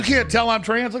You can't tell I'm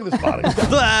trans. Look at this body.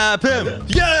 Slap him.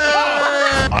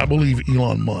 Yeah! I believe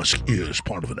Elon Musk is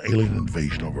part of an alien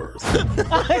invasion of Earth.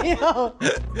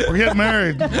 We're getting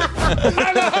married.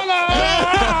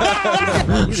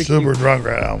 We're super drunk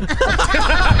right now.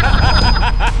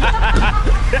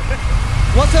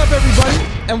 What's up, everybody,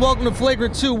 and welcome to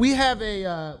Flagrant 2. We have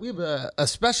a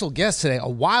special guest today, a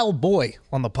wild boy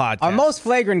on the podcast. Our most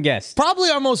flagrant guest. Probably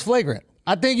our most flagrant.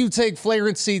 I think you take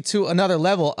flagrancy to another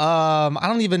level. I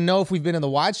don't even know if we've been in the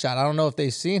wide shot. I don't know if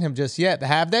they've seen him just yet.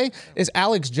 Have they? Is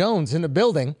Alex Jones in the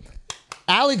building?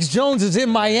 Alex Jones is in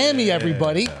Miami,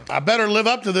 everybody. I better live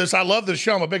up to this. I love this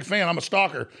show. I'm a big fan. I'm a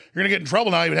stalker. You're going to get in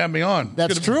trouble now even having me on.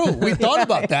 That's true. We thought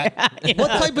about that. Yeah. What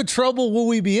type of trouble will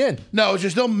we be in? No,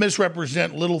 just don't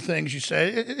misrepresent little things you say.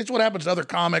 It's what happens to other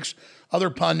comics, other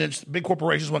pundits. Big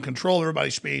corporations want to control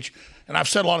everybody's speech. And I've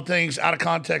said a lot of things out of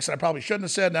context that I probably shouldn't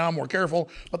have said. Now I'm more careful,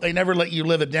 but they never let you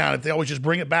live it down. If they always just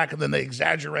bring it back and then they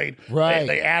exaggerate, right.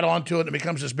 They add on to it and it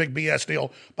becomes this big BS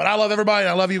deal. But I love everybody.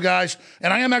 I love you guys.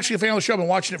 And I am actually a fan of the show. I've been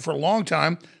watching it for a long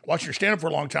time, watching your stand-up for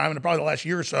a long time, and probably the last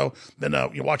year or so, been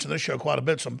you're watching this show quite a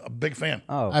bit, so I'm a big fan.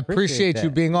 Oh, I appreciate you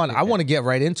being on. I want to get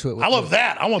right into it. I love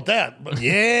that. I want that. But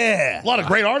yeah. A lot of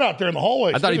great art out there in the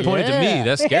hallways. I thought he pointed to me.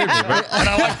 That scared me, bro. And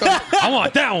I like I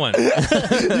want that one.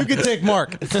 You can take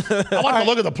Mark. I like to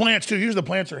look at the plants, too. Usually the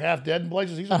plants are half dead in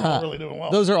places. These are not really doing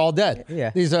well. Those are all dead.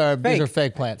 Yeah. These are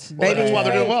fake plants. Well, that's why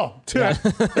they're doing well.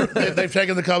 They've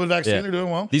taken the COVID vaccine. Yeah. They're doing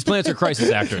well. These plants are crisis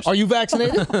actors. Are you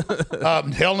vaccinated?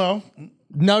 Hell no.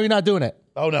 No, you're not doing it.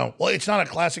 Oh, no. Well, it's not a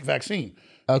classic vaccine.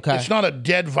 Okay. It's not a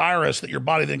dead virus that your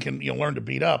body then can learn to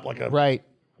beat up. Like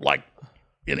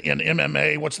in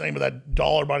MMA, what's the name of that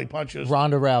doll everybody punches?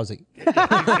 Ronda Rousey.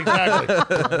 Exactly.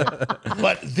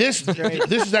 But this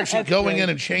is actually going in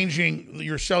and changing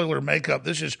your cellular makeup.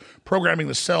 This is programming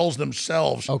the cells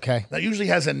themselves. Okay. That usually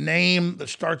has a name that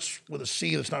starts with a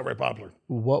C that's not very popular.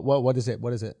 What is it?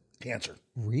 What is it? Cancer.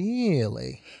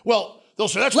 Really? Well, they'll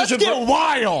say that's Let's get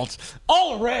wild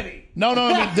already. No.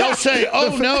 I mean, they'll say,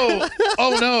 "Oh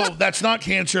no, that's not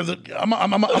cancer." I'm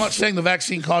not saying the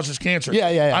vaccine causes cancer.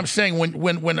 Yeah. I'm saying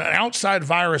when an outside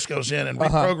virus goes in and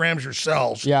reprograms your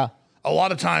cells, a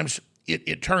lot of times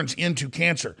it turns into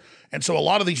cancer. And so a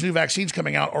lot of these new vaccines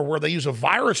coming out are where they use a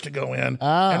virus to go in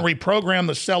and reprogram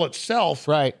the cell itself.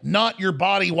 Right. Not your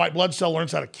body white blood cell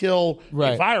learns how to kill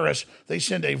a virus. They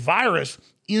send a virus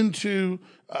into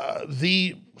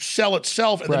the cell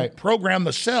itself and then program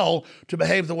the cell to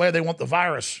behave the way they want the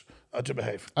virus to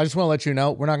behave. I just want to let you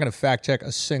know, we're not going to fact check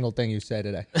a single thing you say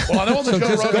today. Well, I know on the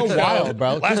Joe Rogan go wild,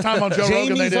 bro. Last time on Joe Rogan, they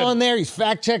Jamie's did. on there. He's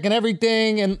fact checking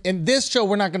everything. And in this show,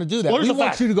 we're not going to do that. Well, we here's a want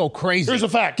fact. you to go crazy. Here's a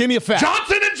fact. Give me a fact.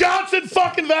 Johnson & Johnson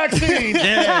fucking vaccine.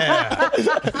 Yeah.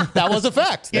 That was a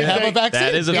fact. They have a vaccine.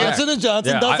 That is a fact. Johnson &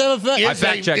 Johnson does have a fact. I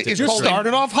fact checked it. You're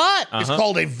starting off hot. It's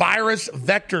called a virus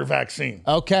vector vaccine.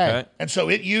 Okay. And so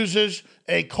it uses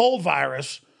a cold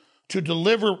virus to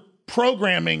deliver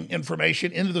programming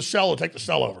information into the cell to take the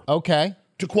cell over. Okay.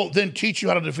 To, quote, then teach you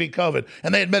how to defeat COVID.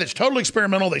 And they admit it's totally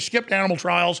experimental. They skipped animal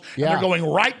trials. And they're going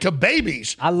right to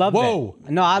babies. I love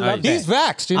that. No, I love that. He's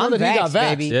vaxxed. You know I'm that he got vaxxed, vaxxed.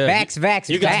 baby. Yeah. Vax,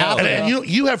 You can tell. And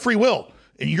you have free will.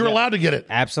 And you're allowed to get it.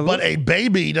 Absolutely. But a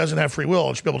baby doesn't have free will.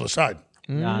 It should be able to decide.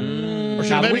 Or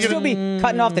should a baby We get still be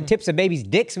cutting off the tips of babies'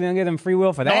 dicks. We don't give them free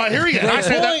will for that. No, I hear you. And I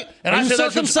say that. And Are I you say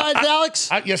that circumcised, Alex?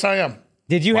 Yes, I am.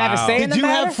 Did you have a say in Did the you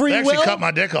matter? have free They actually will? cut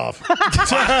my dick off.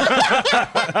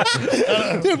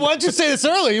 Dude, why didn't you say this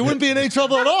earlier? You wouldn't be in any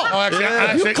trouble at all. Oh,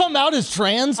 actually, You come out as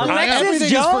trans. Alexis Everything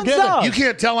is Jones, forgiven. though. You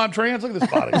can't tell I'm trans. Look at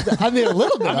this body. I mean, a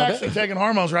little bit I'm of actually it. taking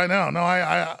hormones right now.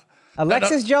 No,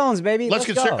 Alexis Jones, baby. Let's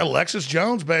Let's consider go. Alexis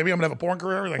Jones, baby. I'm gonna have a porn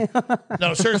career, everything.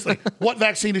 No, seriously. What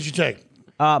vaccine did you take?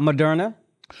 Moderna.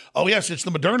 Oh, yes, it's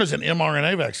the Moderna's an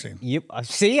mRNA vaccine. Yep.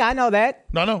 See, I know that.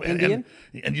 No. Indian?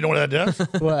 And you know what that does?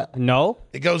 What? No.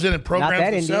 It goes in and Not programs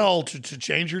that the Indian. cell to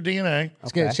change your DNA.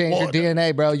 It's going to change Well, your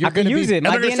DNA, bro. You're I can going to use be, it. And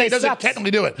My they're going to say DNA it doesn't sucks.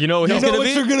 technically do it. You know what he's You know going to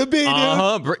what be? you're going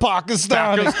to be, dude?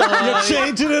 Pakistan. You're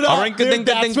changing it up. Dude.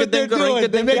 That's what they're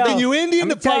doing. They're making you Indian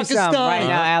to Let me tell you something Pakistan. right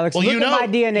now, Alex. Well, Look you know, at my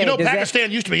DNA. you know Does that-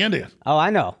 Pakistan used to be India. Oh,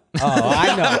 I know.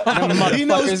 I know. Them He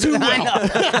knows motherfuckers. too I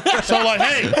well. know. So, like,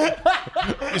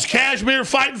 hey, is Kashmir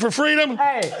fighting for freedom?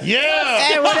 Hey. Yeah.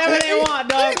 Hey, whatever they want,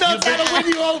 dog. He knows how to win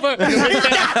you over.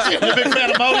 You a big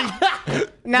fan of Modi?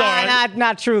 Nah, all right.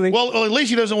 not truly. Well, at least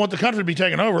he doesn't want the country to be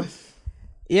taken over.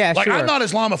 yeah, Like, sure. I'm not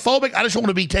Islamophobic. I just don't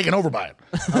want to be taken over by it.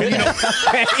 And, you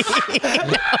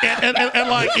know, and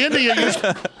like India used to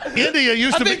I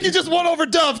think be. you just won over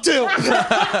Dove, too.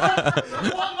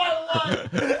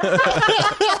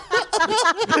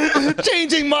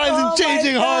 Changing minds and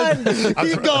changing hearts.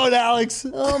 Keep going, Alex.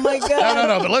 Oh my God.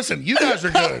 No. But listen, you guys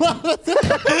are good.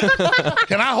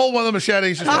 Can I hold one of the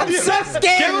machetes? I'm so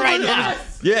scared right now.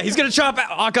 Yeah, he's gonna chop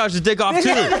Akash's dick off too.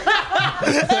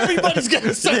 Everybody's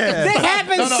getting sick. This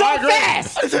happens No, so I agree.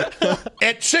 fast.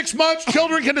 At 6 months,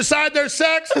 children can decide their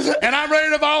sex, and I'm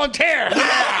ready to volunteer.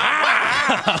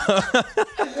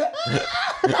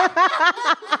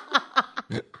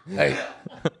 Hey,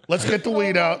 let's get the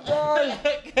weed out.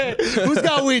 Who's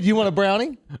got weed? You want a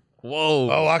brownie? Whoa.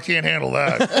 Oh, I can't handle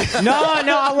that. No,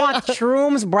 I want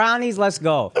shrooms, brownies. Let's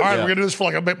go. All right, we're gonna do this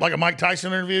for like a Mike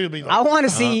Tyson interview. It'll be like, I want to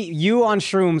see you on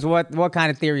shrooms. What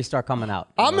kind of theories start coming out?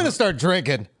 I'm going to start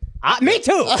drinking. Me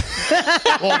too. well,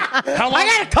 how long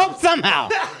I gotta cope somehow.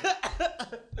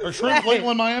 are shrooms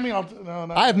legal in Miami? No.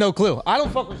 I have no clue. I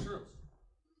don't fuck with shrooms.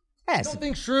 I Yes. don't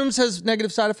think shrooms has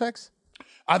negative side effects.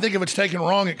 I think if it's taken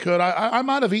wrong, it could. I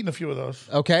might have eaten a few of those.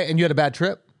 Okay, and you had a bad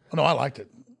trip? No, I liked it.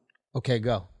 Okay,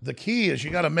 go. The key is you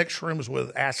got to mix shrooms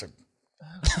with acid.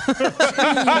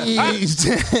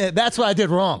 That's what I did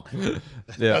wrong.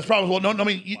 That's probably well. No, I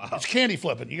mean it's candy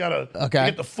flipping. You got to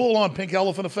get the full on pink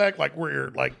elephant effect, like where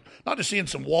you're like not just seeing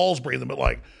some walls breathing, but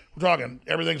like we're talking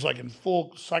everything's like in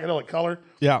full psychedelic color.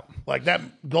 Yeah. Like that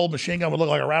gold machine gun would look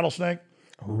like a rattlesnake.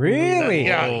 Really?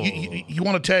 Yeah, you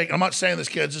want to take. I'm not saying this,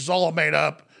 kids. This is all made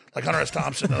up. Like Hunter S.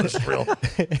 Thompson. No, this is real.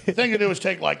 The thing to do is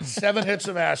take like 7 hits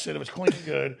of acid if it's clean and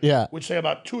good. Yeah. Which say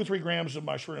about 2 or 3 grams of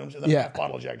mushrooms and then Yeah. a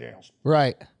bottle of Jack Daniels.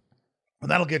 Right.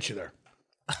 And that'll get you there.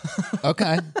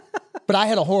 Okay. But I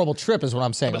had a horrible trip, is what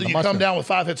I'm saying. But on then the you come mushroom. down with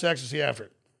 5 hits of ecstasy after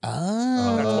it.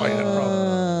 Oh. That's why you had a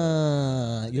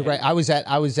problem. You're right. I was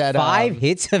at 5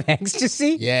 hits of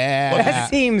ecstasy? Yeah. That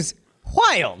seems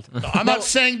wild. I'm not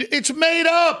saying it's made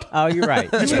up. Oh, you're right.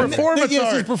 It's performance Yes,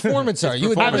 art. it's performance art. You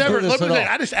would I've never never. do this Let me at say,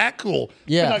 all. I just act cool.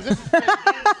 Yeah. Like, this is,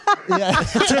 Yeah.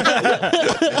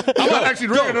 I'm not actually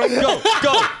drinking. Go.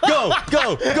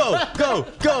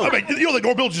 I mean, you know, the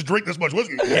Norbills just drink this much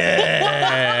whiskey.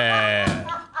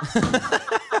 Yeah.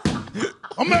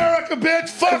 America, bitch,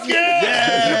 fuck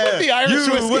yeah! The Irish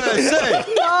USA.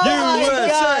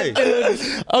 USA.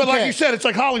 But like Okay. you said, it's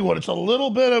like Hollywood. It's a little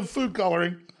bit of food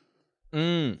coloring.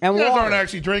 And You guys aren't water.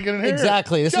 actually drinking in here.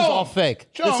 Exactly. This Show is 'em. all fake.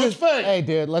 Show This 'em, is it's fake. Hey,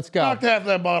 dude, let's go. Knocked half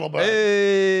that bottle back.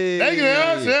 Hey. Thank you.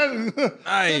 Yes.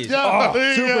 Nice. Good job. There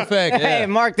you Super go. fake. Hey,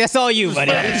 Mark, that's all you,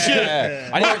 buddy.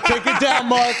 Take it down,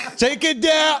 Mark. Take it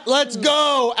down. Let's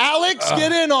go. Alex,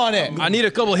 get in on it. I need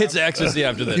a couple hits of ecstasy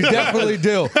after this. You definitely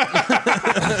do.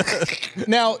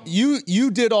 Now,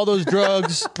 you did all those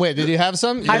drugs. Wait, did you have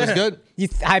some? It was good. You,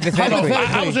 hypothetically.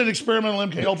 I was in experimental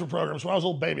MK Ultra program, so when I was a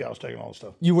little baby, I was taking all this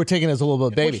stuff. You were taking it as a little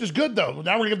bit baby. Which is good, though.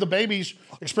 Now we're going to give the babies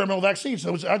experimental vaccines.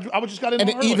 So I just got in And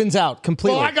on it early. evens out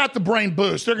completely. Well, I got the brain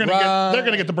boost. They're going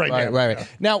to get the brain damage. Right.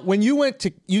 Now, when you went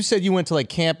to, you said you went to like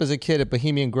camp as a kid at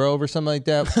Bohemian Grove or something like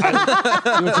that.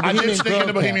 You went to I did sneak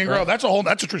into Bohemian camp, Grove.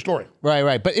 That's a true story.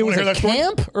 Right. But it was wanna a hear that story?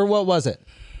 camp, or what was it?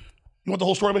 You want the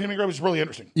whole story about Bohemian Grove? It's really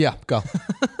interesting. Yeah, go.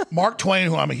 Mark Twain,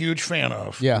 who I'm a huge fan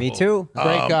of. Yeah, Me too.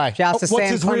 Great guy. Shouts to What's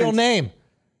Sam his real Clemens. name?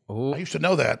 I used to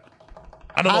know that.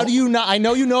 I don't How know. do you not? I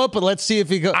know you know it, but let's see if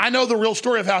he goes. I know the real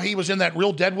story of how he was in that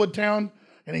real Deadwood town,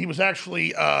 and he was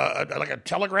actually like a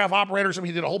telegraph operator or something.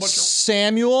 He did a whole bunch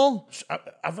Samuel of.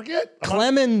 I forget.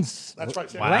 Clemens. That's right.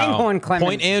 Sam. Wow. Langhorne Clemens.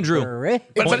 Point Andrew.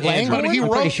 But Point Langhorne? he I'm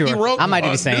wrote, pretty sure. he wrote I might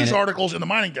be saying news it. articles in the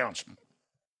mining towns.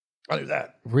 I knew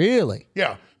that. Really?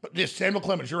 Yeah. But yes, Samuel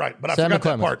Clemens, you're right. But I Samuel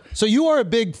forgot that Clemens. part. So you are a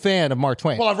big fan of Mark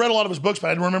Twain. Well, I've read a lot of his books, but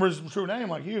I didn't remember his true name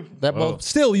like you. Well,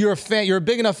 still, you're a fan. You're a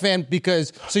big enough fan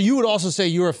because. So you would also say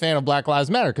you were a fan of Black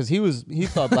Lives Matter because he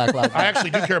thought Black Lives I Matter.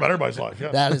 actually do care about everybody's life. Yeah.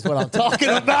 That is what I'm talking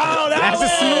about. That's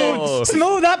a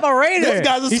smooth operator. This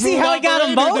guy's a You see smooth how he got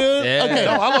them operator, both? dude. Yeah. Okay.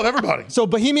 No, I love everybody. So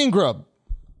Bohemian Grove,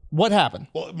 what happened?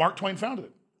 Well, Mark Twain founded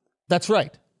it. That's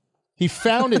right. He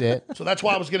founded it. So that's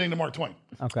why I was getting to Mark Twain.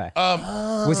 Okay.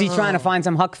 Was he trying to find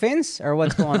some Huck Finns or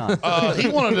what's going on? He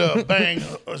wanted to bang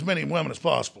as many women as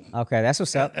possible. Okay, that's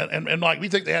what's up. And like we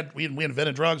think we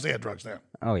invented drugs, they had drugs then.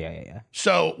 Oh, yeah.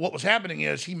 So what was happening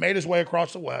is he made his way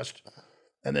across the West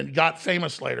and then got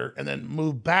famous later and then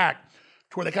moved back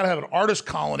to where they kind of have an artist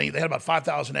colony. They had about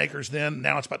 5,000 acres then.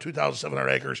 Now it's about 2,700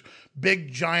 acres.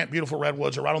 Big, giant, beautiful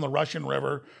redwoods are right on the Russian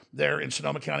River there in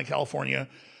Sonoma County, California.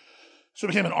 So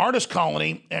it became an artist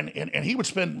colony, and he would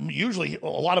spend usually a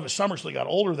lot of his summers till he got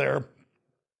older there.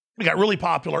 He got really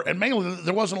popular, and mainly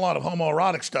there wasn't a lot of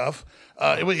homoerotic stuff.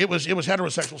 It was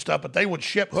heterosexual stuff, but they would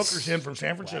ship hookers in from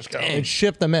San Francisco. And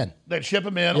shipped them in. They'd ship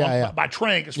them in by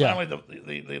train because finally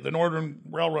the Northern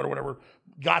Railroad or whatever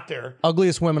got there.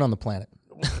 Ugliest women on the planet.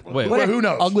 Wait, Well, who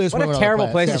knows? Ugliest What a women on the terrible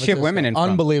planet, place San to ship Francisco. women in from.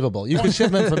 Unbelievable. You can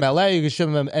ship them from LA, you can ship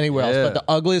them anywhere else, Yeah. but the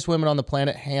ugliest women on the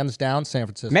planet, hands down, San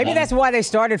Francisco. Maybe that's why they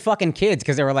started fucking kids,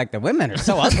 because they were like, the women are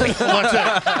so ugly.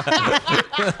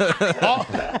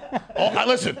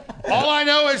 Listen, all I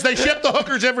know is they ship the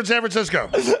hookers in from San Francisco.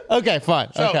 Okay, fine.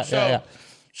 Okay, yeah.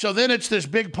 So then it's this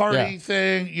big party Yeah.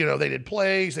 thing. You know, they did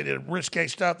plays, they did risque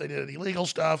stuff, they did illegal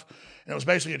stuff, and it was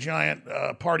basically a giant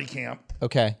party camp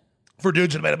Okay. for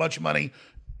dudes that made a bunch of money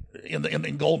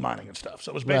in gold mining and stuff.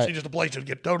 So it was basically Right. just a place to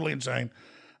get totally insane.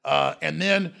 And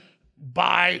then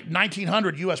by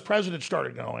 1900, U.S. presidents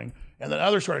started going, and then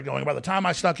others started going. By the time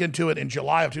I snuck into it in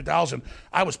July of 2000,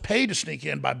 I was paid to sneak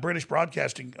in by British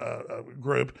Broadcasting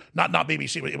Group, not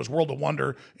BBC, but it was World of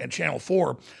Wonder and Channel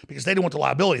 4, because they didn't want the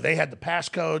liability. They had the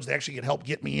passcodes. They actually could help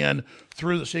get me in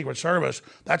through the Secret Service.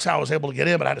 That's how I was able to get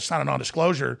in, but I had to sign a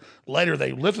non-disclosure. Later,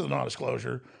 they lifted the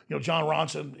non-disclosure. You know, John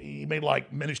Ronson, he made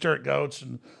like Mini-Steric Goats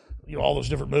and, you know, all those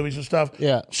different movies and stuff.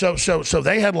 Yeah. So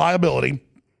they had liability.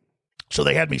 So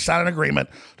they had me sign an agreement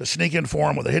to sneak in for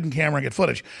them with a hidden camera and get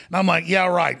footage. And I'm like, yeah,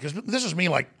 right. Because this is me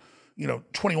like,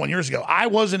 21 years ago. I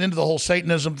wasn't into the whole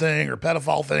Satanism thing or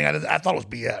pedophile thing. I thought it was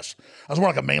BS. I was more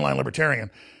like a mainline libertarian,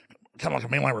 kind of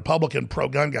like a mainline Republican,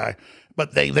 pro-gun guy.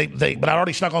 But but I'd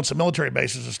already snuck on some military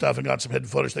bases and stuff and got some hidden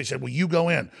footage. They said, will you go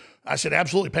in? I said,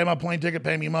 absolutely. Pay my plane ticket,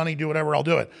 pay me money, do whatever, I'll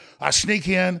do it. I sneak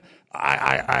in.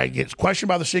 I get questioned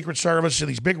by the Secret Service in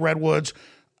these big redwoods.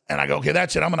 And I go, okay,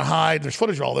 that's it. I'm going to hide. There's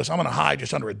footage of all this. I'm going to hide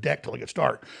just under a deck till it gets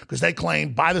dark. Because they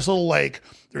claim by this little lake,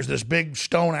 there's this big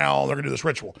stone owl. They're going to do this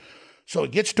ritual. So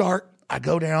it gets dark. I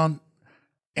go down.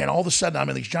 And all of a sudden, I'm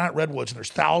in these giant redwoods. And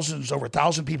there's over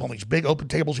 1,000 people on these big open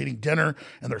tables eating dinner.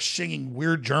 And they're singing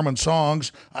weird German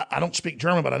songs. I don't speak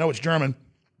German, but I know it's German.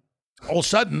 All of a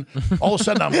sudden, I'm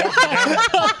walking down.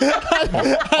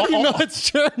 How do you know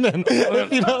it's German?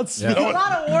 It's A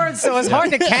lot of words, so it's hard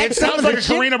to catch. It sounds like a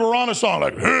shit. Karina Burana song.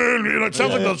 Like, it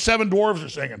sounds like those Seven Dwarves are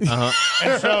singing.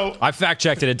 And so I fact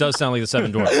checked it. It does sound like the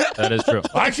Seven Dwarfs. That is true.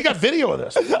 I actually got video of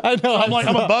this. I know. I'm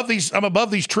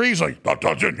above these trees, like, and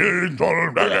it's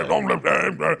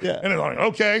like,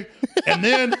 okay. And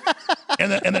then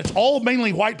it's all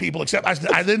mainly white people, except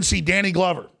I didn't see Danny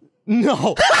Glover.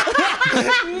 No.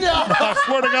 I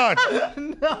swear to God.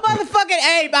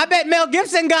 Motherfucking Abe, I bet Mel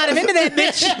Gibson got him into that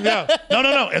bitch. Yeah.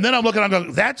 No. And then I'm looking, I'm going,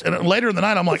 and later in the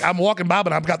night, I'm like, I'm walking by,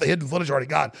 but I've got the hidden footage already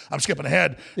got. I'm skipping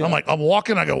ahead. Yeah. I'm like, I'm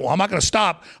walking, I go, well, I'm not going to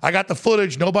stop. I got the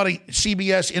footage. Nobody,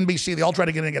 CBS, NBC, they all tried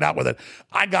to get in and get out with it.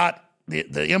 I got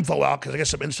the info out because I guess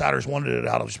some insiders wanted it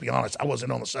out. I'll just be honest. I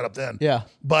wasn't on the setup then. Yeah.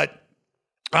 But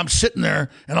I'm sitting there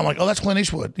and I'm like, oh, that's Clint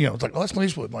Eastwood. It's like, oh, that's Clint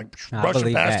Eastwood. Like,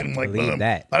 brushing past him, like, boom.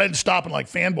 That. I didn't stop and like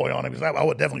fanboy on him because I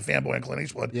would definitely fanboy on Clint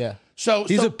Eastwood. Yeah. So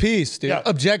he's a piece, dude. Yeah.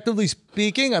 Objectively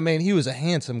speaking, I mean, he was a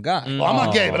handsome guy. Well, I'm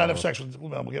not gay, but I'd have sex with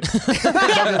Mel Gibson.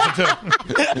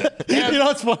 You know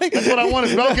what's funny? That's what I want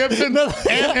is Mel Gibson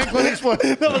and Clint Eastwood.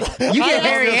 You get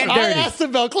hairy and I dirty. asked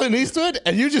about Clint Eastwood,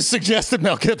 and you just suggested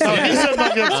Mel Gibson. Oh, he said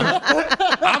Mel Gibson.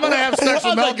 I'm going to have sex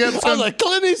with Mel Gibson. I was like,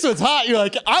 Clint Eastwood's hot. You're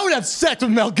like, I would have sex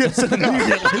with Mel Gibson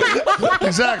immediately.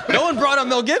 Exactly. No one brought up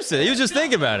Mel Gibson. He was just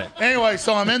thinking about it. Anyway,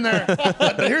 so I'm in there.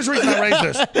 But here's the reason I raised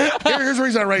this. Here's the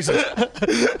reason I raised this.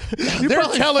 You They're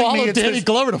probably telling me followed it's Danny this-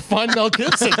 Glover to find Mel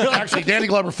Gibson. Actually, Danny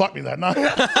Glover fucked me that night.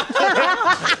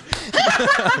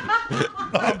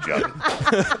 No, I'm joking.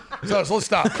 So let's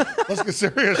stop. Let's get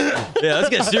serious. Yeah, let's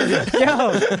get serious.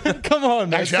 Yo, Come on,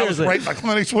 man. Actually, I was seriously. raped by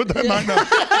Clint Eastwood that night. No.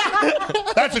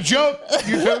 That's a joke.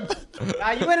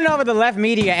 YouTube. you went over the left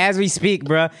media as we speak,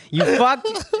 bruh. You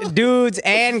fucked dudes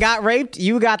and got raped.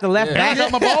 You got the left And I back.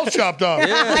 got my balls chopped off.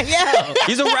 Yeah.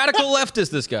 He's a radical leftist,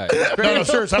 this guy. No,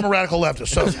 seriously, I'm a radical leftist.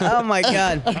 So Oh my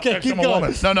God. Okay, keep I'm a going.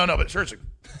 woman. No, but seriously.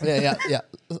 Yeah.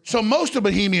 So most of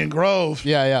Bohemian Grove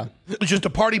Yeah. is just a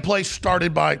party place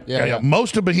started by. Yeah.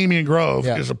 Most of Bohemian Grove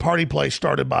Yeah. is a party place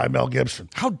started by Mel Gibson.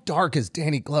 How dark is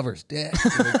Danny Glover's dick?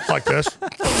 It's like this.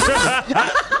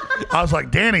 I was like,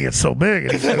 Danny, it's so big.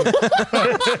 And he said,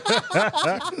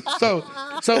 so.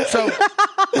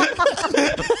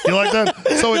 You like that?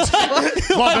 So it's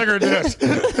a lot bigger than this.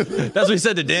 That's what he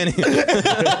said to Danny.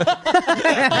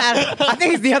 I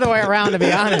think it's the other way around, to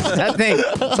be honest. I think.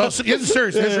 So it's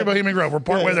serious. History of Bohemian Grove. We're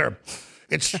partway there.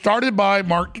 It started by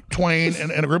Mark Twain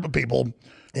and a group of people.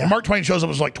 And Mark Twain shows up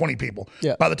as like 20 people.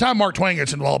 Yeah. By the time Mark Twain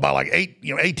gets involved, by like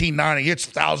 1890, it's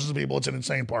thousands of people. It's an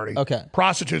insane party. Okay.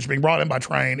 Prostitutes being brought in by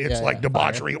train. It's like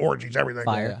debauchery, orgies, everything.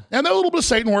 Fire. And a little bit of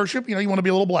Satan worship. You want to be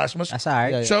a little blasphemous. That's all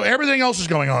right. So everything else is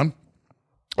going on.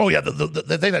 Oh yeah,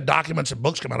 they had documents and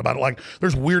books come out about it. Like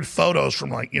there's weird photos from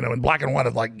like in black and white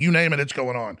of like you name it, it's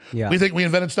going on. Yeah. We think we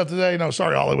invented stuff today. No,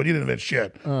 sorry Hollywood, you didn't invent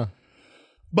shit.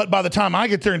 But by the time I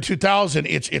get there in 2000,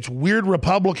 it's weird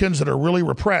Republicans that are really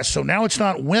repressed. So now it's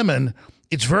not women.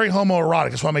 It's very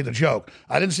homoerotic. That's why I made the joke.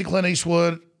 I didn't see Clint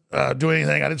Eastwood do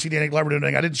anything. I didn't see Danny Glover do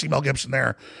anything. I didn't see Mel Gibson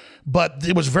there. But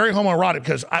it was very homoerotic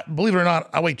because, believe it or not,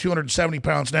 I weigh 270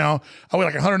 pounds now. I weigh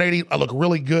like 180. I look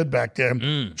really good back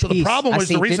then. So the Peace. problem I was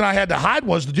the seen reason it. I had to hide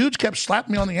was the dudes kept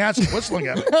slapping me on the ass and whistling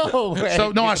at me. No way.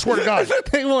 So, no, I swear to God.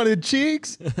 They wanted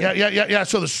cheeks. Yeah.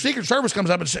 So the Secret Service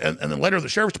comes up and then later the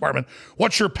Sheriff's Department,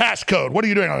 what's your passcode? What are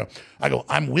you doing? I go,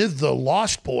 I'm with the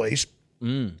Lost Boys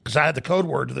because I had the code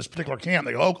word to this particular camp.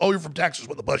 They go, oh, you're from Texas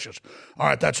with the Bushes. All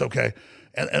right, that's okay.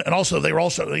 And also, they go,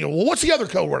 well, what's the other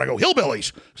code word? I go,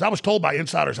 hillbillies, because I was told by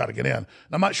insiders how to get in. And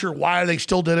I'm not sure why they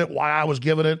still did it, why I was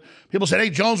given it. People said, hey,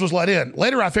 Jones was let in.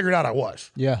 Later, I figured out I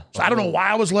was. Yeah. So I don't know why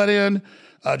I was let in.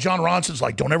 John Ronson's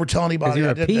like, don't ever tell Because anybody you were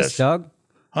I a did piece, this. Doug.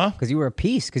 Huh? Because you were a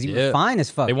piece. Because you were Yeah. fine as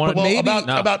fuck. They wanted Well,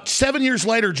 maybe- about 7 years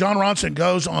later, John Ronson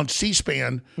goes on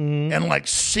C-SPAN and like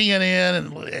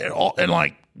CNN and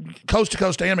like coast to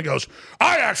coast to him and goes,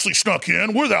 I actually snuck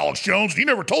in with Alex Jones. He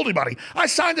never told anybody. I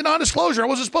signed a non-disclosure. I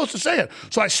wasn't supposed to say it.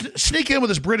 So I sneak in with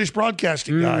this British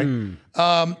broadcasting guy. And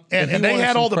they wanted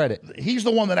had some all the credit. He's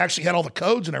the one that actually had all the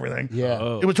codes and everything.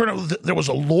 Yeah. It would turn out there was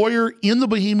a lawyer in the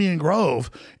Bohemian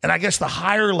Grove, and I guess the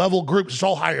higher level groups, it's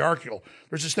all hierarchical.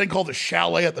 There's this thing called the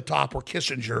chalet at the top where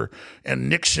Kissinger and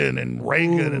Nixon and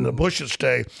Reagan and the Bushes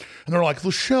stay. And they're like,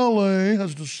 the chalet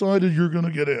has decided you're going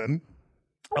to get in.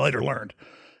 I later learned.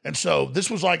 And so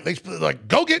this was like, they like,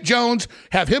 go get Jones,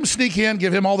 have him sneak in,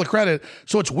 give him all the credit.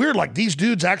 So it's weird. Like these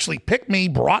dudes actually picked me,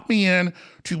 brought me in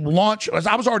to launch.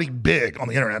 I was already big on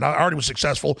the internet. I already was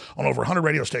successful on over 100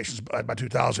 radio stations by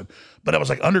 2000, but I was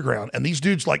like underground. And these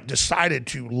dudes like decided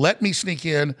to let me sneak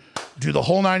in, do the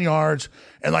whole 9 yards.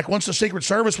 And like once the Secret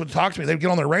Service would talk to me, they'd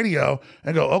get on their radio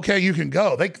and go, okay, you can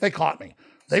go. They caught me.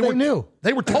 They knew.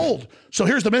 They were told. So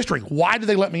here's the mystery. Why did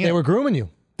they let me in? They were grooming you.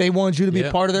 They wanted you to be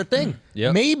Yeah. part of their thing.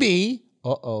 Yep. Maybe,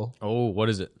 Oh, what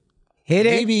is it? Hit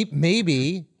it.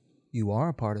 maybe you are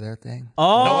a part of their thing.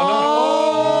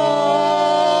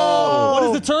 Oh. What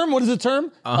is the term? What is the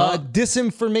term?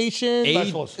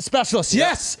 Disinformation specialist.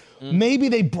 Yes. Maybe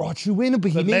they brought you in a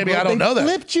Bohemian maybe Grove. I don't They know that.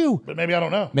 flipped you. But maybe I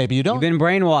don't know. Maybe you don't. Been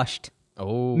brainwashed.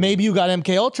 Oh, Maybe you got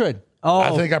MK Ultra. Oh.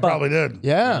 I think I probably did.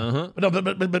 Yeah. But no, but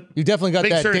You definitely got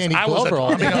being that serious, Danny I was Glover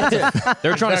I on. mean,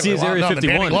 they're trying to see his Area Well, no, the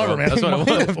Danny 51. Glover, bro. man. That's what it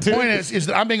was. The point is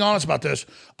that I'm being honest about this.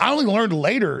 I only learned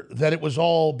later that it was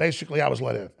all basically I was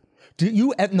let in. Do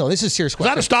you? No, this is a serious I had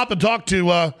question. to stop and talk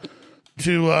to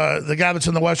the guy that's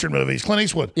in the Western movies, Clint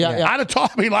Eastwood. Yeah. I had to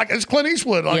talk to me like it's Clint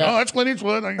Eastwood. Like, Yeah. oh, that's Clint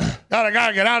Eastwood. I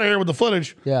gotta get out of here with the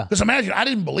footage. Yeah. Because imagine, I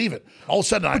didn't believe it. All of a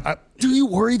sudden, I Do you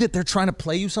worry that they're trying to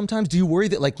play you sometimes? Do you worry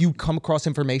that like you come across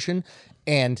information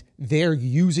and they're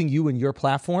using you in your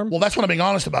platform? well, that's what I'm being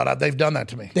honest about. They've done that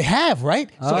to me. They have, right?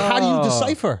 So how do you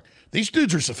decipher? These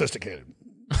dudes are sophisticated.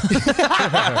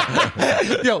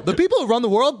 Yo, the people who run the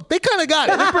world, they kind of got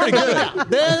it. They're pretty good.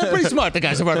 They're pretty smart, the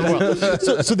guys who run the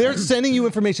world. So they're sending you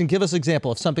information. Give us an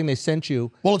example of something they sent you.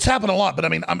 Well, it's happened a lot, but I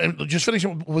mean, I'm just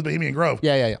finishing with Bohemian Grove.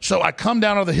 Yeah. So I come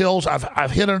down out of the hills.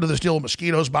 I've hit under this deal with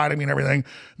mosquitoes biting me and everything.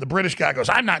 The British guy goes,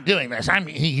 I'm not doing this.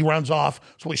 He runs off.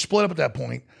 So we split up at that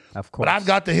point. Of course. But I've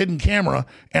got the hidden camera,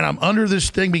 and I'm under this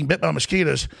thing being bit by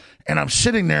mosquitoes, and I'm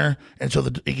sitting there, and so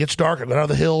it gets dark. I go out of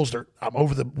the hills. I'm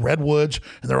over the redwoods,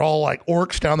 and they're all like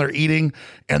orcs down there eating,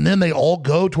 and then they all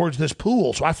go towards this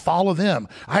pool. So I follow them.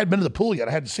 I hadn't been to the pool yet.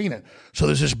 I hadn't seen it. So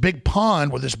there's this big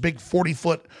pond with this big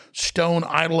 40-foot stone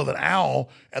idol of an owl,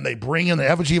 and they bring in the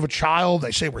effigy of a child.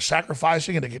 They say we're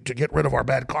sacrificing it to get rid of our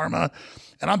bad karma.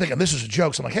 And I'm thinking, this is a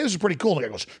joke. So I'm like, hey, this is pretty cool. And the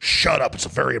guy goes, shut up. It's a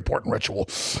very important ritual.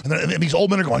 And then these old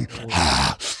men are going, for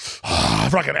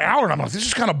like an hour. And I'm like, this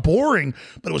is kind of boring.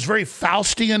 But it was very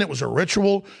Faustian. It was a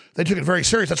ritual. They took it very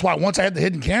serious. That's why once I had the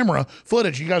hidden camera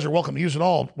footage, you guys are welcome to use it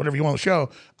all, whatever you want on the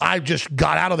show. I just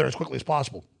got out of there as quickly as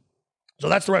possible. So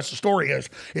that's the rest of the story. Is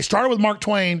it started with Mark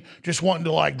Twain just wanting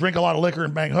to like drink a lot of liquor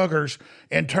and bang hookers,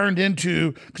 and turned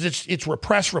into, because it's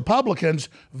repressed Republicans,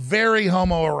 very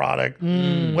homoerotic,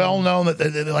 well known that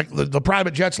they like the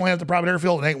private jets land at the private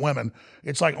airfield and 8 women.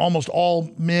 It's like almost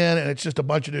all men, and it's just a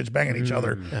bunch of dudes banging each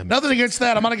other. Nothing against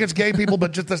that. I'm not against gay people,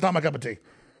 but just that's not my cup of tea.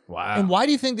 Wow. And why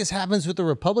do you think this happens with the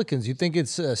Republicans? You think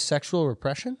it's sexual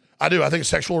repression? I do. I think it's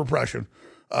sexual repression.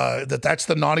 That's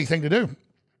the naughty thing to do.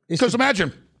 Because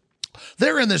imagine,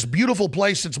 they're in this beautiful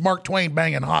place that's Mark Twain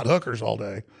banging hot hookers all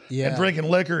day and drinking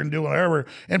liquor and doing whatever.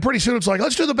 And pretty soon it's like,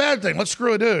 let's do the bad thing. Let's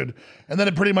screw a dude. And then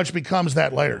it pretty much becomes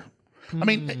that later. I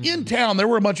mean, in town, there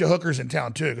were a bunch of hookers in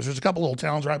town too, because there's a couple little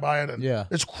towns right by it, and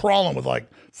it's crawling with like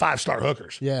 5-star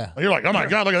hookers. Yeah. And you're like, oh my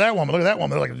God, look at that woman, look at that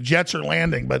woman. They're like, the jets are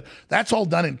landing, but that's all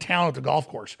done in town at the golf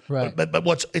course. Right. But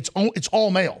it's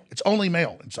all male. It's only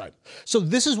male inside. So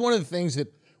this is one of the things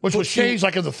that Which was changed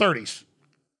like in the 30s.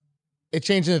 it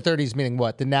changed in the 30s, meaning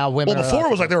what? The now women. Well, before it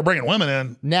was like they were bringing women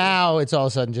in. Now it's all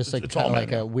of a sudden just like It's kind all of men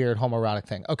like now. a weird homoerotic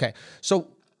thing. Okay, so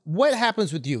what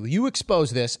happens with you? You expose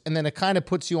this, and then it kind of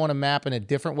puts you on a map in a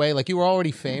different way. Like you were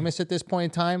already famous at this point in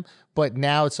time, but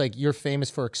now it's like you're famous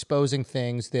for exposing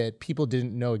things that people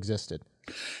didn't know existed.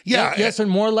 Yeah. Yes, and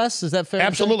more or less. Is that fair? to say?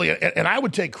 Absolutely. And I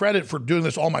would take credit for doing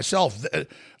this all myself.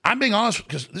 I'm being honest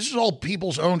because this is all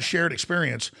people's own shared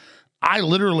experience. I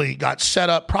literally got set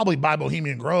up probably by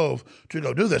Bohemian Grove to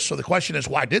go do this. So the question is,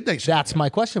 why did they say That's my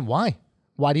question. Why?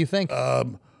 Why do you think?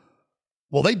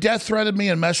 Well, they death threatened me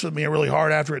and messed with me really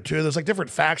hard after it too. There's like different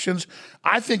factions.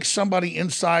 I think somebody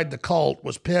inside the cult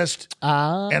was pissed.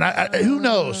 And who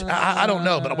knows? I don't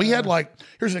know. But we had like,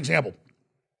 here's an example.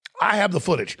 I have the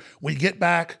footage. We get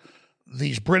back,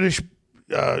 these British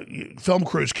film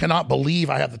crews cannot believe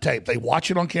I have the tape. They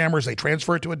watch it on cameras. They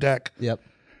transfer it to a deck. Yep.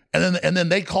 And then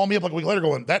they call me up like a week later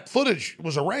going, that footage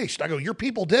was erased. I go, your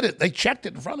people did it. They checked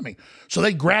it in front of me. So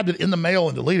they grabbed it in the mail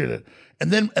and deleted it.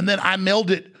 And then I mailed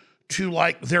it to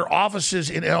like their offices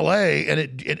in LA and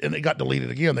it got deleted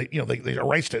again. They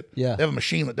erased it. Yeah. They have a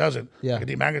machine that does it. Yeah. Like a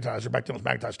demagnetizer. Back then it was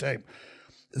magnetized tape.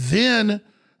 Then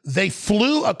they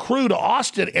flew a crew to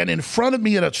Austin and in front of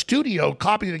me at a studio,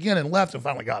 copied it again and left and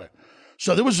finally got it.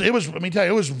 So it was, let me tell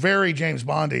you, it was very James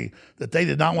Bondy that they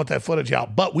did not want that footage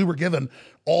out, but we were given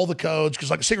all the codes because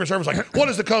like the Secret Service, like, what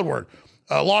is the code word?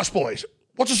 Lost Boys.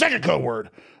 What's the second code word?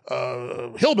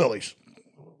 Hillbillies.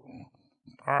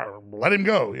 All right, let him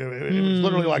go. It was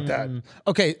literally like that.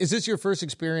 Okay, is this your first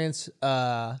experience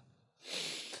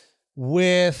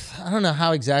with, I don't know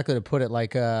how exactly to put it,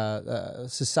 like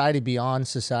society beyond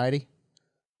society?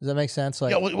 Does that make sense?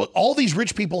 Like, Yeah, well, all these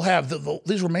rich people have,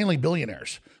 these were mainly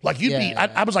billionaires. Like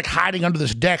I was like hiding under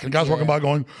this deck and guys walking by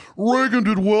going, Reagan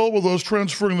did well with us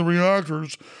transferring the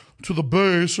reactors to the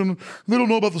base and they don't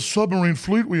know about the submarine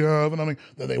fleet we have. And I mean,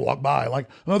 then they walk by, like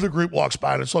another group walks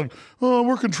by and it's like, oh,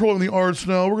 we're controlling the arts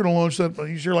now. We're going to launch that. But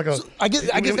you hear like a, I guess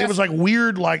it was like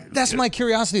weird, like. that's my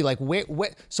curiosity. Like,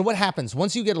 so what happens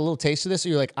once you get a little taste of this?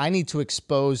 You're like, I need to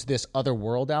expose this other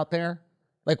world out there.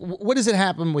 Like, what does it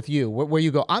happen with you? Where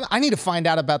you go, I need to find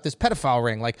out about this pedophile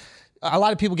ring. Like, a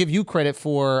lot of people give you credit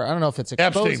for, I don't know if it's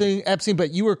exposing Epstein,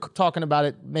 but you were talking about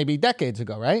it maybe decades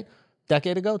ago, right?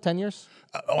 Decade ago, 10 years?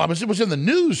 It was in the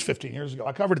news 15 years ago.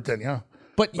 I covered it then, yeah.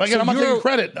 But again, so I'm not you're- taking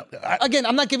credit. Again,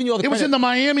 I'm not giving you all the It credit. was in the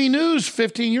Miami news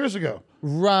 15 years ago.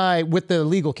 Right, with the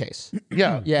legal case.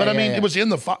 Yeah. Yeah, But I yeah, mean, yeah. it was in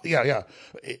the, yeah.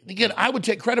 Again, I would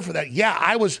take credit for that.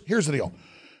 Yeah, here's the deal.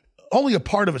 Only a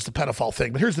part of it's the pedophile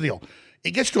thing, but here's the deal.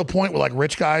 It gets to a point where like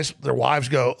rich guys, their wives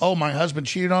go, oh, my husband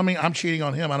cheated on me. I'm cheating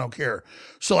on him. I don't care.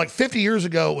 So like 50 years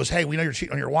ago it was, hey, we know you're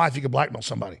cheating on your wife. You can blackmail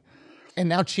somebody. And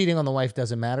now cheating on the wife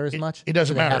doesn't matter as much? It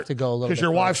doesn't Do they matter. have to go a little because bit your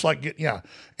further? wife's like, yeah.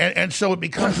 And so it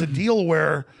becomes a deal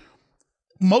where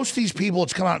most of these people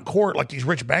that's come out in court, like these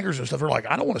rich bankers and stuff, are like,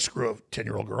 I don't want to screw a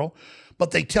 10-year-old girl.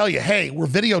 But they tell you, hey, we're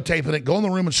videotaping it. Go in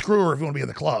the room and screw her if you want to be in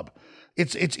the club.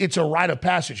 It's a rite of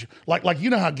passage. Like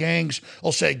you know how gangs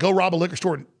will say, go rob a liquor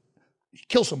store and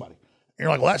kill somebody. And you're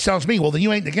like, well, that sounds me. Well, then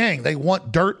you ain't the gang. They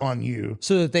want dirt on you.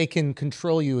 So that they can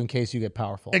control you in case you get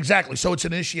powerful. Exactly. So it's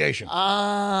an initiation.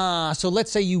 So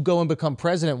let's say you go and become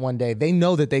president one day. They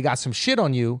know that they got some shit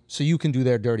on you, so you can do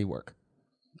their dirty work.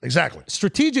 Exactly.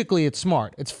 Strategically, it's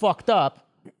smart. It's fucked up.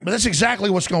 But that's exactly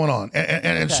what's going on.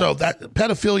 And so that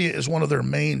pedophilia is one of their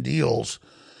main deals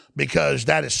because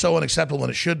that is so unacceptable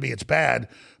and it should be. It's bad.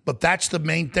 But that's the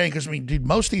main thing. Because, I mean, dude,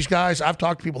 most of these guys, I've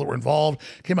talked to people that were involved,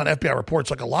 came out FBI reports,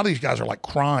 like a lot of these guys are like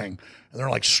crying. And they're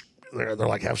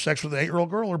like have sex with an 8-year-old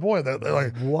girl or boy. They're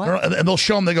like, What? And they'll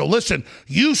show them, they go, listen,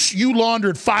 you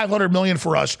laundered $500 million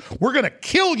for us. We're going to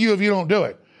kill you if you don't do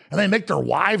it. And they make their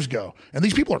wives go. And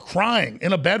these people are crying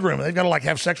in a bedroom and they've got to like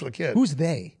have sex with a kid. Who's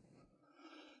they?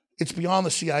 It's beyond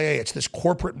the CIA. It's this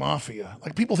corporate mafia.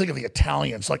 Like people think of the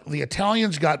Italians. Like the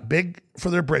Italians got big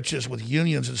for their britches with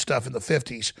unions and stuff in the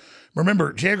 50s.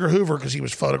 Remember, J. Edgar Hoover, because he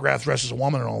was photographed dressed as a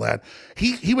woman and all that,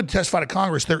 he would testify to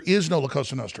Congress, there is no La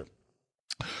Cosa Nostra.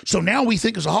 So now we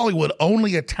think as a Hollywood,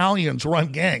 only Italians run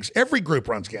gangs. Every group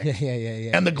runs gangs.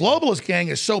 Yeah. And the globalist gang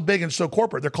is so big and so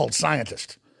corporate, they're called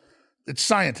scientists. It's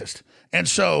scientists. And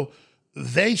so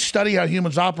they study how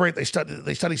humans operate. They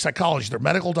study psychology. They're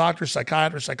medical doctors,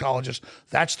 psychiatrists, psychologists.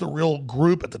 That's the real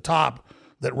group at the top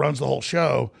that runs the whole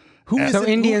show. Who is So it-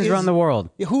 Indians who is- run the world.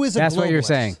 Who is a That's what you're globalist?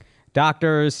 saying.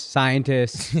 doctors,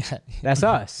 scientists. That's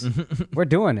us. We're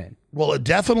doing it. Well,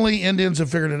 definitely Indians have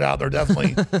figured it out. They're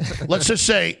definitely, let's just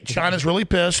say China's really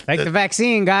pissed. Take the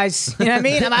vaccine, guys. You know what I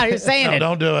mean? I'm out here saying No, it.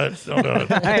 don't do it. Don't do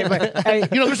it. Hey,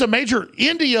 You know, there's a major,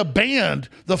 India banned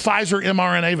the Pfizer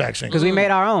mRNA vaccine. because we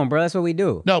made our own, bro. That's what we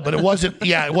do. No, but it wasn't,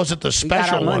 it wasn't the We special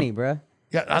got our one. money, bro.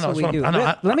 Yeah, I That's know. what we that's do. what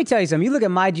I know. Let me tell you something. You look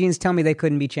at my genes, tell me they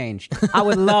couldn't be changed. I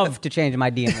would love to change my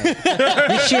DNA.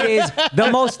 This shit is the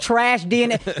most trash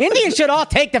DNA. Indians should all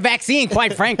take the vaccine,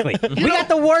 quite frankly. We got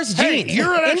the worst Hey, genes.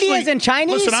 you're actually, Indians and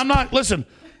Chinese. Listen,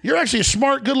 you're actually a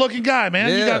smart, good-looking guy, man.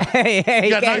 Yeah. You got, Hey, you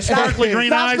got nice, sparkly green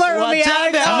stop eyes. flirting with me, Watch out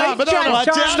Alex. now. I'm But trying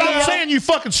to charm stop you up. saying you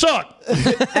fucking suck.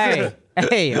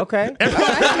 Hey, okay. Okay.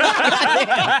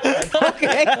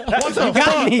 What the You got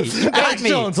fuck? me. You got Alex me.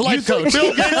 Jones, You life think coach.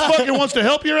 Bill Gates fucking wants to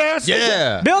help your ass?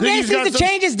 Yeah. Bill Think Gates he's got needs to some-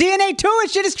 change his DNA too.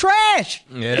 His shit is trash.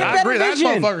 Yeah. Get I better agree. That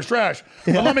vision. motherfucker's trash.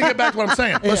 But let me get back to what I'm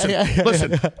saying.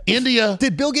 Listen, India.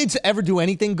 Did Bill Gates ever do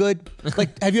anything good?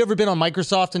 Like, have you ever been on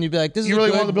Microsoft and you'd be like, "This is You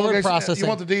really good want the Bill word Gates? processing"? You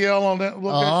want the DL on that?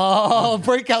 Oh,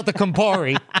 break out the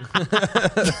Campari.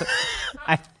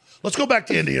 Let's go back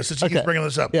to India since you keep Okay. bringing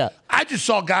this up. Yeah. I just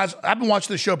saw guys. I've been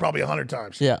watching this show probably 100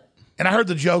 times. Yeah. And I heard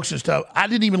the jokes and stuff. I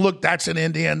didn't even look. That's an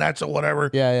Indian. That's a whatever.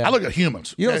 Yeah. I look at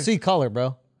humans. You don't okay? see color,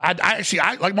 bro. I actually,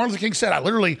 like Martin Luther King said, I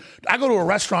go to a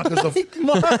restaurant because of.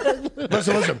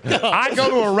 Listen. I go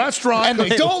to a restaurant. And they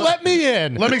don't let me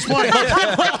in. Let me explain.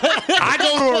 I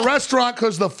go to a restaurant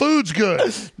because the food's good.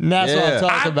 And that's what I'm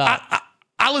talking about.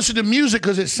 I listen to music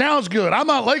because it sounds good. I'm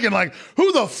not liking like,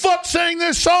 who the fuck sang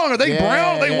this song? Are they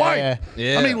brown? Are they white?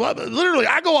 Yeah. I mean, literally,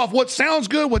 I go off what sounds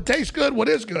good, what tastes good, what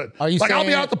is good. Are you like, I'll be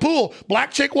saying- out at the pool. Black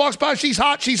chick walks by, she's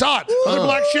hot, she's hot. Another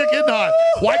black chick isn't hot.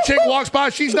 White chick walks by,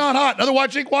 she's not hot. Another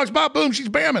white chick walks by, boom, she's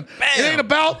bamming. It ain't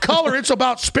about color, it's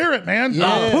about spirit, man.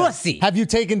 Yeah. Pussy. Have you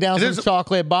taken down some is-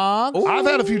 chocolate bombs? I've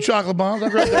had a few chocolate bombs.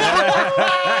 I've read that.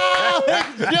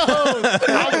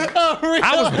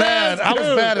 I was bad. I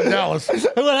was bad in Dallas.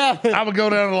 What happened? I would go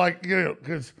down to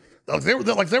because they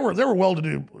were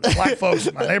well-to-do black folks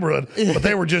in my neighborhood, but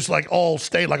they were just like all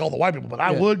stayed like all the white people. But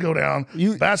I would go down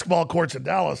basketball courts in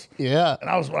Dallas. Yeah. And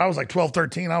when I was like 12,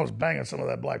 13, I was banging some of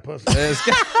that black pussy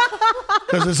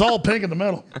because it's all pink in the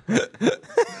middle.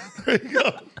 There you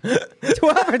go.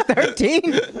 12 or 13?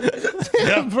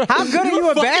 Yeah. How good are you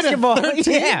at basketball?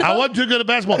 Yeah. I wasn't too good at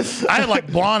basketball. I had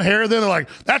like blonde hair. Then they're like,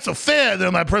 "That's a fed."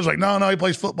 Then my friend's like, "No, he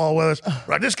plays football with us."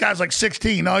 We're like, this guy's like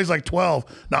 16. No, he's like 12.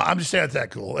 No, I'm just saying it's that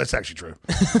cool. That's actually true.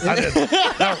 I did.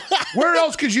 Now, where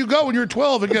else could you go when you're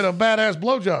 12 and get a badass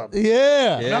blowjob?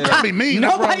 Yeah. I'm trying to be mean.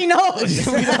 That's Nobody wrong. knows.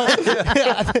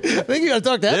 I think you got to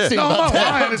talk to Epstein No, I'm about not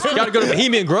that. lying. It's true. Got to go to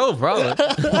Bohemian Grove, probably.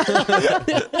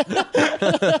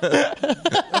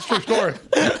 That's a true story.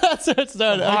 That's where it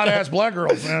started. Hot Okay. ass black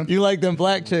girls, man. You like them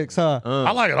black chicks, huh?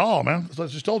 I like it all, man. That's what I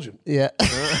just told you. Yeah.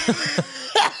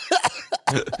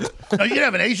 Now, you can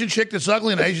have an Asian chick that's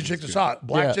ugly and an Asian chick that's hot.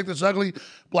 Black Yeah. chick that's ugly,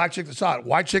 black chick that's hot.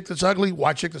 White chick that's ugly,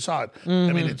 white chick that's hot. I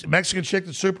mean, it's a Mexican chick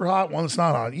that's super hot, one that's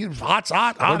not hot. Hot's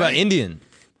hot. What about Indian?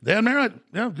 Then, man,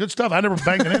 yeah, good stuff. I never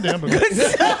banged an Indian, but you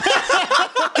just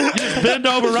bend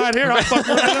over right here. I'll fuck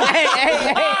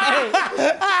right up.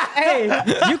 Hey,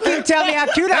 you keep telling me how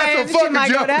cute I That's a am, this shit fucking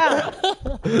might go joke. down.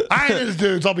 I ain't into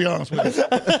dudes, I'll be honest with you.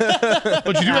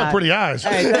 But you do have pretty eyes.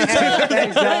 Hey,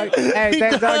 thanks, dog. Hey,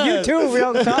 thanks, dog. You too,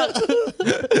 real talk.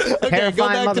 Okay, go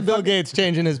back to Bill motherfucker. Gates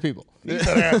changing his people. He's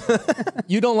an ass.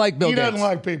 You don't like Bill He Gates. doesn't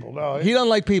like people, no. He doesn't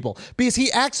like people because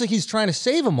he acts like he's trying to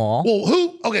save them all.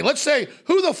 Well, let's say,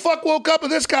 who the fuck woke up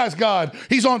with this guy's God?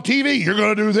 He's on TV. You're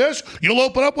going to do this. You'll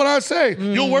open up when I say.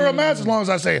 You'll wear a mask as long as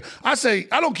I say it. I say,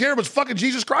 I don't care if it's fucking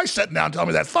Jesus Christ sitting down telling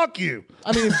me that. Fuck you.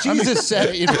 I mean, if Jesus said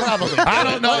it, you'd probably. I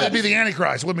don't know. It'd be the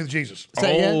Antichrist. It wouldn't be the Jesus.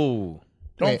 Say again? Oh.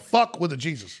 Don't Wait. fuck with the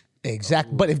Jesus.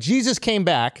 Exactly. But if Jesus came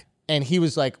back and he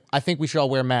was like, I think we should all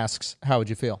wear masks, how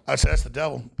would you feel? I said, that's the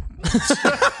devil.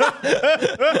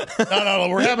 No,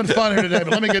 we're having fun here today,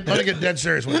 but let me get dead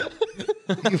serious with it.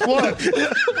 What?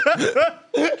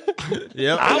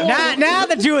 Yep. Now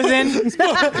the Jew is in.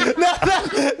 I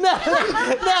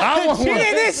want She one.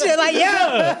 did this shit like, yo.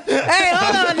 Hey,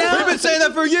 hold on now. We've been saying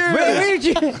that for years. Where did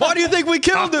you? Why do you think we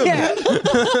killed him? Yeah.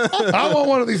 I want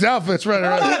one of these outfits right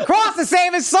here. Cross to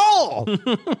save his soul.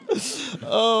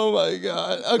 Oh my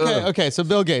God. Okay. So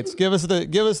Bill Gates, give us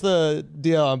the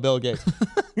deal on Bill Gates.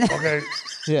 Okay.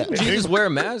 Yeah. Did you just wear a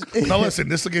mask? Now listen,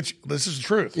 this will get you. This is the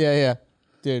truth. Yeah.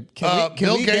 Dude, can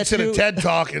Bill we Gates get did a you- TED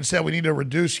talk and said we need to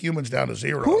reduce humans down to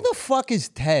zero. Who the fuck is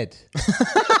Ted? That's a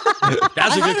I good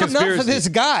had enough conspiracy. of this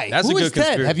guy. That's Who a is good Ted?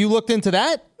 conspiracy. Have you looked into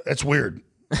that? That's weird.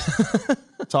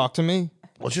 Talk to me.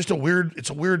 Well, it's just a weird.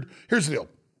 It's a weird. Here's the deal.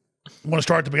 Want to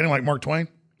start at the beginning like Mark Twain?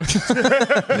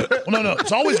 Well, no.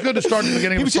 It's always good to start at the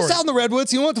beginning He of was the story. just out in the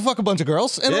redwoods. He wanted to fuck a bunch of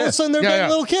girls, and all of a sudden they're getting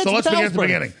little kids. So with let's begin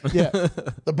towels at the burning.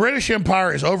 beginning. The British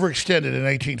Empire is overextended in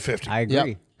 1850. I agree.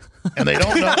 Yep. And they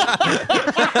don't know.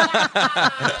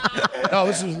 No,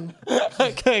 this is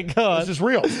Okay, go on. this is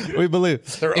real. We believe.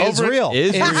 They're It's over- real.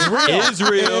 Is real. Is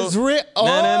real. It's real. Oh,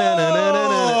 No, no, no, no, no,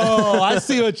 no, no. I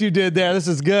see what you did there. This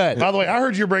is good. By the way, I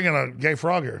heard you're bringing a gay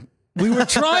frog here. We were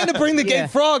trying to bring the gay Yeah.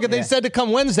 frog, and they Yeah. said to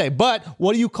come Wednesday. But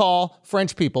what do you call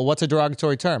French people? What's a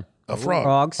derogatory term? A frog.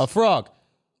 Frogs. A frog.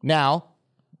 Now,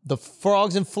 the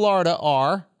frogs in Florida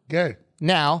are. Gay.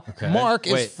 Now, Mark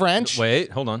is French, Wait,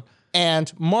 hold on.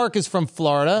 and Mark is from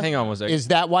Florida. Hang on one second. Is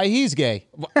that why he's gay?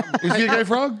 Is he a gay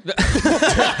frog?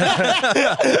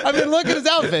 I mean, look at his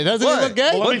outfit. Doesn't he What? look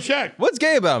gay? Well, let me check. What's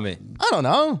gay about me? I don't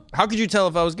know. How could you tell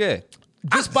if I was gay?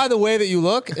 Just by the way that you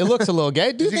look, it looks a little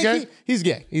gay. Do you he think gay? he's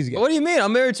gay? He's gay. What do you mean?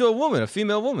 I'm married to a woman, a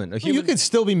female woman, a human. You could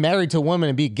still be married to a woman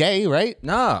and be gay, right?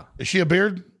 Nah. Is she a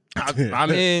beard? I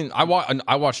mean, I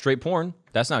watch straight porn.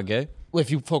 That's not gay. If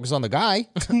you focus on the guy.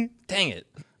 Dang it.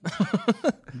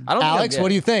 I don't. Alex, what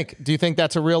do you think? Do you think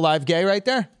that's a real live gay right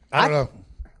there? I don't know.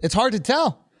 It's hard to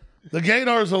tell. The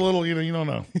gaydar is a little, you don't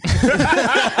know.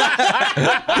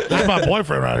 That's my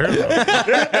boyfriend right here, though.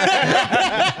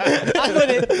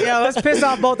 Yeah, let's piss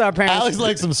off both our parents. Alex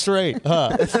likes him straight.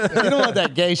 Huh? You don't want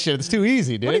that gay shit. It's too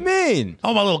easy, dude. What do you mean?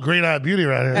 Oh, my little green-eyed beauty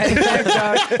right here. Thanks,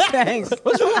 dog. Thanks.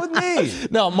 What's wrong with me?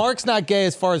 No, Mark's not gay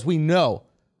as far as we know.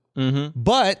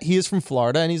 But he is from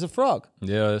Florida and he's a frog.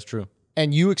 Yeah, that's true.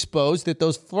 And you exposed that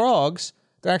those frogs,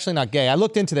 they're actually not gay. I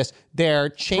looked into this. They're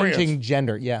changing Trans.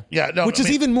 gender. Yeah. Yeah, no, Which I is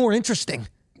mean- even more interesting.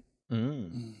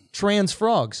 Trans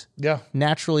frogs Yeah.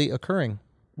 naturally occurring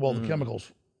Well, the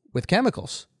chemicals. with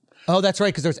chemicals. Oh, that's right,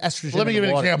 because there's estrogen. Let me in give the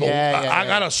you an water. example. Yeah, I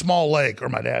got a small lake, or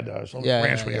my dad does, on the Yeah,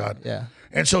 ranch yeah, we yeah, got. yeah.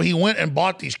 And so he went and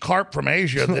bought these carp from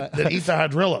Asia that eat the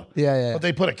hydrilla. Yeah. But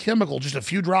they put a chemical, just a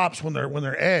few drops when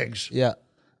they're eggs, Yeah.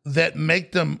 that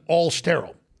make them all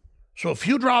sterile. So a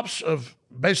few drops of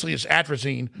basically it's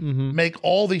atrazine make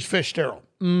all these fish sterile.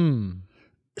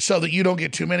 So that you don't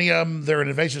get too many of them. They're an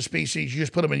invasive species. You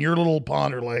just put them in your little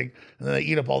pond or lake, and then they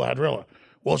eat up all the hydrilla.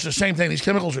 Well, it's the same thing. These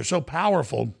chemicals are so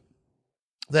powerful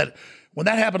that when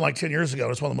that happened like 10 years ago,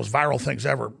 it's one of the most viral things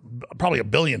ever. Probably a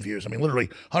billion views. I mean, literally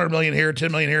 100 million here,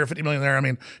 10 million here, 50 million there. I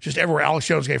mean, just everywhere. Alex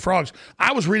Jones gay frogs.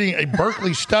 I was reading a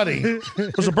Berkeley study.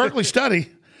 It was a Berkeley study,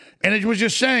 and it was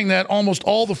just saying that almost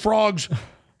all the frogs,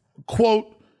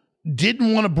 quote,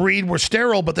 didn't want to breed, were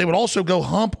sterile, but they would also go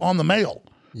hump on the male.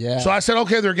 Yeah. So I said,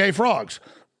 okay, they're gay frogs.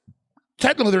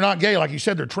 Technically, they're not gay. Like you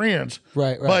said, they're trans.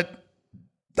 Right. But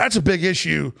that's a big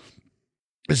issue.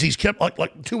 Is these kept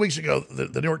like 2 weeks ago,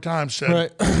 the New York Times said,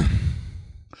 Right.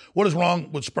 what is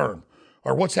wrong with sperm,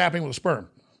 or what's happening with sperm?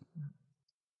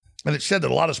 And it said that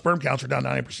a lot of sperm counts are down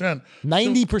 90%.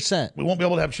 90%. We won't be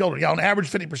able to have children. Yeah, on average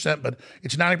 50%, but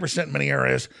it's 90% in many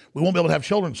areas. We won't be able to have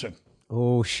children soon.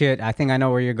 Oh, shit. I think I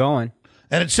know where you're going.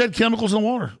 And it said chemicals in the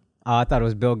water. Oh, I thought it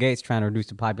was Bill Gates trying to reduce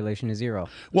the population to zero.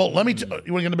 Well, let me. You want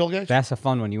to get into Bill Gates? That's a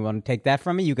fun one. You want to take that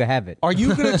from me? You can have it. Are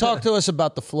you going to talk to us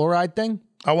about the fluoride thing?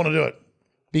 I want to do it.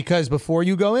 Because before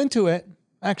you go into it,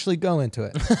 actually go into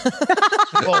it.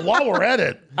 Well, while we're at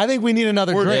it, I think we need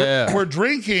another drink. Yeah. we're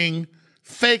drinking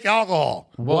fake alcohol.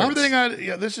 What? Everything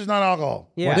this is not alcohol.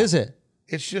 Yeah. What is it?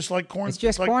 It's just like corn. It's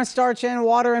just like, cornstarch and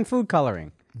water and food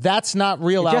coloring. That's not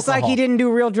real alcohol. Just like he didn't do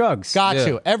real drugs. Got Yeah.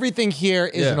 you. Everything here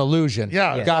is Yeah. an illusion.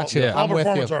 Yeah. Got you. Yeah. I'm All with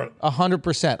you. performance art.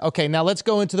 100%. Okay, now let's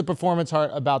go into the performance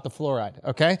art about the fluoride.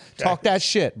 Okay? Talk that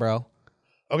shit, bro.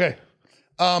 Okay.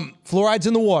 Fluoride's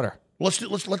in the water. Let's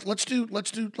finish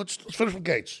with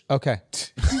Gates. Okay.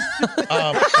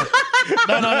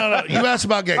 No. You asked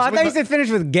about Gates. Oh, I thought you said finish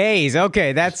with gays.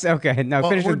 Okay, that's okay. No,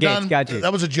 finish we're with gays. done. Got you.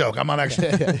 That was a joke. I'm not actually.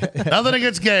 Nothing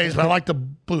against gays, but I like the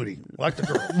booty. I like the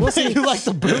girl. We'll see. You like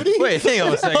the booty? Wait, hang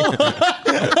on a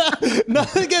second.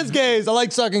 Nothing against gays. I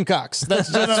like sucking cocks.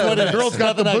 That's just what it The is. girl's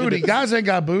got the Nothing I can booty. do. Guys ain't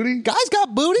got booty. Guys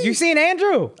got booty? You seen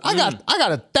Andrew? I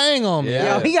got a thing on me.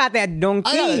 Yeah. Yo, he got that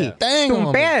donkey. I got a thing on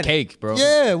me. Tumper. Cake, bro.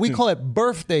 Yeah, we call it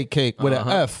birthday cake with an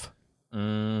F.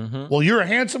 Well, you're a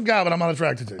handsome guy, but I'm not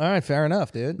attracted to you. All right, fair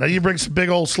enough, dude. Now you bring some big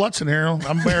old sluts in here.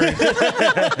 I'm married.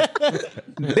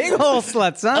 Big hole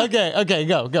sluts, huh? Okay,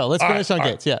 go. Let's finish on all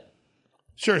right. Gates. Yeah.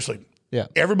 Seriously. Yeah.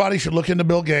 Everybody should look into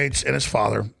Bill Gates and his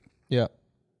father. Yeah.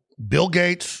 Bill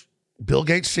Gates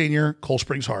Sr., Cold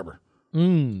Springs Harbor.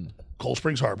 Cold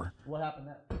Springs Harbor. What happened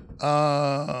there?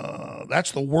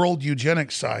 That's the World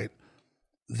Eugenics site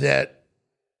that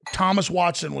Thomas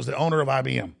Watson was the owner of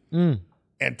IBM.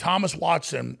 And Thomas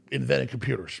Watson invented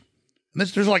computers.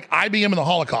 There's like IBM and the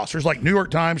Holocaust. There's like New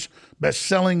York Times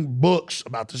best-selling books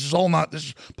about this. This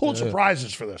is Pulitzer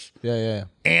Prizes for this. Yeah.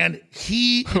 And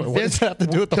he does that have to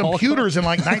do with the computers in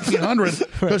like 1900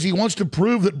 because he wants to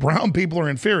prove that brown people are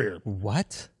inferior.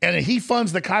 What? And he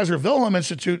funds the Kaiser Wilhelm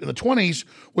Institute in the 20s,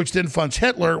 which then funds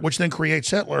Hitler, which then creates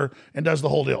Hitler and does the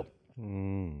whole deal.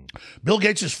 Bill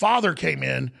Gates' father came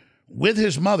in with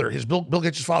his mother. Bill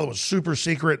Gates' father was super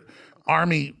secret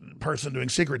army person doing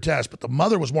secret tests, but the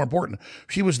mother was more important.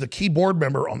 She was the key board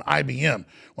member on IBM.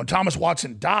 When Thomas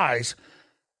Watson dies,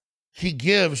 he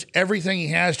gives everything he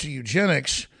has to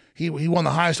eugenics. He won the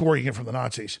highest award you get from the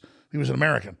Nazis. He was an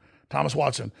American, Thomas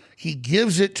Watson. He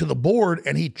gives it to the board,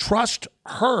 and he trusts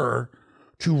her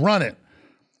to run it.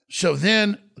 So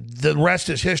then the rest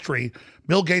is history.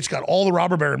 Bill Gates got all the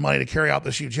robber baron money to carry out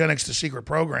this eugenics, the secret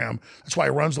program. That's why he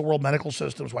runs the World Medical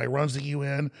System. That's why he runs the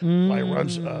UN. Why he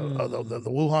runs the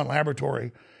Wuhan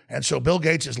laboratory. And so Bill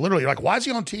Gates is literally like, why is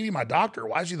he on TV, my doctor?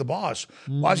 Why is he the boss?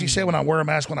 Why does he say when I wear a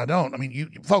mask, when I don't? I mean, you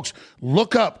folks,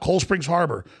 look up Cold Springs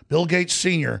Harbor, Bill Gates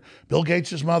Sr., Bill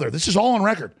Gates' mother. This is all on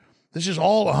record. This is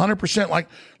all 100% like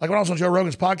when I was on Joe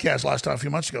Rogan's podcast last time, 4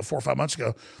 or 5 months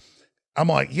ago. I'm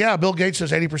like, yeah, Bill Gates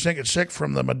says 80% get sick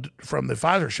from the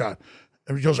Pfizer shot.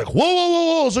 And Joe's like,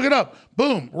 whoa, let's look it up.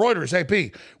 Boom, Reuters,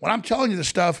 AP. When I'm telling you this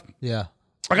stuff, Yeah.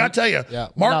 I got to tell you,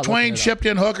 Mark Twain shipped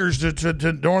in hookers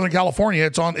to Northern California.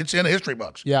 It's in the history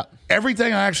books. Yeah.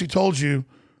 Everything I actually told you,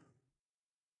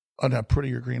 how pretty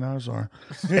your green eyes are.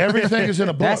 Everything is in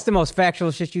a book. That's the most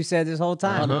factual shit you said this whole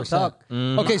time. 100%. Talk.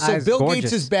 Okay, so Eyes Bill gorgeous.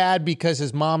 Gates is bad because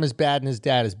his mom is bad and his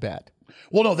dad is bad.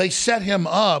 Well, no, they set him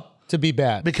up To be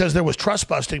bad. because there was trust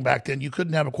busting back then. You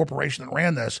couldn't have a corporation that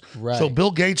ran this. Right. So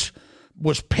Bill Gates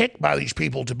was picked by these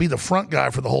people to be the front guy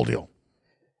for the whole deal.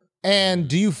 And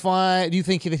do you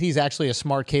think that he's actually a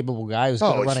smart, capable guy who's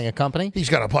good at running a company? He's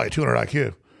got probably 200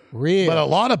 IQ. Really? But a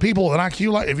lot of people with an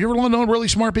IQ, like if you ever known really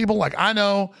smart people, like I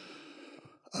know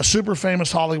a super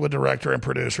famous Hollywood director and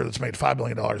producer that's made $5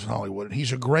 billion in Hollywood. And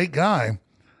he's a great guy,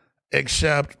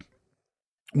 except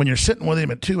when you're sitting with him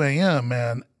at 2 a.m.,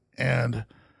 man, and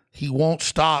he won't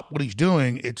stop what he's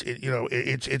doing.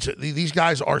 These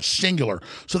guys are singular.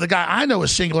 So the guy I know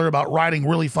is singular about writing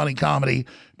really funny comedy,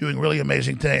 doing really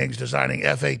amazing things, designing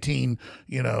F-18,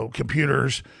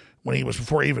 computers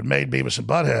before he even made Beavis and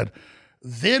Butthead.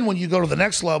 Then when you go to the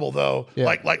next level, though,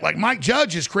 like Mike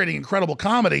Judge is creating incredible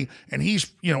comedy, and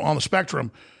he's on the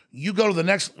spectrum. You go to the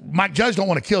next. Mike Judge don't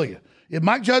want to kill you. If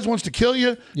Mike Judge wants to kill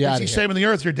you, he's saving the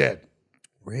earth. You're dead.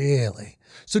 Really?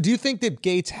 So do you think that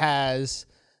Gates has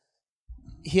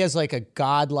like a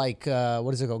God-like,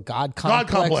 what is it called? God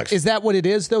complex? God complex. Is that what it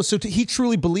is, though? So he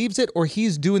truly believes it, or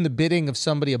he's doing the bidding of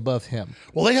somebody above him?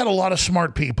 Well, they had a lot of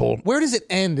smart people. Where does it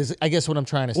end, is I guess what I'm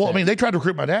trying to say. Well, I mean, they tried to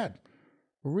recruit my dad.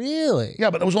 Really? Yeah,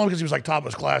 but it was only because he was like top of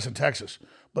his class in Texas.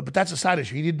 But that's a side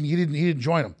issue. He didn't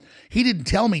join him. He didn't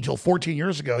tell me till 14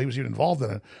 years ago he was even involved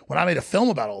in it. When I made a film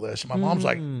about all this, my mom's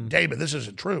like, David, this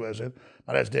isn't true, is it?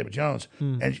 My dad's David Jones.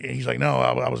 And he's like, no,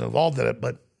 I was involved in it.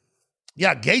 But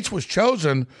yeah, Gates was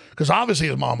chosen because obviously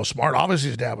his mom was smart. Obviously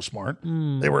his dad was smart.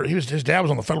 His dad was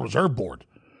on the Federal Reserve Board.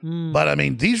 But I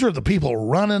mean, these are the people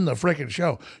running the freaking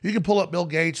show. You can pull up Bill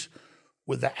Gates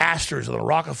with the Astors and the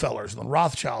Rockefellers and the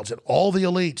Rothschilds and all the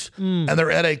elites, and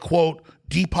they're at a, quote,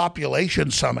 depopulation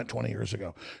summit 20 years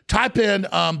ago. Type in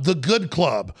the Good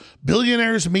Club,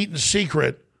 billionaires meet in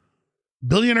secret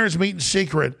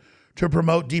to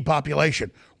promote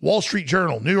depopulation. Wall Street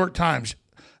Journal, New York Times,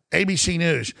 ABC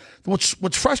News.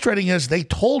 What's frustrating is they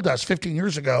told us 15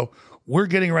 years ago, we're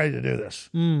getting ready to do this.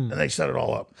 And they set it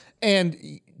all up.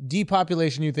 And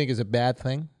depopulation, you think, is a bad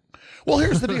thing? Well,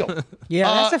 here's the deal.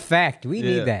 Yeah, that's a fact. We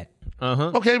need that.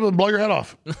 Okay, well, blow your head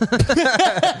off.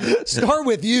 Start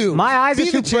with you. My eyes Be are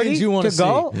too the change pretty you want to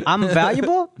go. I'm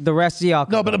valuable. The rest of y'all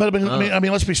could No, go. but I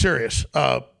mean, let's be serious.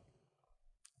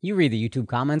 You read the YouTube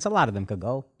comments. A lot of them could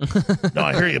go. No,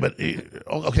 I hear you, but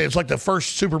okay, it's like the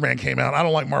first Superman came out. I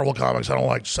don't like Marvel comics. I don't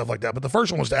like stuff like that. But the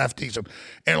first one was to half tease him.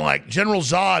 And like General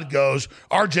Zod goes,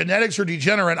 our genetics are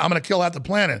degenerate. I'm going to kill half the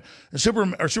planet. And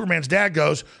Superman's dad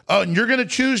goes, oh, and you're going to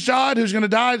choose Zod? Who's going to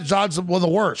die? Zod's one of the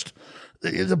worst.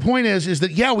 The point is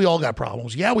that, yeah, we all got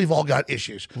problems. Yeah, we've all got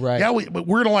issues. Right. Yeah, but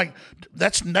we're going to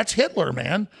that's Hitler,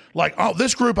 man. Like, oh,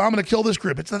 this group, I'm going to kill this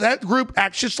group. It's that group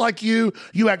acts just like you.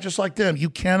 You act just like them.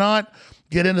 You cannot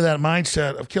get into that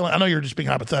mindset of killing. I know you're just being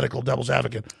hypothetical, devil's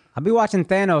advocate. I'll be watching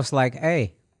Thanos like,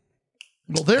 hey,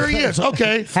 Well, there he is.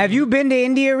 Okay. have you been to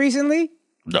India recently?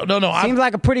 No. Seems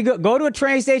like a pretty good. Go to a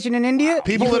train station in India.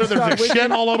 People that are there's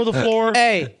shit all over the floor.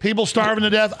 Hey. People starving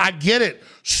to death. I get it.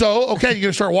 So, okay, you're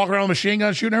going to start walking around with a machine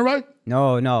gun shooting everybody?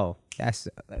 No. That's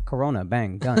Corona.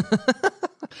 Bang, done.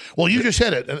 Well, you just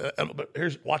hit it. But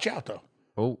watch out though.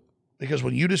 Oh. Because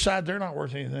when you decide they're not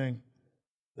worth anything,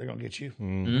 they're going to get you.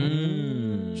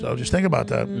 So just think about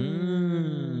that.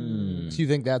 Do you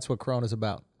think that's what Corona's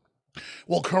about?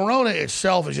 Well, Corona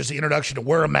itself is just the introduction to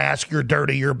wear a mask. You're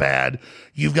dirty. You're bad.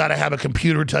 You've got to have a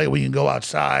computer tell you when you can go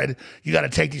outside. You got to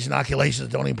take these inoculations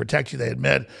that don't even protect you, they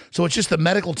admit. So it's just the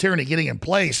medical tyranny getting in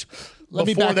place Let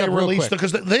me before back they up real release quick.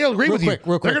 because they agree with you.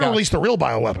 Real quick, They're going to Alex. release the real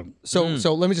bioweapon. So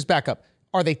let me just back up.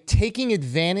 Are they taking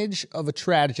advantage of a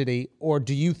tragedy, or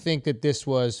do you think that this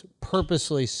was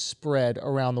purposely spread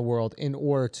around the world in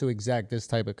order to exact this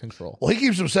type of control? Well, he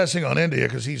keeps obsessing on India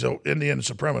because he's an Indian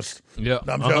supremacist. Yeah.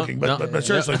 No, I'm joking, but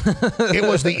seriously, it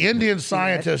was the Indian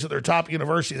scientists at their top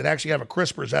university that actually have a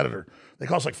CRISPR's editor. They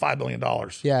cost like $5 million.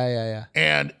 Yeah.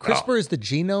 And CRISPR is the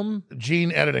genome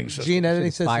gene editing system. gene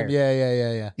editing system. fire.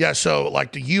 Yeah. Yeah, so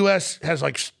like the U.S. has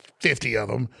like 50 of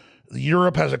them.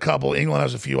 Europe has a couple. England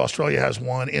has a few. Australia has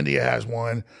one. India has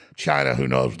one. China, who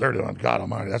knows what they're doing? God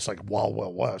almighty, that's like Wild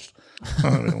West. I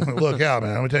mean, look out,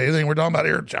 man. I'm gonna tell you anything we're talking about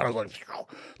here. China's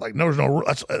like no, there's no.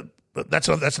 That's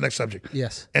the next subject.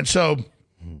 Yes. And so,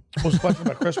 what was the question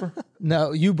about CRISPR?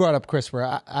 No, you brought up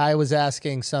CRISPR. I was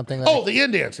asking something like, Oh, the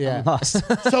Indians. yeah. So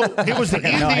it was the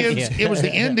no Indians. idea. It was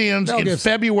the Indians No, in good.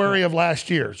 February of last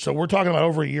year. So we're talking about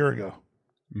over a year ago.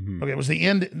 Okay, it was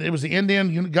the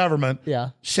Indian government. Yeah.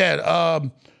 Said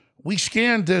we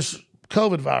scanned this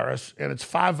COVID virus and it's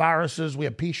 5 viruses. We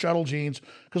have P shuttle genes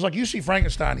because like you see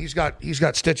Frankenstein, he's got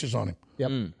stitches on him.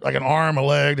 Yep. Like an arm, a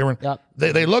leg. Yep.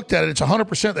 They looked at it. It's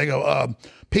 100%. They go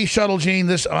P shuttle gene.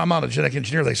 This I'm not a genetic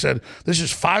engineer. They said this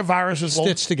is 5 viruses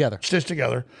Stitched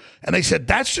together. and they said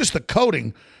that's just the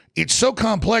coding. It's so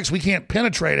complex we can't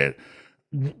penetrate it.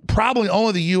 Probably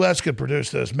only the U.S. could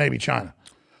produce this, maybe China.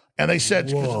 And they said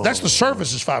that's the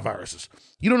surface is 5 viruses.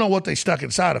 You don't know what they stuck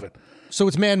inside of it. So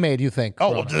it's man-made, you think?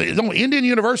 Oh, the Indian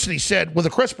University said with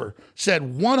a CRISPR said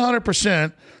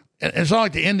 100%. And it's not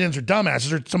like the Indians are dumbasses.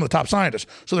 They're some of the top scientists.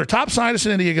 So their top scientists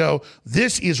in India go,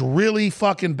 this is really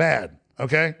fucking bad.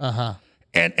 Okay.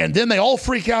 And then they all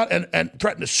freak out and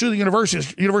threaten to sue the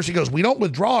university. The university goes, we don't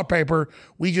withdraw our paper,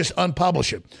 we just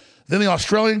unpublish it. Then the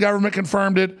Australian government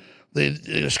confirmed it. The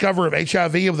discovery of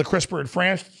HIV of the CRISPR in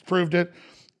France proved it.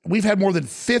 We've had more than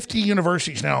 50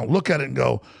 universities now look at it and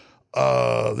go,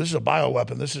 this is a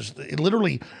bioweapon.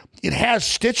 It has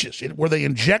stitches where they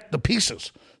inject the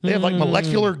pieces. They have like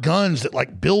molecular guns that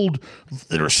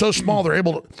that are so small they're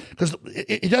able to, because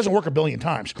it doesn't work a billion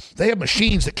times. They have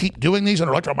machines that keep doing these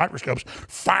under electron microscopes,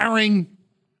 firing.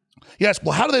 Yes,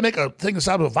 well, how do they make a thing the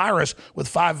size of a virus with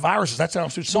 5 viruses? That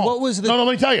sounds too small. what was the- No,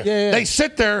 let me tell you. Yeah. They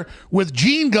sit there with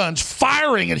gene guns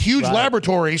firing in huge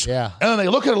laboratories, Yeah. and then they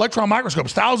look at electron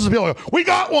microscopes. Thousands of people go, we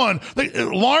got one.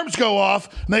 Alarms go off,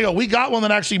 and they go, we got one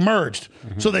that actually merged.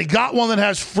 So they got one that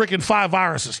has freaking 5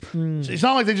 viruses. So it's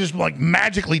not like they just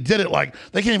magically did it. Like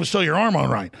they can't even sew your arm on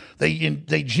right. They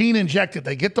gene inject it.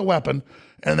 They get the weapon.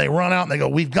 And they run out and they go,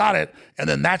 we've got it. And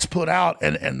then that's put out,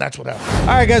 and that's what happens. All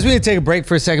right, guys, we need to take a break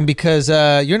for a second because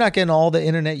you're not getting all the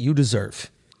internet you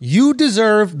deserve. You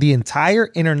deserve the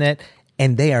entire internet,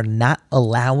 and they are not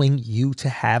allowing you to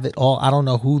have it all. I don't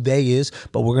know who they is,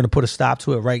 but we're going to put a stop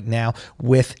to it right now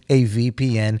with a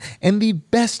VPN, and the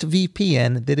best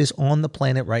VPN that is on the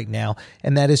planet right now,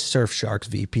 and that is Surfshark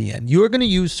VPN. You are going to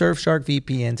use Surfshark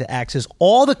VPN to access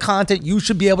all the content you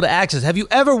should be able to access. Have you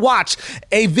ever watched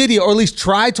a video, or at least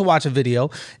tried to watch a video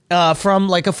from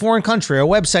like a foreign country or a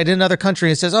website in another country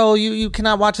and says, oh, you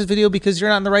cannot watch this video because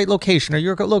you're not in the right location or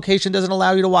your location doesn't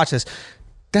allow you to watch this?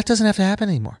 That doesn't have to happen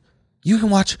anymore. You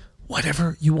can watch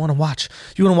whatever you want to watch.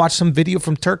 You want to watch some video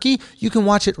from Turkey? You can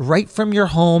watch it right from your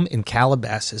home in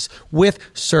Calabasas with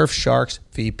Surfshark's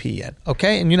VPN.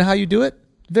 Okay, and you know how you do it?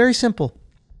 Very simple.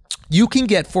 You can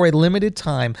get, for a limited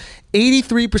time,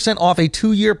 83% off a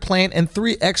 2-year plan and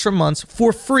 3 extra months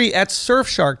for free at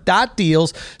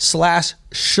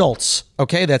surfshark.deals/Schultz.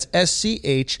 Okay, that's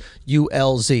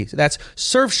SCHULZ. That's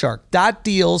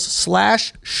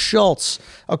surfshark.deals/Schultz.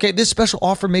 Okay, this special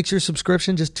offer makes your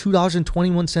subscription just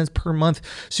 $2.21 per month,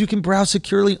 so you can browse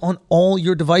securely on all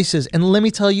your devices. And let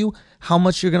me tell you how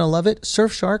much you're going to love it.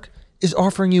 Surfshark is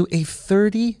offering you a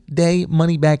 30-day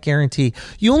money-back guarantee.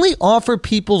 You only offer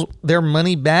people their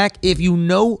money back if you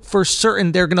know for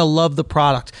certain they're going to love the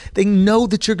product. They know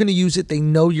that you're going to use it. They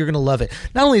know you're going to love it.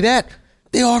 Not only that,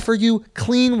 they offer you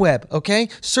clean web, okay?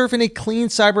 Surf in a clean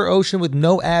cyber ocean with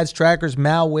no ads, trackers,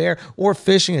 malware, or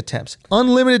phishing attempts.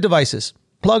 Unlimited devices.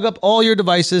 Plug up all your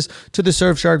devices to the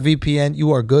Surfshark VPN. You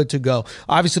are good to go.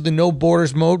 Obviously, the no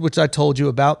borders mode, which I told you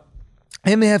about.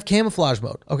 And they have camouflage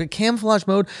mode. Okay, camouflage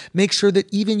mode makes sure that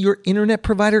even your internet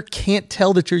provider can't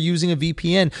tell that you're using a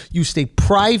VPN. You stay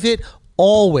private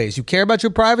always. You care about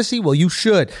your privacy? Well, you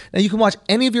should. Now, you can watch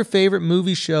any of your favorite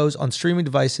movie shows on streaming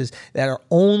devices that are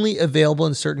only available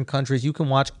in certain countries. You can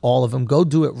watch all of them. Go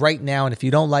do it right now. And if you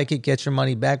don't like it, get your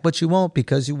money back. But you won't,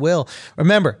 because you will.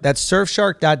 Remember, that's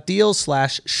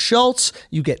surfshark.deal/Schultz.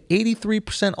 You get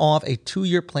 83% off a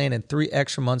 2-year plan and 3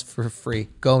 extra months for free.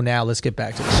 Go now. Let's get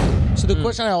back to the show. So the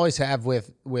question I always have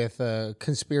with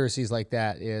conspiracies like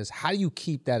that is, how do you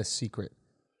keep that a secret?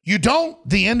 You don't.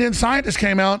 The Indian scientist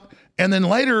came out, and then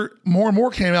later more and more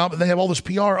came out, but they have all this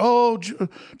PR. Oh,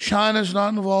 China's not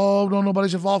involved. Oh,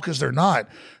 nobody's involved, because they're not.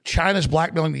 China's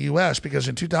blackmailing the U.S. because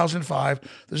in 2005,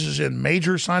 this is in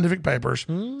major scientific papers,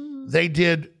 they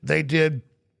did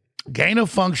gain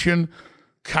of function,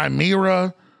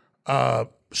 chimera,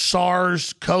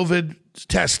 SARS, COVID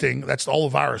testing. That's all the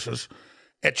viruses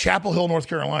at Chapel Hill, North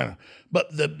Carolina. But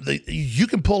you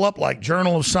can pull up like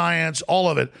Journal of Science, all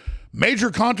of it.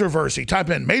 Major controversy, type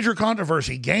in major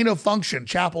controversy, gain of function,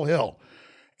 Chapel Hill.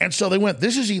 And so they went,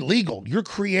 this is illegal. You're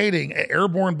creating an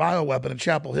airborne bioweapon at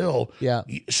Chapel Hill. Yeah.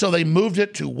 So they moved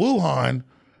it to Wuhan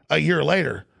a year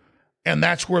later, and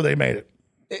that's where they made it.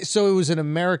 So it was an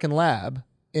American lab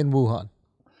in Wuhan.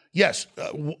 Yes.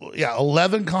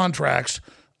 11 contracts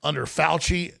under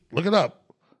Fauci, look it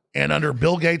up, and under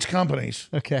Bill Gates companies.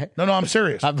 Okay. No, I'm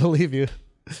serious. I believe you.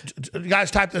 Guys,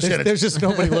 type this in. There's just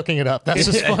nobody looking it up. That's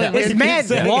just funny. It's mad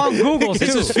long Googles too.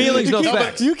 It's just feelings, no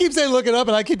facts. You keep saying look it up,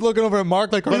 and I keep looking over at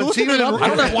Mark like, are you it's looking it even up? I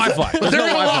don't have Wi-Fi. There's no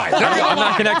Wi-Fi. I'm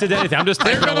not connected to anything. I'm just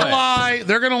They're typing going to away. lie.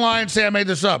 They're going to lie and say I made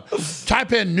this up.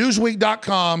 Type in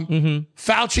Newsweek.com,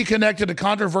 Fauci connected to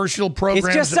controversial programs.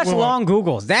 It's just such long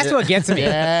Googles. That's what gets me.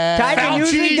 Yeah. Type in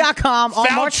Newsweek.com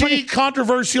on March 20. Fauci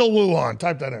controversial Wuhan.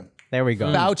 Type that in. There we go.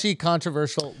 Fauci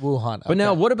controversial Wuhan. But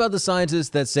now, what about the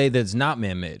scientists that say that it's not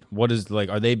man-made? What is, like,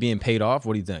 are they being paid off?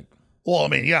 What do you think? Well, I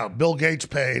mean, yeah, Bill Gates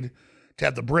paid to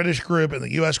have the British group and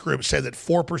the U.S. group say that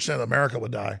 4% of America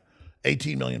would die,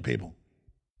 18 million people.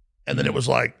 And then it was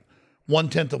like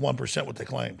 1/10 of 1% what they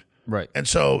claimed. Right. And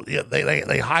so yeah, they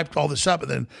hyped all this up.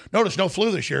 And then notice no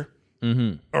flu this year.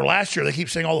 Or last year. They keep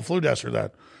saying all the flu deaths are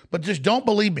that. But just don't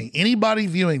believe me. Anybody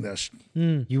viewing this.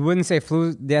 You wouldn't say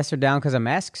flu deaths are down because of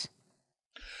masks?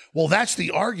 Well, that's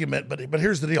the argument, but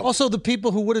here's the deal. Also, the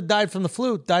people who would have died from the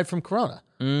flu died from corona.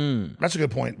 That's a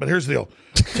good point, but here's the deal.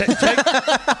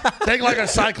 Take like a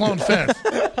cyclone fence.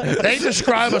 They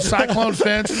describe a cyclone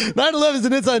fence. 9/11 is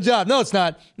an inside job. No, it's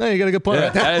not. No, you got a good point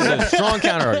right there. That is a strong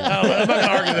counter-argument. I'm not going to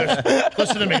argue this.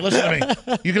 Listen to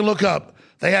me. You can look up.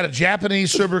 They had a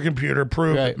Japanese supercomputer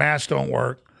prove that masks don't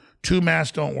work. 2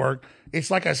 masks don't work. It's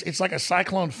like a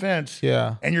cyclone fence.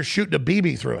 Yeah. And you're shooting a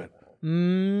BB through it. But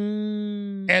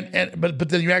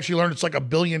then you actually learn it's like 1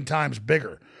 billion times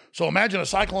bigger. So imagine a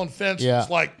cyclone fence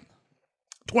that's like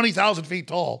 20,000 feet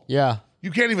tall. Yeah. You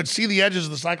can't even see the edges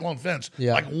of the cyclone fence.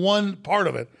 Yeah. Like one part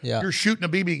of it. Yeah. You're shooting a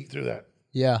BB through that.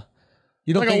 Yeah.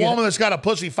 You don't Like a think woman that's got a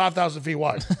pussy 5,000 feet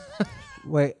wide.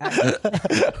 Wait.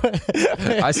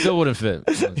 I still wouldn't fit.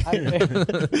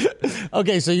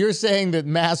 Okay, so you're saying that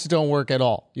masks don't work at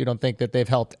all. You don't think that they've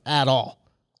helped at all.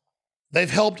 They've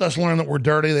helped us learn that we're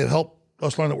dirty. They've helped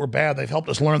us learn that we're bad. They've helped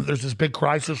us learn that there's this big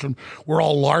crisis and we're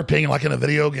all LARPing like in a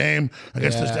video game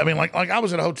against this. I mean, like I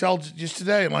was at a hotel just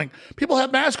today and like people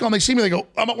have masks on. They see me. They go,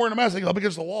 I'm not wearing a mask. They go up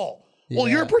against the wall. Well,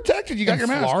 you're protected. You got your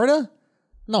mask. Florida?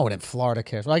 No one in Florida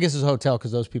cares. Well, I guess it's a hotel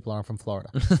because those people aren't from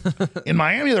Florida. In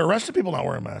Miami, they're arresting people not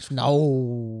wearing masks.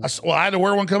 No. Well, I had to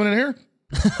wear one coming in here.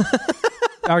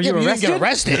 Are you You didn't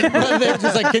arrested? get arrested. They're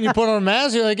just like, can you put on a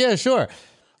mask? You're like, yeah, sure.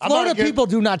 Florida people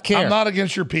do not care. I'm not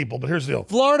against your people, but here's the deal.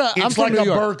 Florida, I'm It's from like New a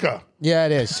York. burqa. Yeah,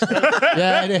 it is.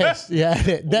 Yeah, it is. Yeah, it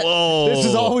is. This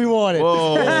is all we wanted.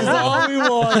 This is all we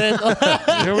wanted.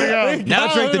 Here we go.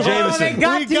 Now drink the Jameson.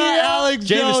 We got Alex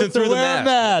Jameson Jones through to the wear a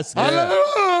mask. mask.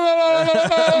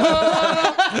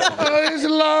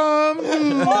 Islam.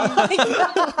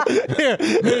 Here,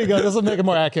 there you go. This will make it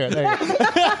more accurate. There you go.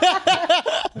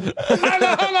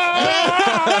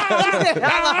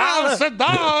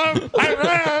 Saddam,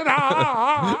 Iran,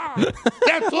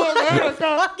 get to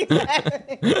America.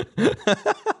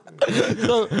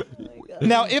 So,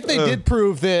 now, if they did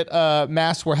prove that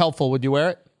masks were helpful, would you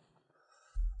wear it?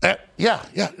 Yeah.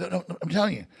 No, I'm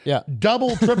telling you. Yeah.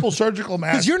 Double, triple surgical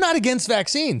Because mask. you're not against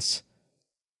vaccines.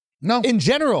 No. In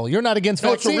general, you're not against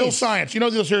No, it's vaccines. a real science. You know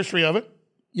the history of it?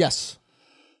 Yes.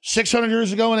 600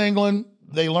 years ago in England,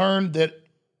 they learned that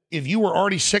if you were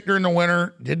already sick during the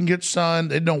winter, didn't get sun,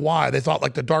 they didn't know why. They thought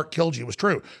like the dark killed you. It was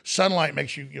true. Sunlight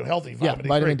makes you healthy. Yeah,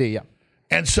 vitamin D, yeah.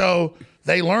 And so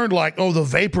they learned like, oh, the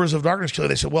vapors of darkness kill you.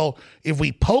 They said, well, if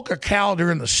we poke a cow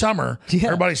during the summer,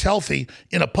 everybody's healthy,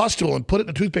 in a pustule and put it in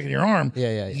a toothpick in your arm,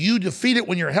 you defeat it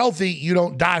when you're healthy, you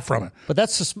don't die from it. But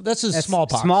that's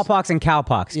smallpox. Smallpox and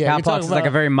cowpox. Yeah, Cowpox is like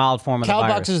a very mild form of the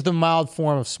virus. Cowpox is the mild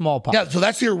form of smallpox. Yeah, so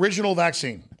that's the original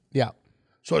vaccine. Yeah.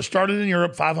 So it started in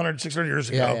Europe 500, 600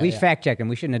 years ago. We fact-checked him.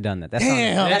 We shouldn't have done that. That's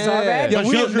Damn. That's our bad. Yeah,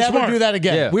 we will never do that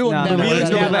again. Yeah. We will never do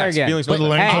that again. Feelings Little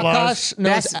with angel eyes. Akash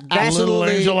knows That's Little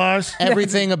absolutely angel eyes.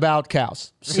 everything about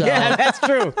cows. So Yeah, that's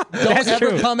true. don't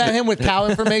ever come at him with cow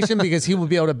information because he will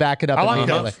be able to back it up. I like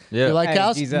immediately. cows. Yeah. You like Hey,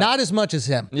 cows? he's Not as much as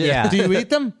him. Yeah. Do you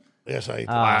eat them? Yes, I eat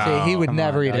See, he would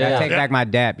never eat I it. take back my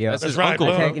dap, yo. That's his right. uncle.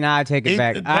 I take it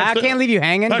back. I That's can't leave you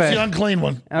hanging, That's but the unclean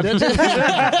one. hey,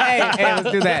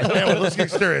 let's do that. Anyway, let's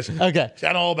get serious. Okay. See,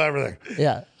 I know all about everything.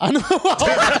 Yeah. I know.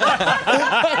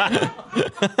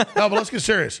 No, but let's get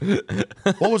serious.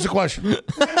 What was the question?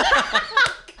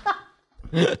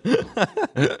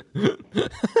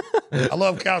 I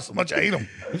love cows so much I eat them.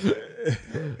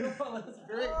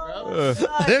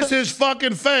 This is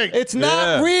fucking fake. It's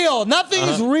not real. Nothing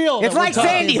is real. It's that we're like talking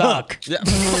Sandy about. Hook.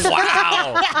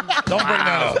 Wow. Don't bring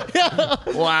that up.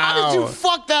 How did you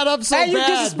fuck that up so Hey, you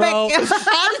bad, bro? disrespect-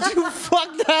 How did you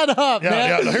fuck that up,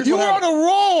 man? yeah, here's You were what on a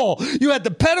roll. You had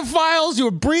the pedophiles. You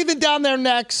were breathing down their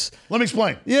necks. Let me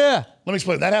explain. Yeah. Let me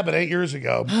explain. That happened 8 years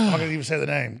ago. I'm not going to even say the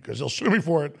name because they'll sue me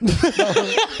for it.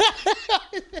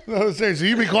 No, seriously,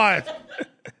 you be quiet.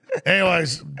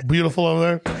 Anyways, beautiful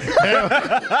over there.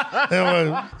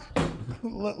 Anyway,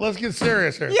 let's get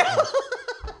serious here.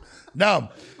 No.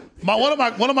 One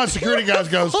of my security guys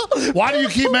goes, why do you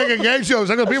keep making gay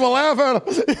shows? I go, people laugh at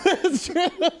them.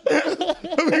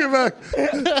 Let me get back.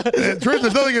 Truth,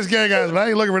 there's nothing against gay guys, but I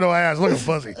ain't looking for no ass. Look at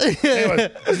pussy.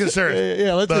 Anyway, let's get serious.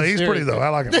 Yeah, let's get He's serious. pretty, though. I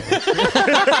like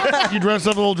him. You dressed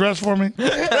up a little dress for me?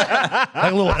 Like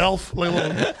a little elf? Like a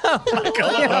little...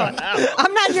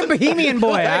 I'm not your bohemian boy,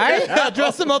 all right? Yeah,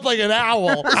 dress him up like an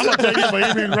owl. I'm going to take you, but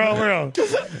you be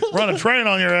run a train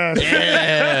on your ass.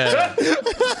 Yeah.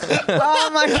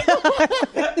 Oh, my God.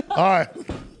 All right.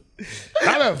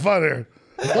 I'm having fun here.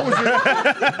 What was your...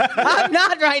 I'm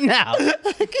not right now.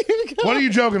 What are you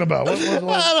joking about? What?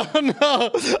 I don't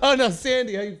know. Oh, no,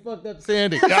 Sandy. How you fucked up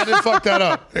Sandy? Yeah, I did fuck that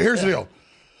up. Here's the deal.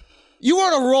 You were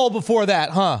on a roll before that,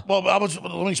 huh? Well, let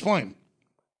me explain.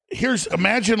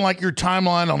 Imagine like your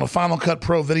timeline on a Final Cut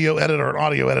Pro video edit or an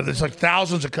audio edit. There's like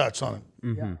thousands of cuts on it.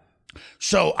 Mm-hmm.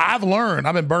 So I've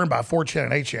been burned by 4chan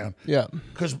and 8chan. Yeah.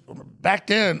 Because back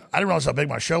then, I didn't realize how big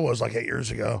my show was like 8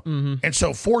 years ago. Mm-hmm. And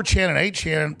so 4chan and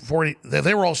 8chan,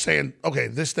 they were all saying, okay,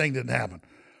 this thing didn't happen.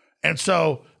 And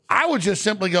so I would just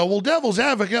simply go, well, devil's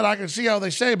advocate, I can see how they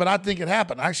say, but I think it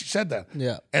happened. I actually said that.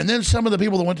 Yeah. And then some of the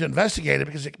people that went to investigate it,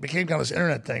 because it became kind of this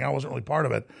internet thing, I wasn't really part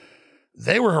of it,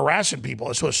 they were harassing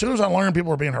people. So as soon as I learned people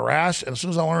were being harassed, and as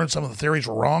soon as I learned some of the theories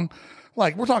were wrong,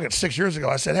 like we're talking 6 years ago,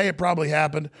 I said, hey, it probably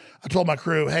happened. I told my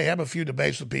crew, hey, have a few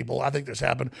debates with people. I think this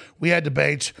happened. We had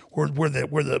debates where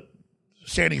the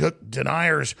Sandy Hook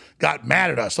deniers got mad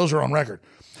at us. Those are on record.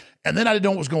 And then I didn't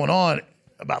know what was going on.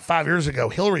 About 5 years ago,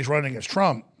 Hillary's running against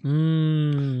Trump.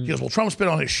 He goes, well, Trump's been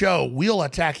on his show. We'll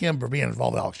attack him for being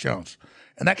involved with Alex Jones.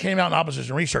 And that came out in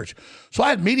Opposition Research. So I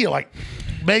had media like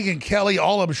Megyn Kelly,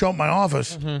 all of them show up in my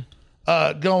office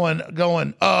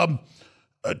going,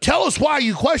 tell us why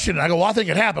you question it. I go, well, I think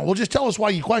it happened. Well, just tell us why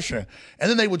you question it. And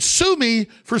then they would sue me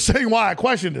for saying why I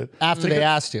questioned it. After they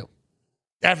asked you.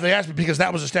 After they asked me, because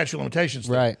that was a statute of limitations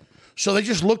thing. Right. So they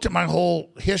just looked at my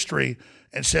whole history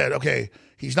and said, okay,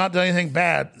 he's not done anything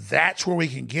bad. That's where we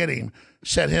can get him,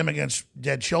 set him against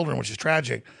dead children, which is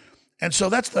tragic. And so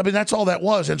that's all that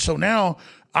was. And so now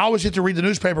I always get to read the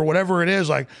newspaper, whatever it is,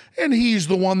 like, and he's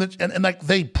the one that, and like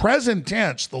they present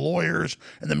tense, the lawyers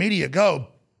and the media go,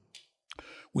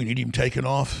 we need him taken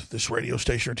off this radio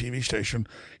station or TV station.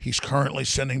 He's currently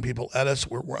sending people at us.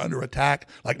 We're under attack.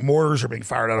 Like mortars are being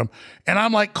fired at him. And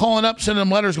I'm like calling up, sending them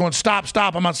letters going, stop.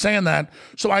 I'm not saying that.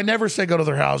 So I never say go to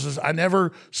their houses. I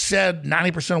never said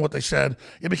 90% of what they said.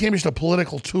 It became just a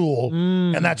political tool.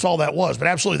 And that's all that was. But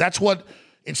absolutely, that's what,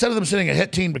 instead of them sending a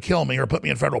hit team to kill me or put me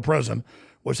in federal prison,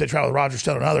 which they tried with Roger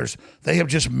Stone and others, they have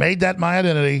just made that my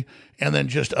identity and then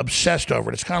just obsessed over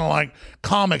it. It's kind of like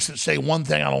comics that say one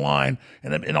thing on a line,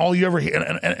 and all you ever hear.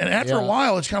 And after a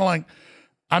while, it's kind of like,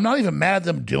 I'm not even mad at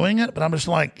them doing it, but I'm just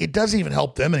like, it doesn't even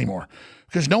help them anymore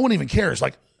because no one even cares.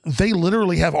 Like, they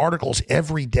literally have articles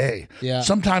every day,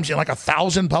 sometimes in like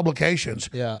 1,000 publications.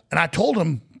 Yeah. And I told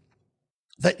them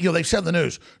that, they said in the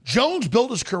news, Jones built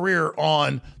his career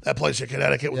on that place in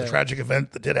Connecticut with a tragic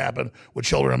event that did happen with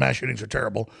children, and mass shootings are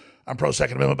terrible. I'm pro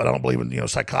Second Amendment, but I don't believe in,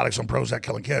 psychotics on Prozac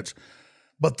killing kids.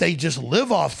 But they just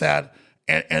live off that.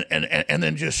 and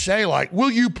then just say like,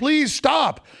 will you please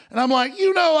stop? And I'm like,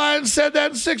 I hadn't said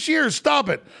that in 6 years. Stop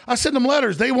it. I send them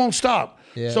letters. They won't stop.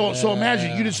 Yeah. So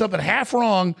imagine you did something half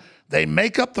wrong. They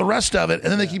make up the rest of it.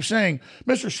 And then they keep saying,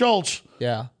 Mr. Schultz.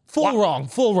 Yeah. Full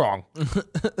wrong.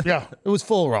 Yeah. It was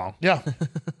full wrong. Yeah.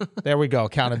 There we go.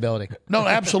 Accountability. No,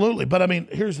 absolutely. But I mean,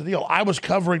 here's the deal. I was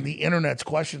covering the internet's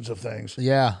questions of things.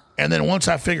 Yeah. And then once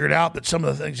I figured out that some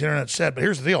of the things the internet said, but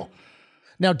here's the deal.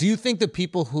 Now, do you think the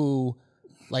people who,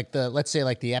 let's say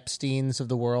the Epsteins of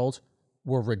the world,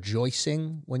 were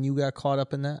rejoicing when you got caught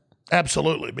up in that?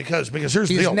 Absolutely. Because here's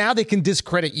the deal. Now they can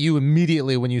discredit you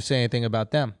immediately when you say anything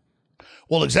about them.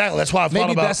 Well, exactly. That's why I've thought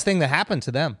Maybe about best thing that happened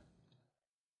to them.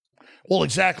 Well,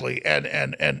 exactly. And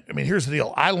I mean, here's the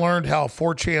deal. I learned how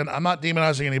 4chan, I'm not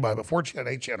demonizing anybody, but 4chan and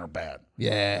 8chan are bad.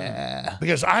 Yeah.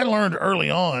 Because I learned early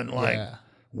on,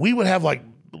 we would have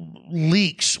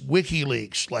leaks,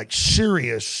 WikiLeaks,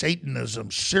 serious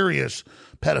Satanism, serious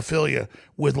pedophilia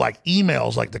with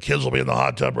emails the kids will be in the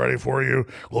hot tub ready for you.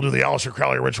 We'll do the Aleister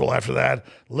Crowley ritual after that,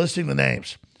 listing the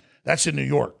names. That's in New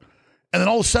York. And then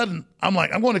all of a sudden, I'm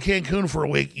like, I'm going to Cancun for a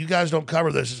week. You guys don't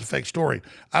cover this. It's a fake story.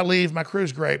 I leave. My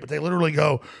crew's great. But they literally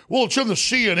go, well, it's in the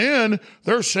CNN.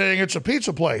 They're saying it's a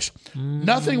pizza place.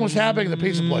 Nothing was happening at the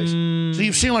pizza place. So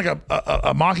you've seen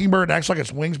a mockingbird acts like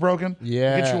its wings broken.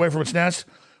 Yeah. Get you away from its nest.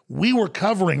 We were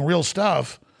covering real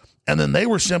stuff. And then they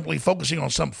were simply focusing on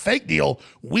some fake deal.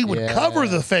 We would cover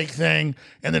the fake thing.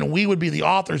 And then we would be the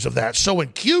authors of that. So when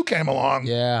Q came along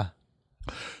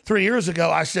 3 years ago,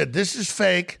 I said, this is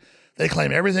fake. They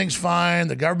claim everything's fine.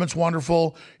 The government's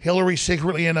wonderful. Hillary's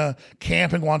secretly in a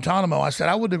camp in Guantanamo. I said,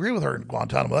 I wouldn't agree with her in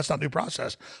Guantanamo. That's not due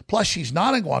process. Plus, she's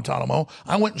not in Guantanamo.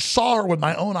 I went and saw her with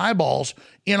my own eyeballs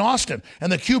in Austin.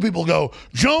 And the Q people go,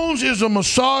 Jones is a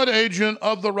Mossad agent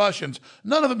of the Russians.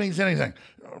 None of it means anything.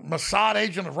 Mossad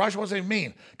agent of Russia, what does it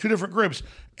mean? Two different groups.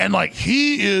 And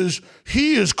he is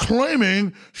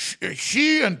claiming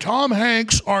she and Tom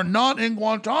Hanks are not in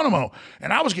Guantanamo.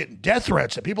 And I was getting death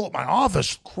threats at people at my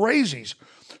office, crazies.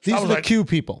 These are the Q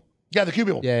people. Yeah, the Q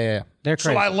people. Yeah. They're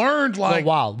crazy. So I learned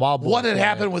wild what had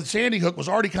happened with Sandy Hook was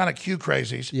already kind of Q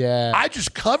crazies. Yeah. I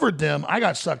just covered them. I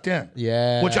got sucked in.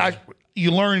 Yeah. Which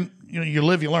you learn, you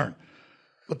live, you learn.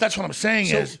 But that's what I'm saying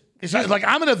is, it's I'm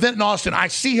at an event in Austin. I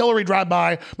see Hillary drive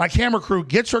by. My camera crew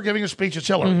gets her giving a speech. It's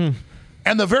Hillary. Mm-hmm.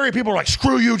 And the very people are like,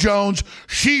 screw you, Jones.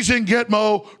 She's in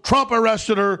Gitmo. Trump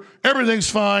arrested her. Everything's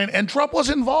fine. And Trump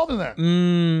wasn't involved in that.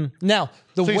 Now,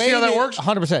 the way you see how that works?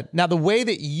 100%. Now, the way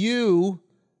that you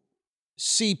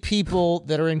see people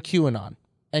that are in QAnon,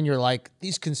 and you're like,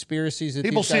 these conspiracies. That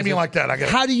people see me like that.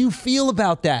 How do you feel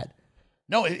about that?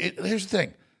 No, here's the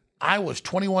thing. I was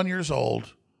 21 years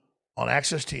old on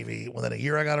Access TV. Within a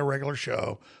year, I got a regular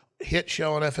show. Hit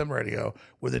show on FM radio.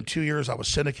 Within 2 years, I was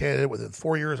syndicated. Within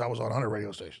 4 years, I was on 100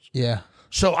 radio stations. Yeah.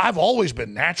 So I've always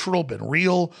been natural, been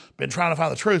real, been trying to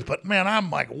find the truth. But man,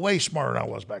 I'm way smarter than I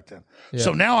was back then. Yeah.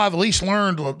 So now I've at least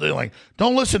learned,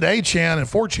 don't listen to 8chan and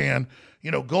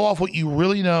 4chan. Go off what you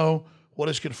really know, what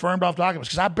is confirmed off documents.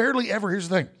 Because I barely ever, here's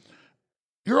the thing.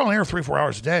 You're on air 3-4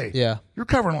 hours a day. Yeah. You're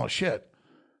covering all the shit.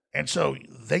 And so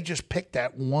they just picked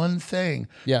that one thing.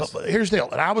 Yes. But here's the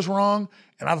deal. And I was wrong,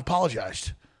 and I've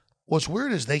apologized. What's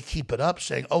weird is they keep it up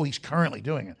saying, oh, he's currently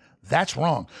doing it. That's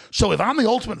wrong. So if I'm the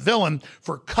ultimate villain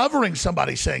for covering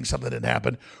somebody saying something didn't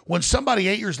happen, when somebody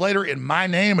 8 years later in my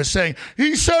name is saying,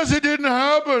 he says it didn't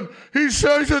happen, he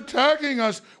says he's attacking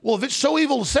us. Well, if it's so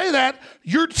evil to say that,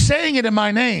 you're saying it in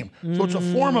my name. So it's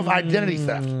a form of identity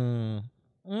theft.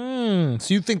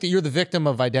 So you think that you're the victim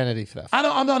of identity theft?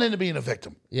 I'm not into being a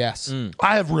victim. Yes.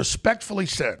 I have respectfully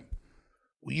said,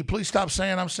 will you please stop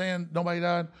saying I'm saying nobody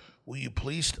died? Will you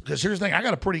please? Because here's the thing, I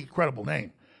got a pretty credible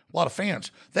name. A lot of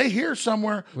fans. They hear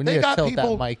somewhere. They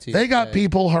got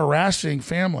people harassing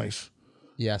families.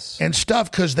 Yes. And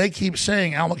stuff because they keep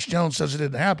saying Alex Jones says it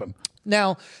didn't happen.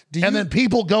 Now, and then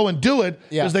people go and do it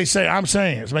because they say I'm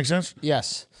saying it. Does that make sense?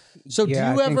 Yes. So do you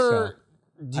ever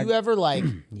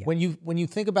when you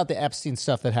think about the Epstein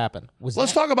stuff that happened?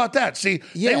 Let's talk about that. See,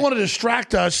 they want to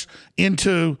distract us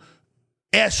into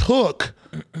S-Hook.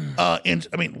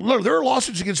 Look, there are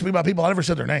lawsuits against me by people I never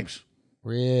said their names.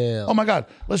 Real. Oh my God!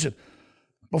 Listen,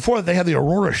 before they had the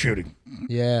Aurora shooting.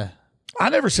 Yeah. I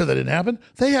never said that didn't happen.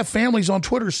 They have families on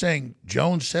Twitter saying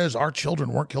Jones says our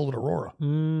children weren't killed at Aurora.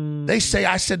 They say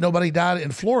I said nobody died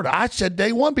in Florida. I said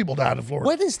day one people died in Florida.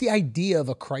 What is the idea of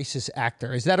a crisis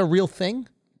actor? Is that a real thing?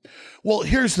 Well,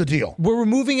 here's the deal. We're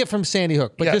removing it from Sandy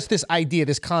Hook, but just this idea,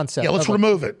 this concept. Yeah, let's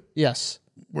remove it. Yes.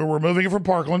 We're removing it from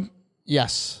Parkland.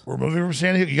 Yes. We're moving from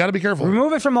Sandy Hook. You got to be careful.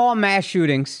 Remove it from all mass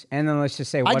shootings, and then let's just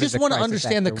say, I just want to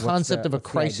understand the concept of a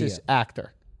crisis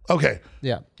actor. Okay.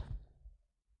 Yeah.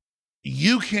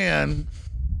 you can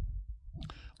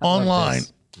online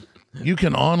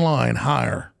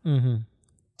hire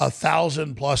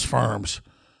 1,000+ firms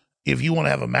if you want to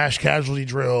have a mass casualty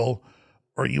drill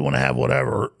or you want to have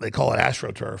whatever they call it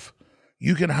AstroTurf.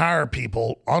 You can hire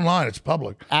people online. It's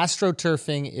public.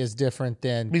 AstroTurfing is different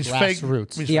than Means fake-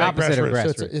 grassroots. means The fake opposite of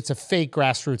grassroots. So it's a fake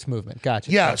grassroots movement. Gotcha.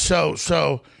 Yeah,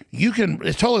 so you can.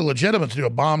 It's totally legitimate to do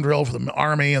a bomb drill for the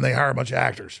army, and they hire a bunch of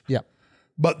actors. Yeah.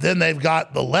 But then they've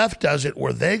got the left does it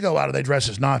where they go out and they dress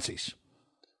as Nazis.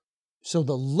 So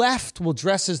the left will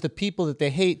dress as the people that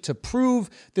they hate to prove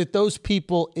that those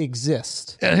people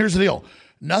exist. And here's the deal: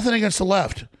 nothing against the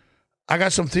left. I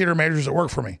got some theater majors that work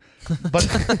for me,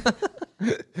 but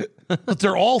but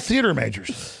they're all theater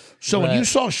majors. So when you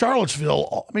saw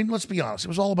Charlottesville, I mean, let's be honest, it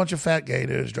was all a bunch of fat gay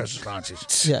dudes dressed as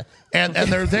Nazis. Yeah. And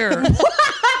they're there.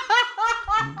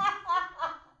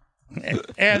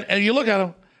 and you look at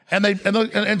them,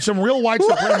 and some real white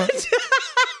supremacists.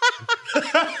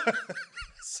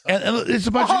 and it's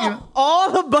a bunch of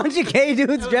All a bunch of gay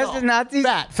dudes dressed as Nazis.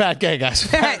 Fat gay guys.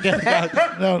 Fat gay guys.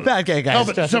 Fat gay guys. no,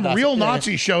 but dressed some as real Nazis.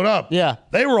 Nazis showed up. Yeah.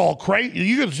 They were all crazy.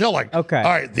 You could tell, like, Okay. all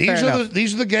right, these Fair are enough.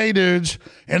 these are the gay dudes,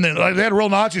 and then like, they had real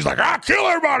Nazis like, kill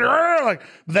everybody, like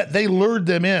that. They lured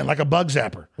them in like a bug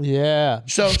zapper. Yeah.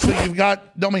 So you've got.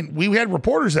 I mean, we had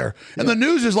reporters there, and the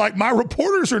news is like, my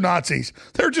reporters are Nazis.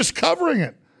 They're just covering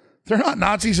it. They're not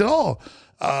Nazis at all.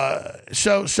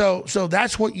 So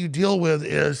that's what you deal with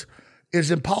is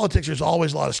in politics. There's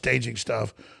always a lot of staging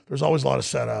stuff. There's always a lot of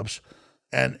setups,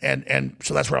 and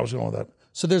so that's where I was going with that.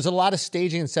 So there's a lot of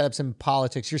staging and setups in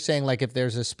politics. You're saying like if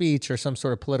there's a speech or some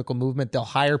sort of political movement, they'll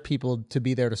hire people to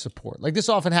be there to support. Like this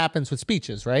often happens with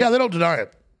speeches, right? Yeah, they don't deny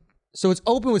it. So it's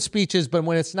open with speeches, but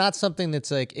when it's not something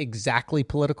that's like exactly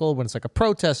political, when it's like a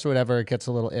protest or whatever, it gets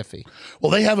a little iffy.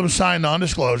 Well, they have them sign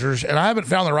non-disclosures, and I haven't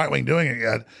found the right wing doing it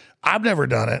yet. I've never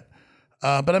done it.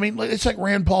 But I mean, it's like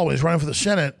Rand Paul when he's running for the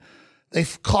Senate.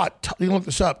 They've caught, you can look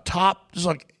this up, this is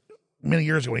like many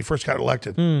years ago when he first got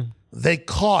elected. They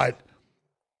caught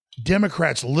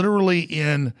Democrats literally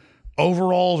in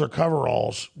overalls or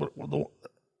coveralls,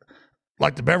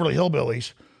 like the Beverly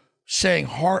Hillbillies, saying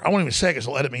I won't even say it because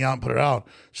they'll edit me out and put it out,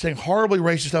 saying horribly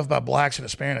racist stuff about blacks and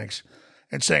Hispanics.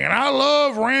 And saying, and I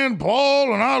love Rand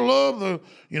Paul, and I love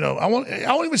I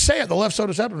won't even say it. The left's so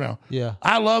deceptive now. Yeah.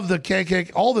 I love the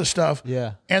KKK, all this stuff.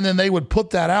 Yeah. And then they would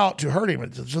put that out to hurt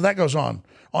him. So that goes on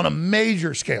a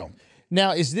major scale.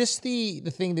 Now, is this the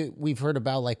thing that we've heard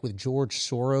about, like with George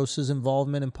Soros'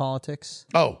 involvement in politics?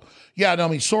 Oh, yeah. No, I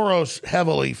mean, Soros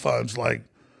heavily funds like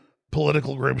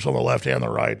political groups on the left and the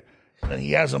right. And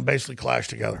he has them basically clash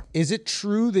together. Is it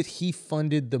true that he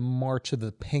funded the March of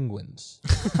the Penguins?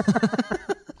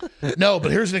 No,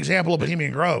 but here's an example of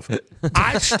Bohemian Grove.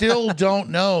 I still don't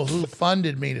know who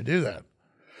funded me to do that.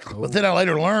 But then I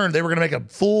later learned they were going to make a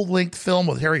full-length film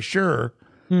with Harry Shearer,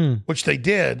 which they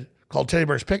did, called Teddy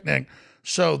Bear's Picnic.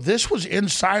 So this was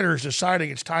insiders deciding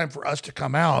it's time for us to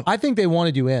come out. I think they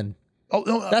wanted you in. Oh,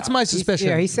 no, That's my suspicion.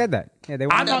 Yeah, he said that. Yeah, they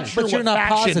I'm not sure But you're what not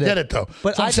faction positive. did it, though.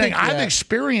 But So I'm I saying think, I've yeah.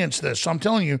 experienced this. So I'm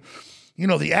telling you,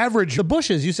 the average. The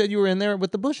Bushes. You said you were in there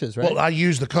with the Bushes, right? Well, I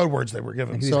used the code words they were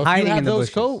given. so if hiding you in have the those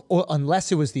bushes. code, or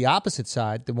unless it was the opposite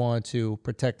side that wanted to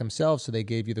protect themselves, so they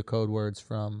gave you the code words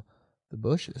from the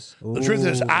Bushes. The truth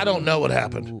is, I don't know what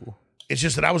happened. It's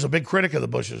just that I was a big critic of the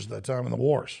Bushes at that time in the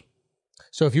wars.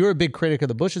 So if you were a big critic of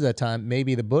the Bushes at that time,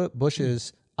 maybe the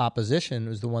Bushes opposition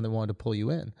was the one that wanted to pull you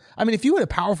in. I mean, if you had a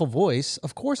powerful voice,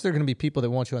 of course there are going to be people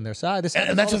that want you on their side.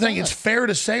 And that's the thing. It's fair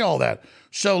to say all that.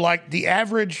 So, like, the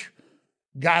average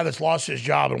guy that's lost his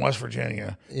job in West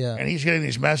Virginia, Yeah. and he's getting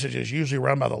these messages, usually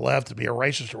run by the left, to be a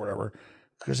racist or whatever,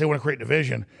 because they want to create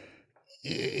division.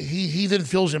 He then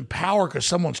feels empowered because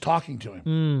someone's talking to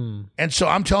him. And so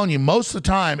I'm telling you, most of the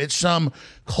time, it's some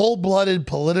cold-blooded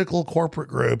political corporate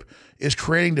group is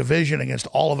creating division against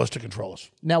all of us to control us.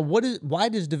 Now, why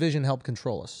does division help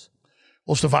control us?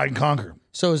 Well, it's divide and conquer.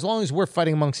 So as long as we're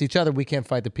fighting amongst each other, we can't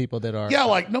fight the people that are. Yeah,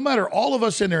 like no matter, all of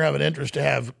us in there have an interest to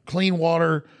have clean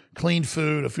water, clean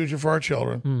food, a future for our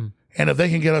children. And if they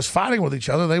can get us fighting with each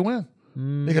other, they win.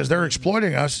 Because they're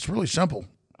exploiting us. It's really simple.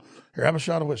 Here, have a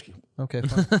shot of whiskey. Okay,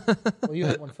 fine. Well, you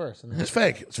have one first. And then, It's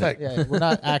fake. It's fake. yeah, we're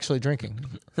not actually drinking.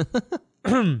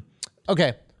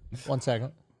 Okay, 1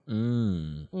 second.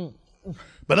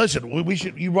 But listen, we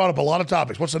should. You brought up a lot of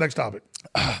topics. What's the next topic?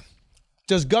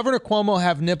 Does Governor Cuomo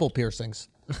have nipple piercings?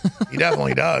 He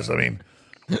definitely does. I mean,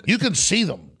 you can see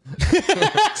them.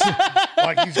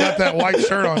 Like he's got that white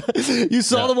shirt on. You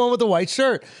saw the one with the white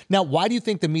shirt. Now, why do you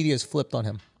think the media has flipped on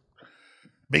him?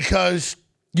 Because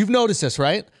You've noticed this,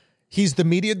 right? He's the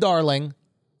media darling,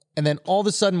 and then all of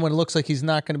a sudden, when it looks like he's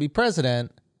not going to be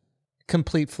president,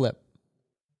 complete flip.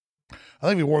 I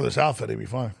think if he wore this outfit, he'd be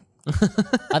fine.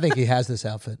 I think he has this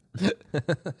outfit.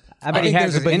 I bet he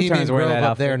has his interns wear that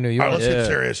up outfit. there in New All York. right, let's get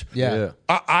serious. Yeah.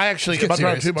 I actually, I'm not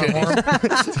trying to toot my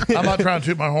horn. I'm not trying to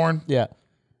toot my horn, Yeah.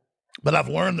 but I've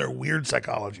learned their weird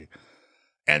psychology.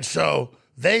 And so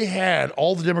they had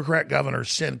all the Democrat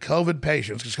governors send COVID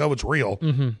patients, because COVID's real,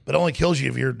 but only kills you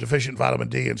if you're deficient in vitamin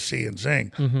D and C and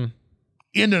zinc,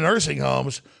 into nursing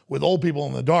homes with old people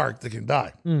in the dark that can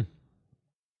die.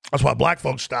 That's why black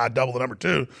folks died double the number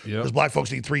too, because black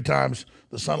folks need 3 times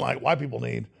the sunlight white people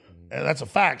need. And that's a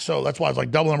fact. So that's why it's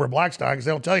like double the number of blacks die, because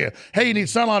they don't tell you, hey, you need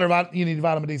sunlight or you need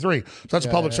vitamin D3. So that's a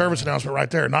public service announcement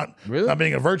right there. Not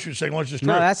being a virtue signal. It's just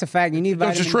true. No, that's a fact. You need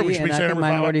That's just vitamin true. We D, should be and I saying think every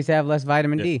 5 minorities have less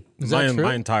vitamin D. Is that true?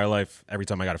 My entire life, every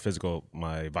time I got a physical,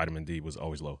 my vitamin D was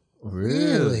always low.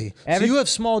 Really? So Evan- you have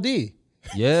small D.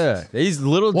 Yeah, he's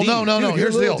little. Well, D. no. Dude,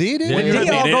 Here's the you're a deal. little D, dude? When you're D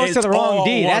all goes to the wrong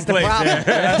D. That's the problem.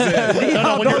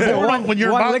 when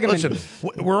you're one about, ligament. listen,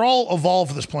 we're all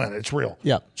evolved for this planet. It's real.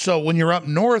 Yeah. So when you're up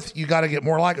north, you got to get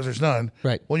more light because there's none.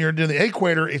 Right. When you're in the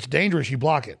equator, it's dangerous. You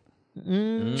block it.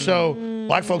 So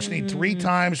black folks need 3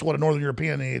 times what a Northern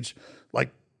European needs.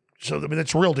 So I mean,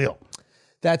 it's a real deal.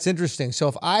 That's interesting. So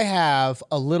if I have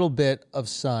a little bit of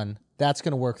sun, that's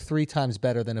going to work 3 times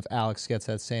better than if Alex gets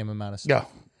that same amount of sun. Yeah.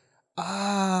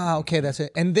 Ah, okay, that's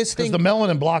it. And this Because thing. the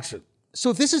melanin blocks it. So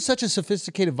if this is such a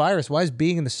sophisticated virus, why is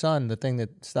being in the sun the thing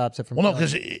that stops it from? Well, no,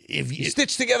 killing? because if You you,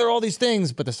 stitch together all these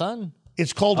things, but the sun.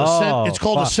 it's called Oh, it's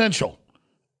called fuck. essential.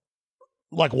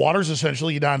 Like water's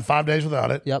essential. You die in 5 days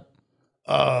without it. Yep.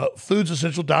 Food's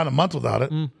essential. Die in a month without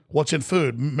it. What's in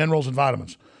food? Minerals and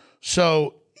vitamins.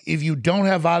 So if you don't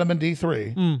have vitamin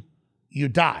D3, you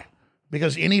die,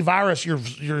 because any virus,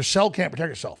 your cell can't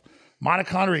protect itself.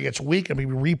 Mitochondria gets weak and be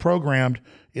reprogrammed.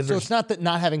 If So there's it's not that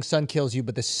not having sun kills you,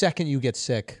 but the second you get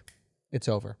sick, it's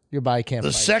over. Your body can't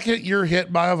the fight. second you're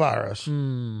hit by a virus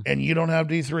and you don't have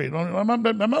D3,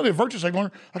 I'm not a virtue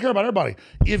signaler. I care about everybody.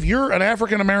 If you're an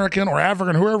African American or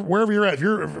African, wherever you're at, if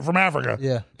you're from Africa,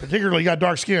 Yeah. particularly you got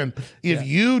dark skin, if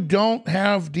you don't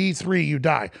have D3, you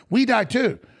die. We die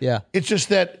too. Yeah. It's just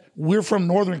that we're from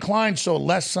northern climes, so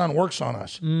less sun works on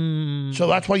us. So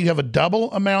that's why you have a double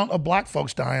amount of black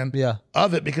folks dying Yeah.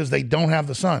 of it, because they don't have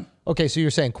the sun. Okay, so you're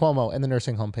saying Cuomo and the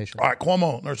nursing home patient. All right,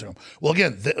 Cuomo nursing home. Well,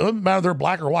 again, it doesn't matter if they're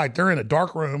black or white. They're in a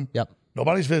dark room. Yep.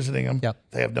 Nobody's visiting them. Yep.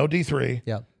 They have no D3.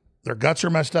 Yep. Their guts are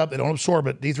messed up. They don't absorb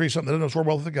it. D3 is something that doesn't absorb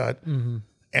well with the gut.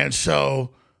 And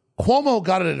so Cuomo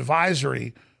got an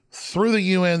advisory through the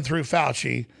UN, through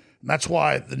Fauci. And that's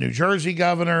why the New Jersey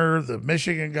governor, the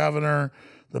Michigan governor,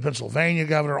 the Pennsylvania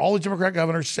governor, all the Democrat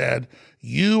governors said,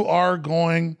 you are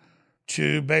going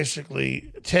to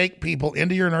basically take people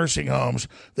into your nursing homes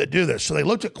that do this. So they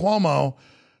looked at Cuomo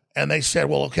and they said,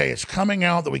 well, okay, it's coming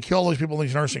out that we kill all these people in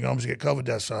these nursing homes to get COVID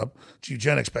deaths up. It's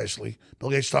eugenics, basically. Bill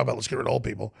Gates talked about let's get rid of old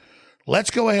people.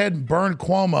 Let's go ahead and burn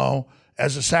Cuomo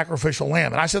as a sacrificial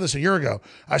lamb. And I said this a year ago.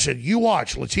 I said, you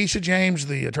watch Letitia James,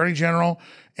 the attorney general,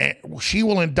 and she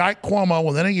will indict Cuomo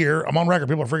within a year. I'm on record.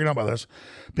 People are freaking out about this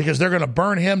because they're going to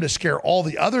burn him to scare all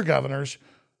the other governors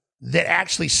that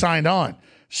actually signed on.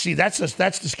 See, that's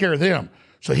to scare them.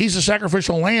 So he's a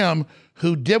sacrificial lamb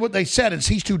who did what they said, and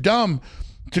he's too dumb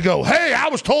to go, hey, I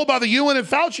was told by the UN and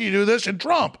Fauci to do this, and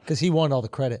Trump. Because he wanted all the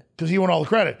credit. Because he wanted all the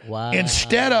credit. Wow.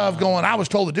 Instead of going, I was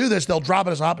told to do this, they'll drop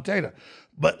it as a hot potato.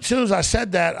 But as soon as I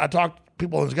said that, I talked to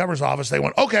people in the governor's office. They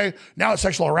went, okay, now it's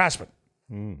sexual harassment.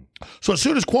 So as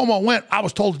soon as Cuomo went, I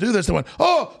was told to do this. They went,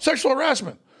 oh, sexual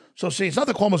harassment. So see, it's not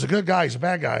that Cuomo's a good guy, he's a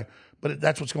bad guy, but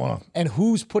that's what's going on. And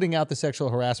who's putting out the sexual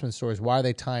harassment stories? Why are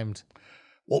they timed?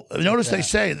 Well, notice they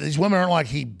say these women aren't like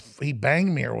he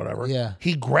banged me or whatever. Yeah.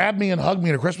 He grabbed me and hugged me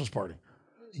at a Christmas party.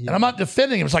 And I'm not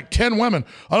defending him. It's like 10 women.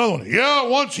 Another one, yeah,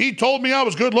 once he told me I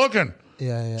was good looking.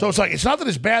 Yeah. So it's like, it's not that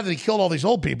it's bad that he killed all these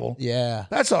old people. Yeah.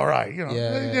 That's all right. You know,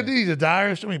 Yeah. they need to die.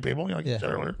 There's too many people, like you said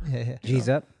earlier. Yeah. G's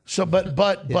up. So, but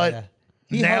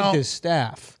He now, hugged his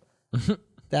staff.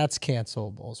 That's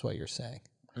cancelable, is what you're saying.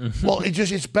 well,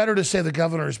 it's better to say the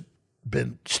governor's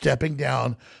been stepping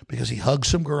down because he hugged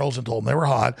some girls and told them they were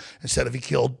hot instead of he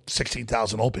killed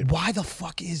 16,000 old people. Why the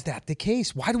fuck is that the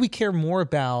case? Why do we care more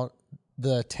about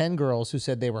the 10 girls who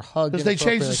said they were hugged? Because they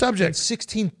changed the subject. than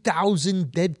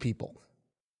 16,000 dead people.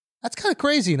 That's kind of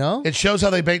crazy, no? It shows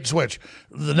how they bait and switch.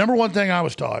 The number one thing I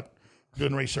was taught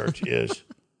doing research is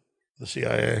the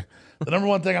CIA. The number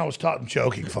one thing I was taught, I'm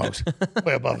joking, folks,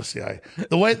 way above the CIA.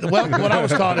 What I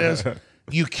was taught is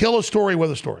you kill a story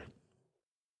with a story.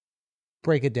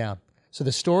 Break it down. So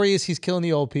the story is he's killing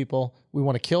the old people. We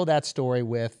want to kill that story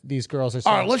with these girls are All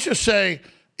saying, right, let's just say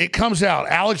it comes out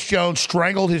Alex Jones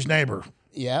strangled his neighbor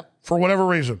Yep. for whatever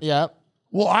reason. Yep.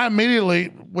 Well, I immediately,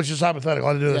 which is hypothetical,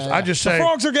 I didn't do this. I just say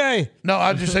frogs are gay. No,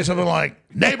 I just say something like,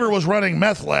 neighbor was running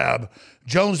meth lab.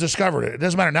 Jones discovered it. It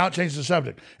doesn't matter. Now it changes the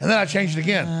subject. And then I changed it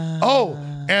again.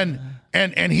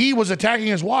 And he was attacking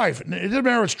his wife. It doesn't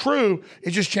matter if it's true.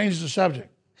 It just changes the subject.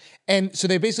 And so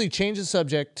they basically change the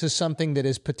subject to something that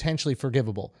is potentially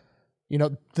forgivable. You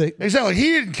know, Exactly. He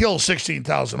didn't kill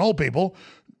 16,000 old people.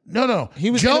 No.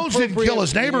 Jones didn't kill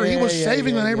his neighbor. He was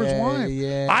saving the neighbor's wife.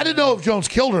 Yeah. I didn't know if Jones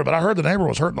killed her, but I heard the neighbor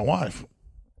was hurting the wife.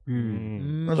 I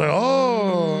was like,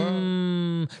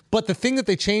 oh. But the thing that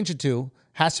they change it to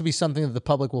has to be something that the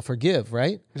public will forgive,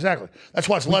 right? Exactly. That's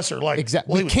why it's lesser. Like,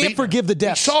 Exactly. well, he We was can't beating her. forgive the He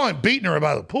deaths. saw him beating her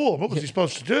by the pool. What was he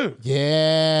supposed to do?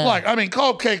 Yeah. Like, I mean,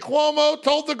 okay, Cuomo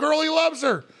told the girl he loves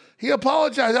her. He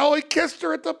apologized. Oh, he kissed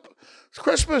her at the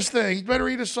Christmas thing. He better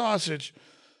eat a sausage.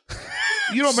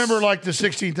 You don't remember like the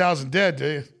 16,000 dead, do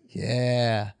you?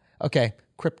 Yeah. Okay.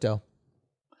 Crypto.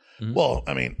 Well,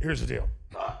 I mean, here's the deal.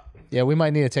 Yeah, we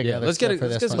might need to take Yeah, another let's step get for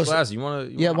let's this get some one. glasses. You want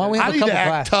to? Yeah, why don't we have I a need couple to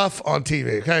act glasses? tough on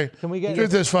TV, okay? Can we get-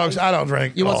 Truth is, folks, I don't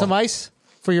drink. You want at some all. ice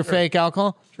for your fake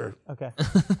alcohol? Sure. Okay.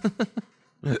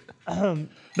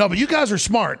 No, but you guys are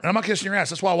smart, and I'm not kissing your ass.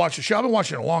 That's why I watch the show. I've been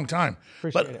watching it a long time.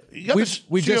 But you got this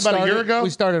studio just about started, a year ago? We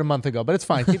started a month ago, but it's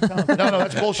fine. Keep going. No,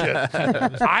 that's bullshit.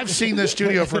 I've seen this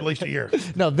studio for at least a year.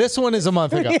 No, this one is a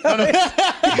month ago. You used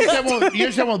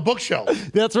to have one with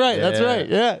bookshelves. That's right. That's Yeah. right.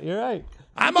 Yeah, you're right.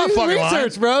 I'm Do not your fucking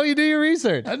research, lying. bro. You do your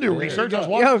research. I do research. I was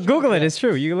Yo, watching. Google it. It's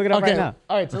true. You can look it up Okay. right now.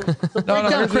 All right. So break No,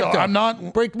 down here's the deal. crypto. I'm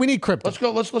not. We need crypto. Let's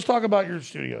go. Let's talk about your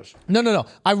studios. No.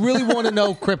 I really want to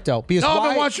know crypto because No, I've why?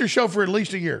 been watching your show for at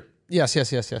least a year. Yes.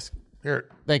 Here,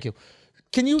 Thank you.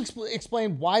 Can you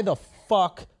explain why the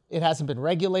fuck it hasn't been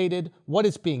regulated, what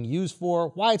it's being used for,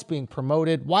 why it's being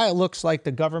promoted, why it looks like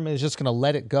the government is just going to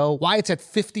let it go, why it's at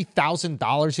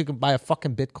 $50,000 you can buy a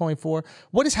fucking Bitcoin for?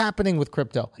 What is happening with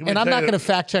crypto? And I'm tell not you- going to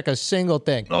fact check a single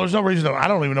thing. no, there's no reason to. I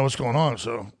don't even know what's going on.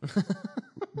 So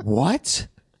What?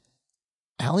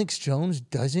 Alex Jones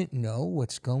doesn't know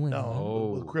what's going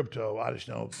on? with crypto, I just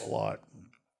know a lot.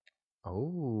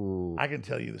 Oh, I can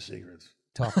tell you the secrets.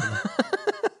 Talk to me.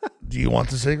 Do you want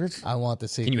the secrets? I want to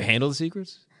see. can you handle the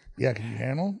secrets? Yeah, can you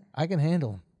handle? 'Em? I can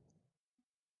handle them.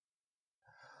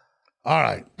 All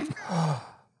right.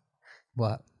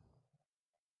 What?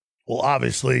 Well,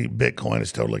 obviously, Bitcoin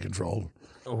is totally controlled.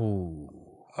 Oh,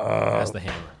 that's the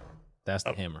hammer. That's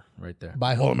the hammer right there.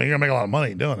 Buy Well, I home. mean, you're gonna make a lot of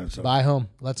money doing it. So. Buy home.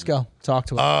 Let's go. Talk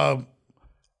to us.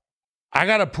 I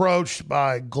got approached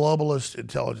by globalist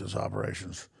intelligence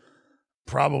operations.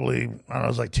 Probably, I don't know, it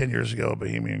was like 10 years ago,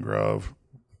 Bohemian Grove.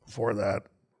 Before that,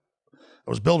 it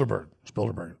was Bilderberg. It was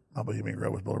Bilderberg. Not Bohemian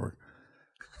Grove, it was Bilderberg.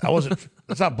 I wasn't,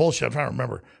 it's not bullshit. I'm trying to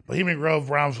remember. Bohemian Grove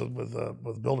rhymes with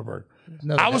Bilderberg.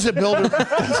 No, I was at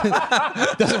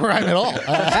Bilderberg. doesn't rhyme at all.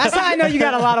 That's how I know you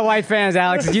got a lot of white fans,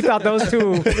 Alex. 'Cause you thought those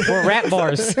two were rap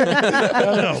bars.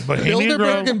 no, Bohemian Bilderberg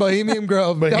Grove. and Bohemian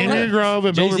Grove. Bohemian Grove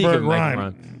and Jay-Z Bilderberg couldn't make 'em rhyme.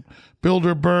 rhyme.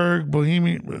 Bilderberg,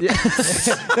 Bohemian.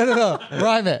 No.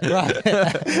 Rhyme it.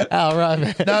 Al, rhyme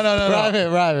it. No.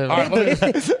 Rhyme it. All right,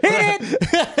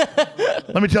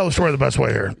 let me tell the story the best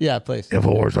way here. Yeah, please.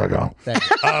 Infowars.com. Thank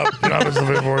you.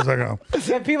 Infowars.com.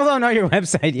 Yeah, people don't know your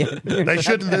website yet. They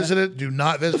shouldn't visit it. Do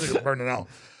not visit it. It's burning out.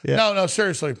 No,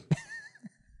 seriously.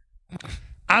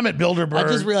 I'm at Bilderberg. I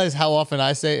just realized how often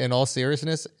I say it in all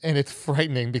seriousness, and it's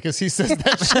frightening because he says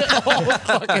that shit all the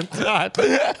fucking time.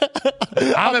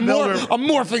 I'm at Bilderberg. I'm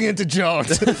morphing into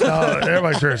Jones. No,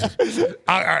 everybody's serious.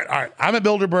 All right. I'm at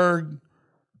Bilderberg,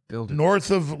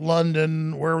 north of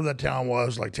London, wherever that town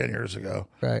was, like 10 years ago.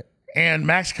 Right. And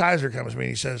Max Kaiser comes to me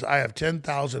and he says, I have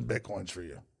 10,000 Bitcoins for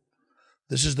you.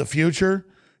 This is the future.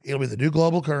 It'll be the new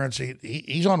global currency.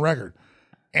 He's on record.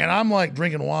 And I'm like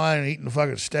drinking wine and eating a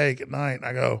fucking steak at night. And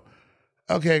I go,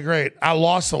 okay, great. I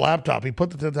lost the laptop. He put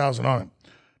the 10,000 on it.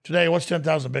 Today, what's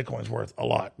 10,000 Bitcoins worth? A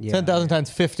lot. Yeah. 10,000 times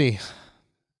 50.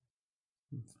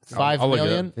 5 I'll look it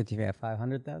million? 50,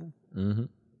 500,000?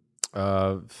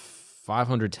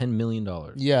 $510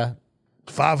 million. Yeah.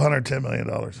 $510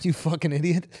 million. You fucking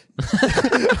idiot.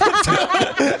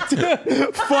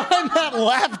 Find that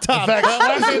laptop. In fact,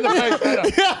 slap me in the face.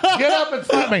 Get up and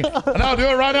slap me. No, do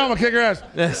it right now. I'm going to kick your ass.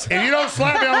 Yes. If you don't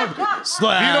slap me, I'm going to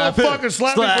Slap you don't him. fucking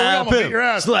slap me for real, I'm gonna beat your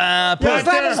ass. Slap him. Right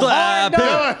there. Slap Do him.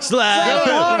 it. Slap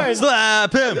Do him. it.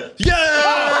 Slap him. Yeah.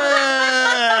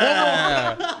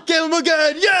 Give him a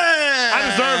good yeah. I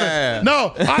deserve it.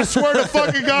 No, I swear to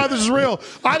fucking God, this is real.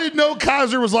 I didn't know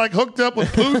Kaiser was like hooked up with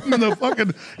Putin and the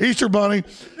fucking Easter Bunny.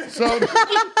 So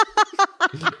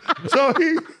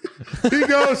he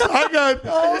goes, I got.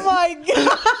 Oh my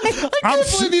God. I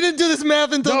can't believe you didn't do this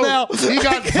math until now. He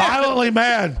got violently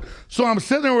mad. So I'm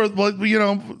sitting there with,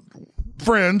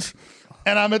 friends.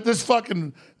 And I'm at this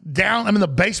fucking I'm in the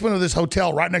basement of this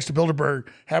hotel right next to Bilderberg,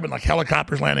 having like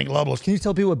helicopters landing globalists. Can you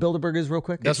tell people what Bilderberg is real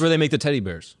quick? That's where they make the teddy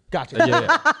bears. Gotcha.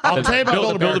 Yeah. I'll tell you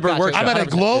about Bilderberg. workshop. I'm at a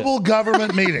global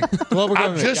government meeting. Global I've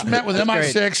government. just met with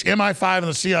MI6, MI5, and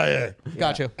the CIA.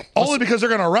 Gotcha. Only because they're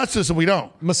going to arrest us if we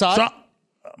don't. Mossad?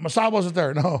 Mossad wasn't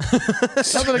there, no.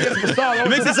 Nothing against Mossad. It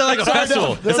makes it sound like a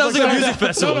festival. It sounds like a music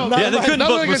festival. Yeah, they couldn't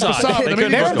book Mossad. They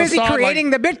couldn't They were book busy Mossad, creating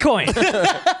the Bitcoin.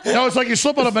 No, it's like you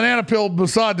slip on a banana peel,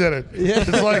 Mossad did it.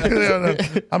 It's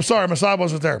like, I'm sorry, Mossad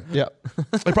wasn't there. Yep.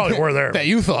 They probably were there. That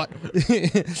you thought.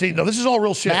 See, no, this is all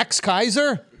real shit. Max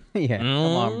Kaiser? Yeah,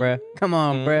 come on, bruh. Come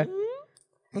on, bruh.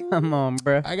 Come on,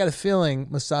 bruh. I got a feeling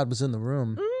Mossad was in the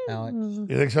room, Alex.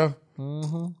 You think so?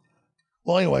 Mm-hmm.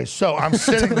 Well, anyway, so I'm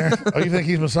sitting there. Oh, you think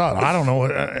he's Mossad? I don't know.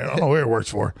 I don't know where he works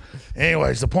for.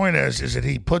 Anyways, the point is that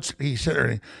he sit there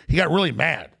and he got really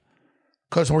mad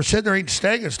because we're sitting there eating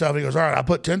steak and stuff. He goes, all right, I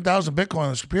put 10,000 Bitcoin on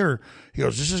this computer. He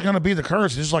goes, this is going to be the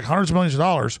currency. This is like hundreds of millions of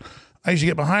dollars. I used to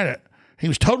get behind it. He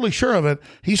was totally sure of it.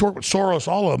 He's worked with Soros,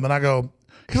 all of them. And I go,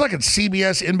 he's like in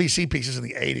CBS, NBC pieces in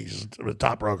the 80s, the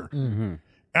top broker. Mm-hmm.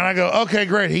 And I go, okay,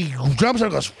 great. He jumps up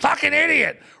and goes, fucking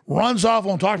idiot. Runs off,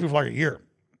 won't talk to me for like a year.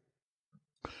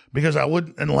 Because I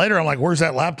wouldn't, and later I'm like, where's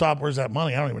that laptop? Where's that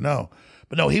money? I don't even know.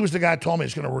 But no, he was the guy who told me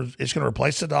it's going to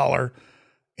replace the dollar,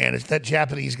 and it's that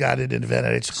Japanese guy that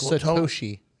invented it. It's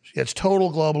Satoshi. It's total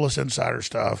globalist insider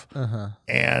stuff.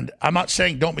 And I'm not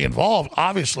saying don't be involved.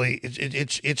 Obviously,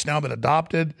 it's now been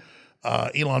adopted.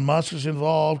 Elon Musk is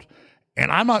involved.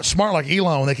 And I'm not smart like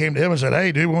Elon when they came to him and said,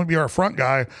 hey, dude, we want to be our front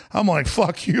guy. I'm like,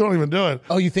 fuck you, don't even do it.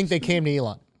 Oh, you think they came to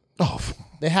Elon? Oh,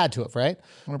 They had to have, right?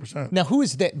 100%. Now, who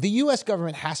is they? The U.S.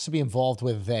 government has to be involved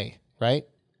with they, right?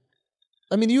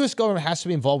 I mean, the U.S. government has to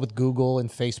be involved with Google and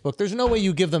Facebook. There's no way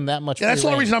you give them that much. Yeah, that's the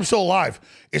only reason I'm still alive.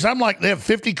 Is I'm like, they have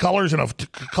 50 colors in a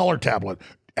color tablet.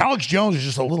 Alex Jones is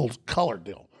just a little color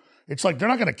deal. It's like they're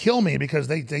not going to kill me because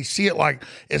they see it like,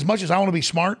 as much as I want to be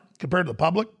smart compared to the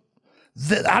public,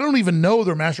 I don't even know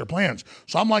their master plans.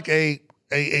 So I'm like a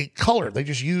color they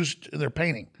just used in their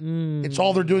painting. It's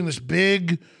all they're doing, this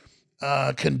big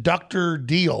conductor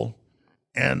deal,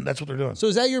 and that's what they're doing. So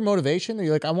is that your motivation? Are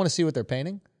you like, I want to see what they're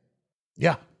painting?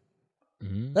 Yeah.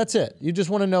 That's it. You just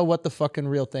want to know what the fucking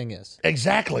real thing is.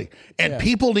 Exactly. And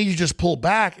people need to just pull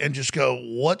back and just go,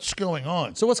 what's going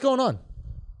on? So what's going on?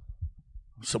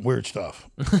 Some weird stuff.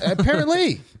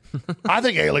 Apparently. I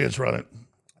think aliens run it.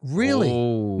 Really?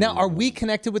 Oh. Now, are we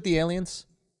connected with the aliens?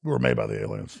 We were made by the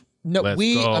aliens. No, Let's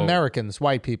we go. Americans,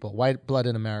 white people, white blood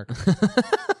in America.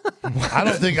 I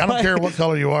don't care what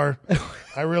color you are.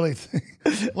 I really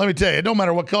think, let me tell you, it don't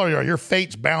matter what color you are, your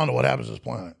fate's bound to what happens to this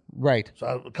planet. Right.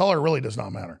 So color really does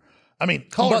not matter. I mean,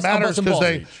 color I'm matters busting because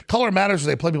balls.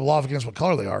 they play people off against what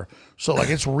color they are. So like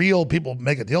it's real. People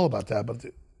make a deal about that. But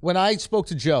When I spoke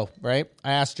to Joe, right,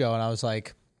 I asked Joe and I was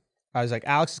like,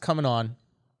 Alex is coming on.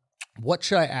 What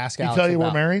should I ask Alex tell you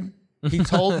about? we're married. He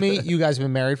told me you guys have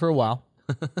been married for a while.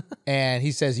 And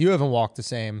he says, you haven't walked the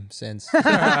same since.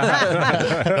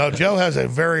 No, Joe has a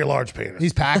very large penis.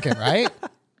 He's packing, right?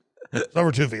 It's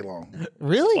over 2 feet long.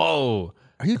 Really? Oh,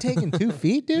 Are you taking 2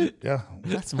 feet, dude? Yeah.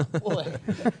 That's my boy.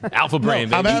 alpha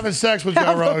brain, I'm baby. having sex with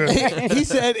Joe Rogan. He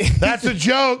said, That's a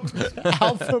joke.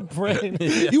 alpha brain.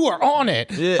 You are on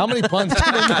it. How many puns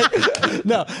can I make?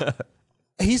 No.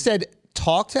 He said,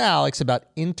 talk to Alex about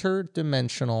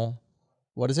interdimensional,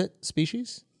 what is it?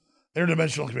 Species?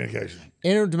 Interdimensional communication.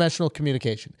 Interdimensional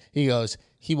communication. He goes,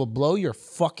 he will blow your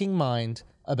fucking mind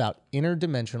about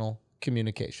interdimensional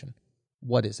communication.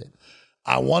 What is it?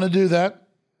 I want to do that,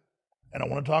 and I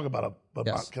want to talk about it.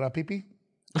 Yes. Can I pee-pee?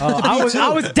 I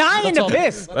was dying to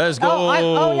piss. Let's go.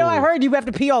 I heard you have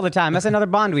to pee all the time. That's another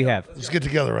bond we have. Let's get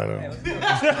together right now.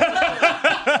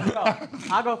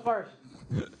 I'll go first.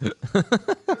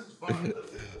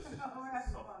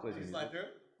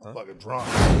 I'm fucking drunk.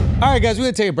 All right, guys, we're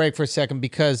going to take a break for a second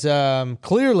because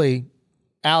clearly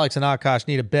Alex and Akash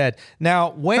need a bed.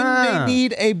 Now, when they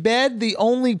need a bed, the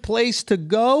only place to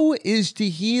go is to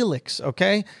Helix,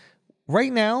 okay?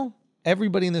 Right now,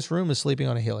 everybody in this room is sleeping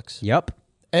on a Helix. Yep.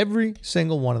 Every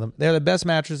single one of them. They're the best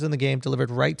mattresses in the game,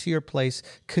 delivered right to your place.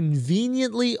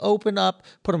 Conveniently open up,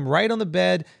 put them right on the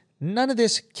bed. None of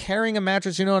this carrying a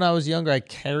mattress. You know, when I was younger, I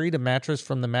carried a mattress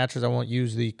from the mattress. I won't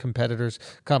use the competitor's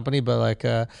company, but like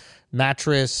a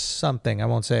mattress something. I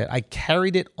won't say it. I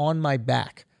carried it on my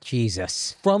back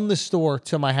Jesus. from the store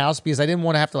to my house because I didn't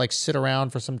want to have to like sit around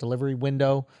for some delivery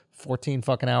window, 14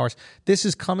 fucking hours. This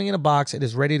is coming in a box. It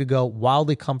is ready to go,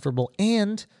 wildly comfortable,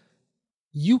 and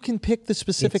you can pick the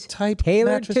specific It's type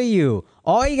tailored mattress. to you.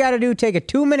 All you got to do, take a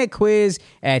 2-minute quiz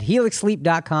at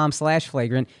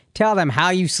helixsleep.com/flagrant. Tell them how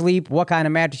you sleep, what kind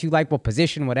of mattress you like, what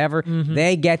position, whatever.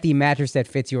 They get the mattress that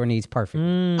fits your needs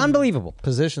perfectly. Unbelievable.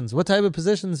 Positions. What type of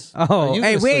positions? Oh, are you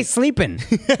hey, gonna we ain't sleep? sleeping.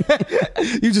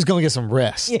 You just gonna get some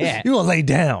rest. Yeah. You gonna lay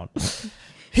down.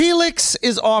 Helix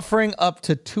is offering up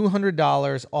to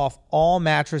 $200 off all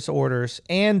mattress orders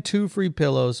and 2 free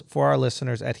pillows for our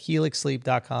listeners at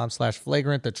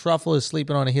helixsleep.com/flagrant. The Truffle is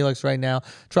sleeping on a Helix right now.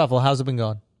 Truffle, how's it been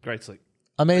going? Great sleep.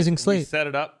 Amazing We sleep. set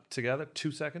it up together,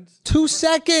 2 seconds. 2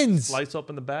 seconds. Lights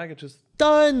open the bag. It just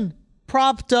Done.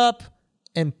 Propped up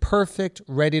and perfect,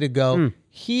 ready to go.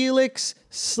 Helix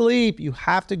Sleep. You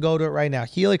have to go to it right now.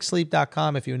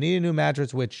 HelixSleep.com. If you need a new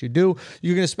mattress, which you do,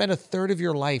 you're going to spend a third of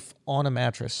your life on a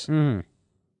mattress.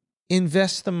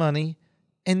 Invest the money,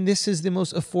 and this is the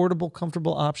most affordable,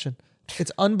 comfortable option.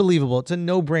 It's unbelievable. It's a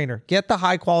no-brainer. Get the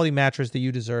high-quality mattress that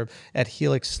you deserve at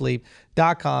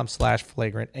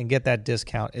HelixSleep.com/flagrant and get that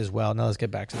discount as well. Now let's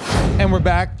get back to this. And we're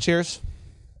back. Cheers.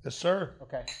 Yes, sir.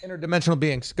 Okay. Interdimensional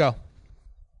beings. Go.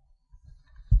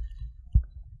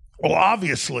 Well,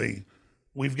 obviously,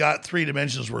 we've got 3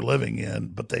 dimensions we're living in,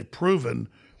 but they've proven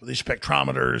with these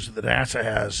spectrometers that NASA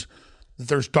has that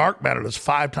there's dark matter that's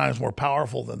 5 times more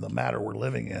powerful than the matter we're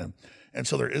living in. And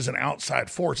so there is an outside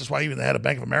force. That's why even the head of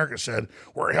Bank of America said,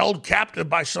 we're held captive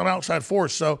by some outside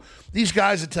force. So these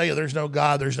guys that tell you there's no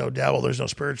God, there's no devil, there's no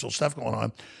spiritual stuff going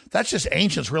on, that's just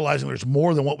ancients realizing there's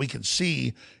more than what we can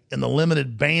see in the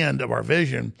limited band of our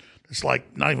vision. It's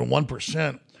like not even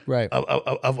 1% Right.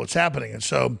 of what's happening. And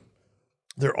so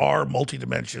there are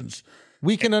multi-dimensions.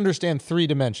 We can understand 3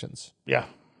 dimensions, Yeah,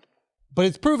 but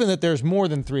it's proven that there's more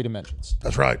than 3 dimensions,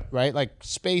 that's right. right? Like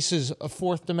space is a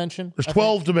 4th dimension. There's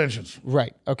 12 dimensions.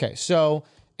 Right. Okay. So,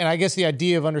 and I guess the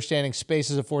idea of understanding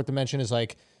space as a 4th dimension is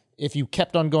like if you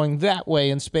kept on going that way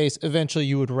in space, eventually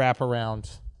you would wrap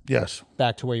around Yes.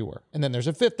 back to where you were. And then there's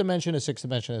a 5th dimension, a 6th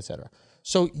dimension, etc.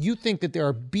 So you think that there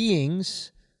are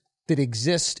beings that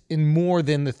exist in more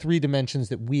than the 3 dimensions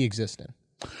that we exist in.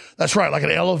 That's right. Like an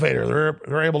elevator,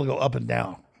 they're able to go up and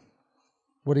down.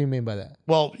 What do you mean by that?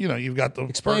 Well, you know, you've got the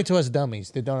Explain it to us dummies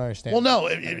that don't understand. Well, no,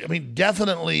 I mean,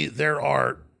 definitely there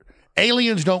are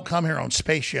aliens don't come here on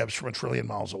spaceships from 1 trillion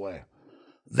miles away.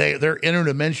 They're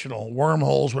interdimensional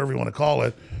wormholes, whatever you want to call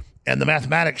it, and the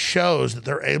mathematics shows that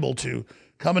they're able to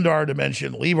come into our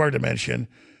dimension, leave our dimension,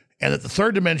 and that the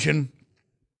 3rd dimension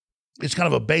is kind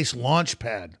of a base launch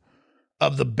pad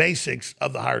of the basics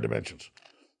of the higher dimensions.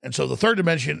 And so the 3rd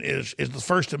dimension is the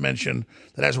first dimension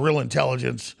that has real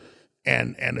intelligence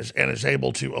and is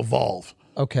able to evolve.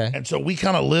 Okay. And so we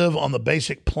kind of live on the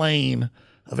basic plane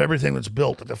of everything that's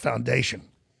built at the foundation.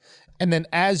 And then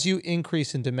as you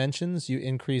increase in dimensions, you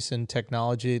increase in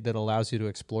technology that allows you to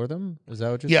explore them? Is that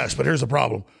what you're saying? Yes, but here's the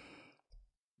problem.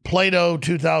 Plato,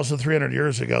 2,300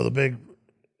 years ago, the big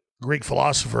Greek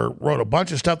philosopher, wrote a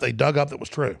bunch of stuff they dug up that was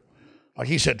true. Like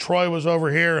he said, Troy was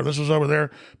over here and this was over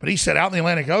there. But he said out in the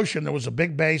Atlantic Ocean, there was a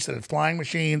big base that had flying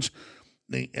machines,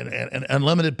 and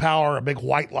unlimited power, a big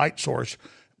white light source,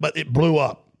 but it blew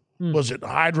up. Was it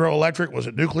hydroelectric? Was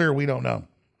it nuclear? We don't know.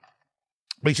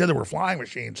 But he said there were flying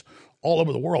machines all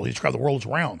over the world. He described the world as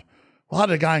round. Well, how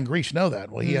did a guy in Greece know that?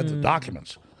 Well, he had the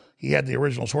documents. He had the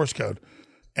original source code.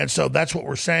 And so that's what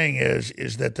we're saying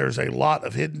is that there's a lot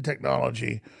of hidden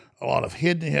technology, a lot of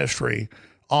hidden history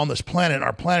on this planet.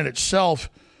 Our planet itself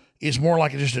is more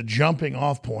like just a jumping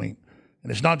off point.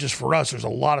 And it's not just for us. There's a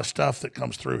lot of stuff that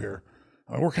comes through here.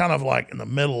 I mean, we're kind of like in the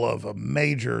middle of a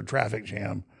major traffic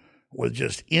jam with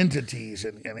just entities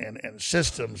and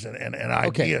systems and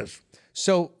ideas.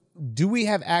 So do we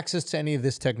have access to any of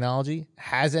this technology?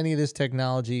 Has any of this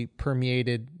technology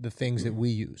permeated the things that we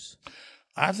use?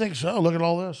 I think so. Look at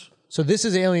all this. So this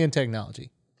is alien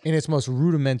technology in its most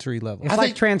rudimentary level. It's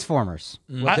like Transformers.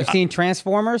 You've seen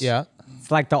Transformers? Yeah.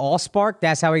 It's like the Allspark.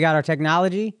 That's how we got our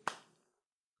technology.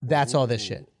 That's all this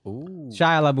shit.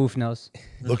 Shia LaBeouf knows.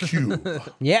 The cube.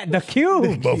 Yeah, the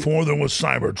cube. Before there was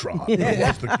Cybertron, there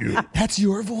was the cube. That's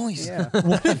your voice.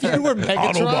 What if you were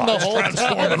Megatron the Autobots whole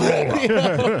transform time? and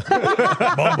roll out.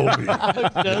 Bumblebee.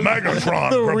 Megatron,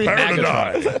 prepare to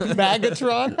die.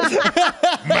 Megatron?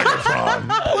 Megatron.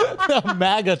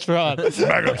 Megatron.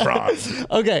 Megatron.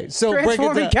 Okay, so break it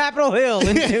Transforming down. Capitol Hill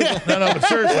into No, but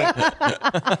seriously.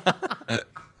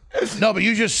 No, but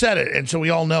you just said it, and so we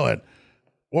all know it.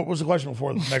 What was the question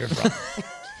before Megatron?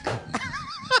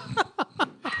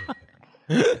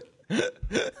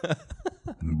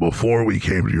 Before we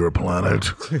came to your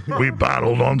planet, we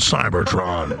battled on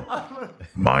Cybertron.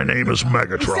 My name is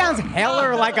Megatron. He sounds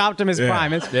heller like Optimus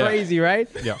Prime. It's crazy, right?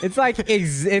 Yeah. It's like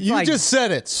it's You like just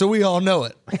said it, so we all know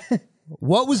it.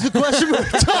 What was the question we were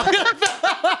talking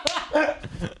about?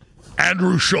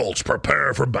 Andrew Schultz,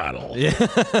 prepare for battle.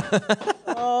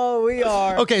 Oh, we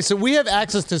are. Okay, so we have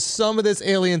access to some of this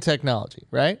alien technology,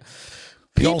 right?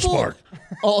 The Allspark.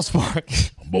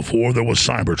 Allspark. Before there was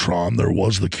Cybertron, there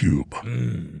was the Cube.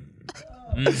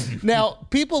 Now,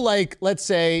 people like, let's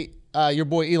say, your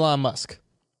boy Elon Musk,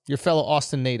 your fellow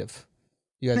Austin native.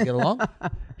 You guys get along?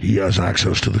 He has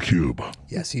access to the Cube.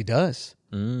 Yes, he does.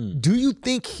 Do you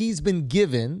think he's been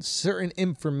given certain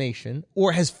information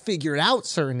or has figured out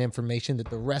certain information that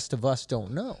the rest of us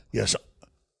don't know? Yes.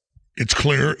 It's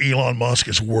clear Elon Musk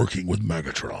is working with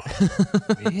Megatron.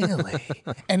 Really?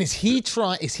 And is he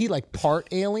like part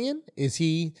alien? Is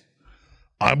he?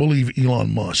 I believe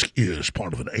Elon Musk is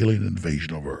part of an alien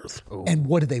invasion of Earth. And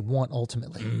what do they want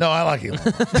ultimately? No, I like Elon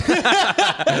Musk.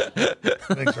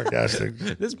 Being sarcastic.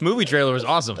 This movie trailer was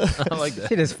awesome. I like that.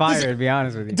 Shit is fire, to be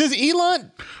honest with you. Does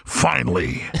Elon?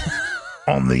 Finally,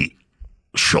 on the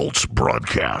Schultz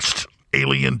broadcast,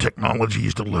 alien technology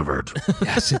is delivered.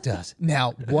 Yes, it does.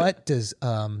 Now, what does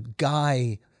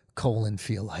Guy Colin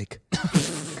feel like?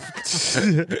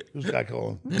 Who's Guy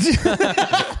Colin? Who's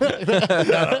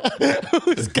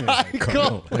Guy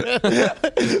Colin?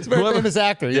 It's a very famous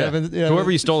actor. Yeah. Whoever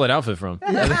you stole that outfit from.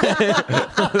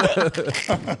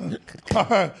 All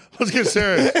right, let's get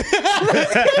serious.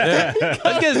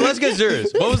 Let's get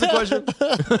serious. What was the question?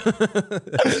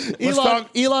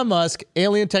 Elon Musk,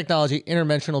 alien technology,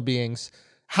 interdimensional beings.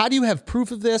 How do you have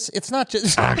proof of this? It's not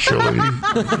just Actually,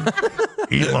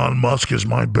 Elon Musk is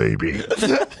my baby. He's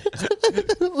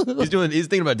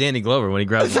thinking about Danny Glover when he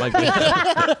grabs the mic.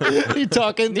 you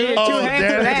talking to. Oh,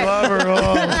 Danny Glover.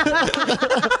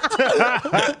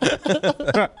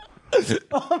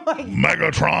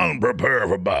 Megatron, prepare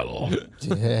for battle.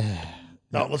 Yeah.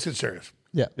 No, let's get serious.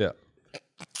 Yeah. Yeah.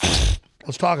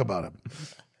 Let's talk about it.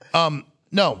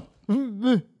 No.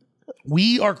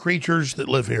 We are creatures that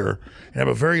live here and have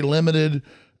a very limited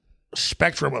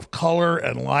spectrum of color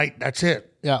and light. That's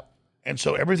it. Yeah. And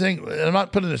so everything, and I'm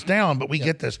not putting this down, but we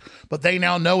get this. But they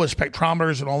now know with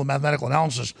spectrometers and all the mathematical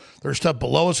analysis, there's stuff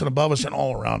below us and above us and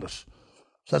all around us.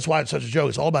 So that's why it's such a joke.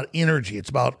 It's all about energy. It's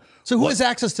about So who has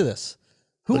access to this?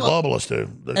 the globalists do.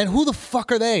 And who the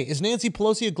fuck are they? Is Nancy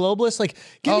Pelosi a globalist? Like,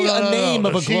 give me a name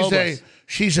of a globalist.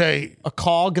 She's a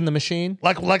cog in the machine.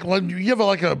 like when you have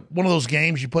one of those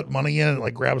games you put money in and it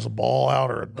like grabs a ball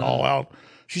out or a doll out.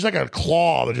 She's like a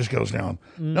claw that just goes down.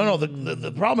 No.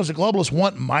 The problem is the globalists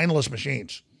want mindless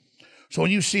machines. So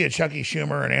when you see a Chucky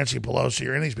Schumer and Nancy Pelosi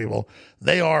or any of these people,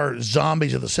 they are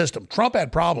zombies of the system. Trump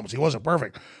had problems. He wasn't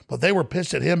perfect, but they were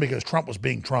pissed at him because Trump was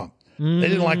being Trump. They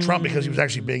didn't like Trump because he was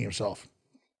actually being himself.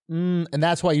 And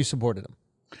that's why you supported him.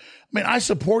 I mean, I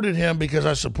supported him because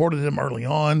I supported him early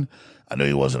on. I knew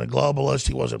he wasn't a globalist.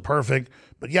 He wasn't perfect.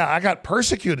 But yeah, I got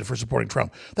persecuted for supporting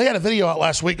Trump. They had a video out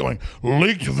last week going,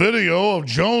 leaked video of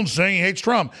Jones saying he hates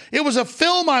Trump. It was a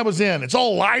film I was in. It's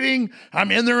all lighting.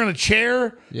 I'm in there in a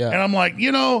chair. Yeah. And I'm like,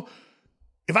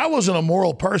 if I wasn't a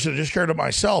moral person and just cared of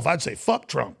myself, I'd say, fuck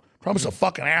Trump. Trump's a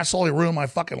fucking asshole. He ruined my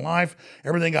fucking life.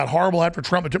 Everything got horrible after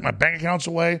Trump. He took my bank accounts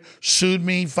away, sued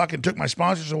me, fucking took my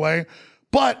sponsors away.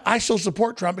 But I still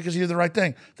support Trump because he did the right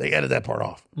thing. They edited that part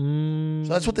off. So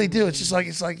that's what they do. It's like,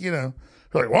 they're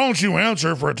like, why don't you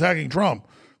answer for attacking Trump?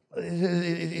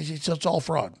 It's all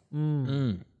fraud.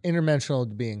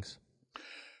 Interdimensional beings.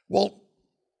 Well,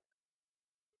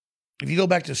 if you go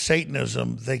back to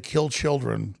Satanism, they kill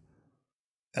children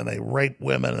and they rape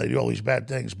women and they do all these bad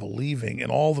things, believing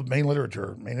in all the main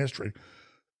literature, main history.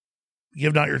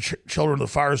 Give not your children the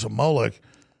fires of Moloch,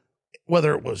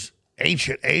 whether it was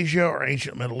ancient Asia or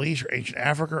ancient Middle East or ancient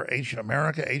Africa or ancient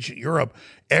America, ancient Europe,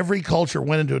 every culture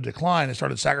went into a decline and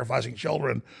started sacrificing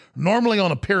children, normally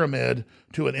on a pyramid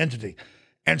to an entity.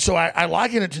 And so I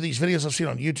liken it to these videos I've seen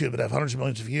on YouTube that have hundreds of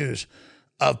millions of views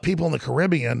of people in the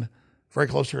Caribbean, very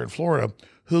close here in Florida,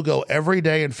 who go every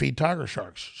day and feed tiger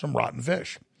sharks, some rotten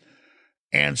fish.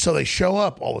 And so they show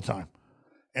up all the time.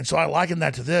 And so I liken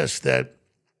that to this, that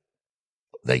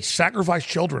they sacrifice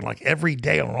children like every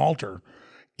day on an altar.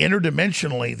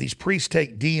 Interdimensionally, these priests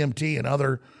take DMT and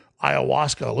other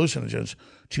ayahuasca hallucinogens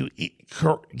to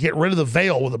get rid of the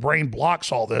veil where the brain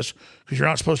blocks all this because you're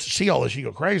not supposed to see all this. You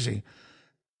go crazy.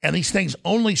 And these things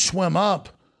only swim up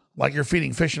like you're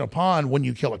feeding fish in a pond when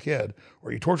you kill a kid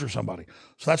or you torture somebody.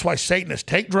 So that's why Satanists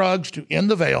take drugs to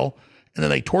end the veil, and then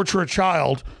they torture a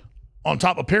child on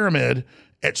top of a pyramid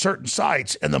at certain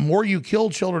sites. And the more you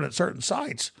kill children at certain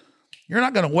sites, you're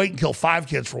not going to wait and kill 5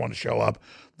 kids for one to show up.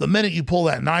 The minute you pull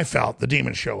that knife out, the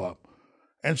demons show up.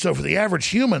 And so for the average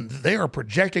human, they are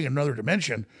projecting another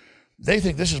dimension. They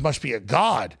think this must be a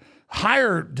god.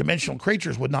 Higher dimensional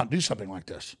creatures would not do something like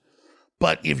this.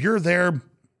 But if you're there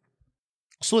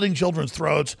slitting children's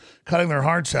throats, cutting their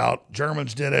hearts out,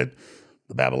 Germans did it,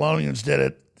 the Babylonians did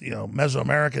it,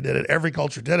 Mesoamerica did it, every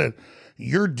culture did it.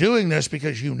 You're doing this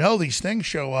because you know these things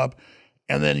show up,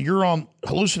 and then you're on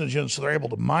hallucinogens, so they're able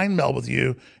to mind meld with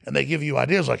you, and they give you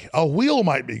ideas like a wheel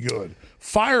might be good,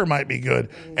 fire might be good.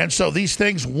 And so these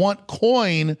things want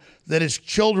coin that is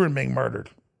children being murdered.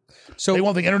 So They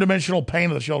want the interdimensional pain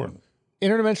of the children.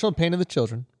 interdimensional pain of the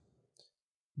children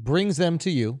brings them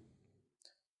to you.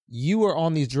 You are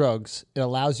on these drugs. It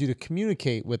allows you to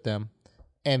communicate with them.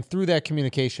 And through that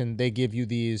communication, they give you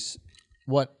these,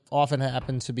 what often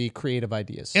happen to be creative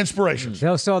ideas. Inspirations.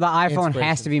 So the iPhone has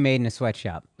Inspiration. to be made in a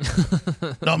sweatshop.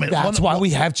 No, I mean, That's why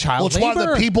we have child Well, it's why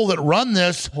labor. the people that run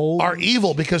this are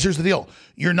evil, because here's the deal.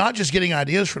 You're not just getting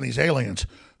ideas from these aliens.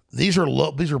 These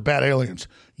are bad aliens.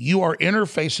 You are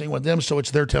interfacing with them, so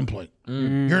it's their template.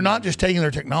 You're not just taking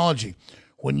their technology.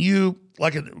 When you,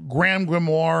 like a Grand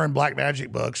Grimoire and Black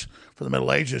Magic books for the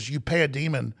Middle Ages, you pay a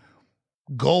demon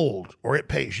gold, or it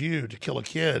pays you to kill a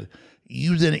kid.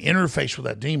 You then interface with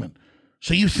that demon.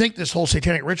 So you think this whole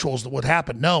satanic ritual is what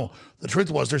happened. No, the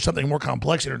truth was there's something more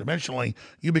complex interdimensionally.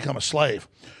 You become a slave.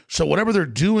 So whatever they're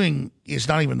doing is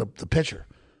not even the picture.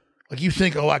 Like you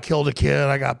think, oh, I killed a kid,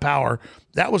 I got power.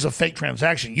 That was a fake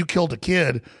transaction. You killed a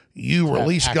kid, you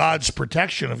release God's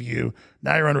protection of you.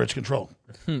 Now you're under its control.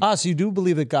 So you do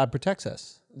believe that God protects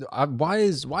us? Why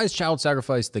is child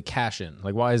sacrifice the cash in?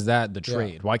 Like, why is that the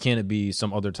trade? Why can't it be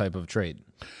some other type of trade?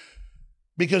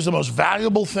 Because the most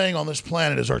valuable thing on this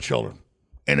planet is our children.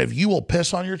 And if you will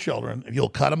piss on your children, if you'll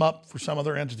cut them up for some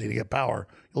other entity to get power,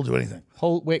 you'll do anything.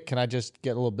 Wait, can I just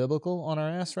get a little biblical on our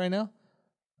ass right now?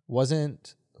 Who was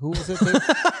it?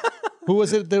 Who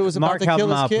was it that was about Mark, to help kill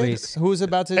him his out, kid? please. Who was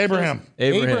about to Abraham.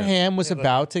 Abraham was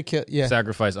about to kill. Yeah.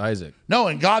 Sacrifice Isaac. No,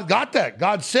 and God got that.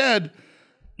 God said,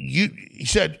 he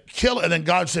said, kill it. And then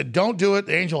God said, don't do it.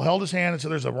 The angel held his hand and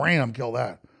said, there's a ram, kill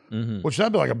that. Which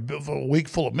that'd be like a week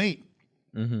full of meat.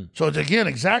 So it's, again,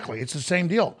 exactly, it's the same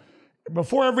deal.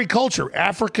 Before every culture,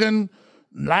 African,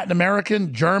 Latin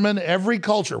American, German, every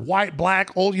culture, white,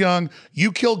 black, old, young,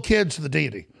 you killed kids to the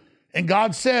deity. And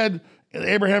God said, in the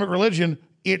Abrahamic religion,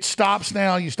 it stops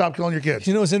now. You stop killing your kids.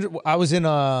 You know, I was in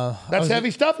That's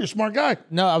heavy stuff. You're a smart guy.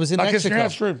 No, I was in Not kissing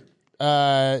Mexico. your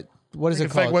ass, true. What is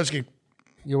it Fake called? whiskey.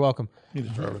 You're welcome. You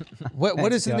deserve it.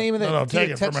 What is the name of that? No,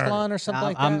 take it from her. Tetchlon or something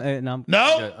like that? No,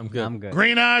 No, I'm good. I'm good.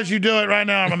 green eyes. You do it right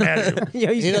now. I'm mad at you.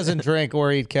 Yeah, He doesn't drink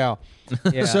or eat cow.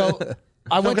 Yeah. So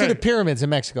I went to okay. the pyramids in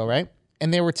Mexico, right?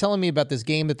 And they were telling me about this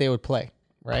game that they would play,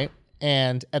 right?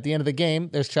 And at the end of the game,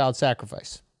 there's child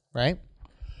sacrifice, right?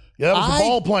 Yeah, that was I- the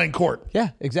ball playing court. Yeah,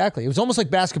 exactly. It was almost like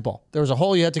basketball. There was a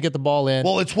hole, you had to get the ball in.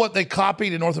 Well, it's what they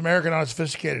copied in North America, not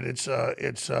sophisticated. It's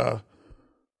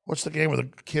what's the game where the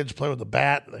kids play with the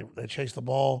bat? They chase the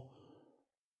ball.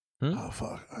 Oh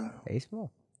fuck!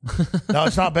 Baseball. No,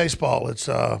 it's not baseball. It's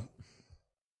God.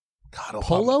 oh,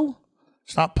 Polo?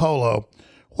 It's not polo.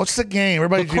 What's the game?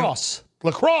 Everybody Lacrosse.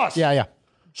 Lacrosse. Yeah.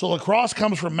 So lacrosse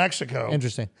comes from Mexico.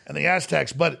 Interesting. And the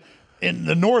Aztecs, but in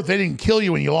the North, they didn't kill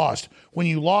you when you lost. When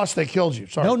you lost, they killed you.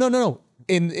 Sorry. No.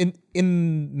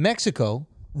 In Mexico,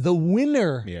 the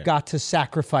winner got to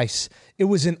sacrifice. It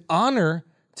was an honor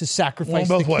to sacrifice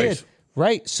Well, both the kid. ways.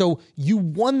 Right. So you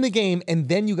won the game and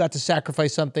then you got to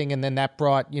sacrifice something, and then that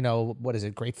brought,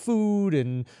 great food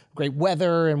and great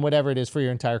weather and whatever it is for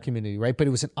your entire community, right? But it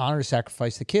was an honor to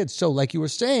sacrifice the kids. So like you were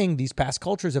saying, these past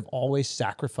cultures have always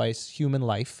sacrificed human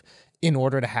life in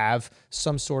order to have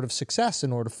some sort of success,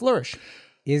 in order to flourish.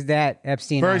 Is that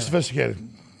Epstein Very Island? sophisticated.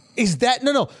 Is that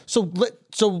no?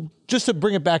 So just to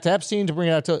bring it back to Epstein, to bring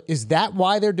it out to, is that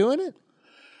why they're doing it?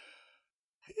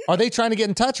 Are they trying to get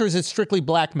in touch, or is it strictly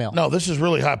blackmail? No, this is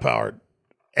really high powered.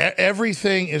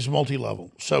 Everything is multi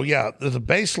level. So yeah, there's a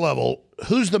base level.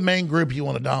 Who's the main group you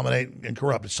want to dominate and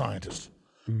corrupt? It's scientists.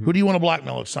 Who do you want to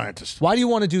blackmail? It's scientists. Why do you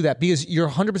want to do that? Because you're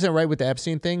 100% right with the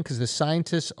Epstein thing, because the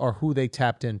scientists are who they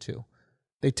tapped into.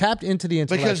 They tapped into the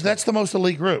intellectual. Because that's the most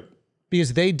elite group.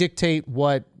 Because they dictate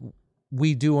what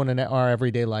we do in our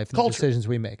everyday life, and the decisions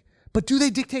we make. But do they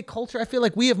dictate culture? I feel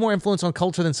like we have more influence on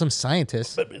culture than some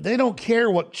scientists. But they don't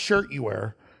care what shirt you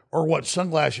wear or what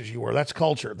sunglasses you wear. That's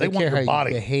culture. They want care your how body.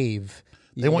 you behave.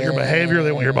 They want your behavior.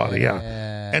 They want your body.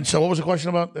 Yeah. And so, what was the question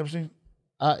about Epstein?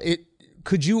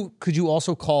 Could you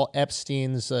also call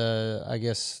Epstein's,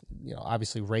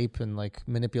 obviously rape and like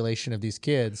manipulation of these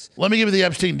kids? Let me give you the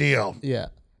Epstein deal. Yeah.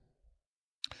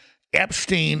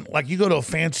 Epstein, like you go to a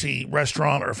fancy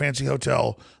restaurant or a fancy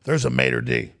hotel, there's a maitre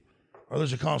d' or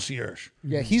there's a concierge.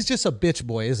 Yeah, he's just a bitch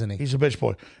boy, isn't he? He's a bitch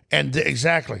boy. And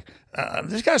exactly.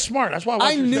 This guy's smart. That's why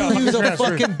I knew he was a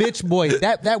fucking fucking bitch boy.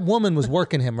 That woman was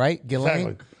working him, right? Ghislaine?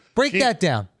 Exactly. Break that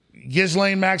down.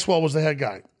 Ghislaine Maxwell was the head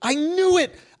guy. I knew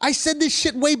it. I said this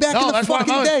shit way back in No, the that's why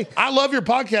fucking day. I love your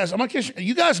podcast. I'm not kidding.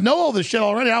 You guys know all this shit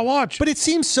already. I watch. But it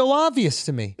seems so obvious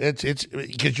to me. It's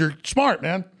because you're smart,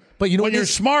 man. But you know when what you're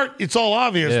is? smart, it's all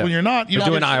obvious. Yeah. When you're not, You're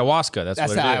doing ayahuasca. That's what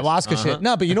the it is. ayahuasca shit.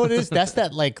 No, but you know what it is? That's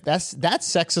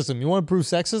sexism. You want to prove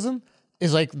sexism?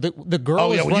 Is like the girl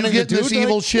Oh is yeah, when running you get the dude. this they're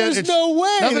evil like, shit, There's it's no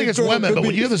way. nothing the against girl women, could but when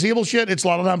be- you get this evil shit, it's a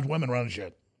lot of times women running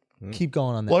shit. keep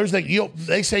going on that. Well, here's the thing.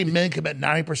 They say men commit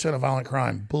 90% of violent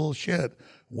crime. Bullshit.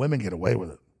 Women get away with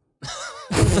it.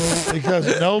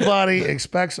 Because nobody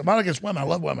expects. I'm not against women. I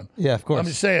love women. Yeah, of course. I'm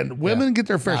just saying, women get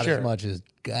their fair Not share. as much as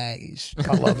guys.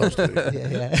 I love those two.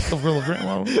 yeah. A real great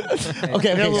moment.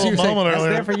 Okay, We had a so little you're saying- moment That's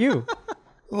earlier. there for you.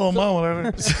 A little moment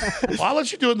earlier. Well, I'll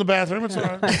let you do it in the bathroom. It's all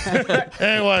right.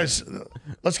 Anyways,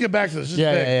 let's get back to this. This is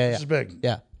Yeah, big. yeah, yeah, This is big.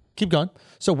 yeah. Keep going.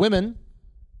 So women,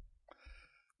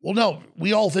 Well, no,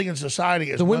 we all think in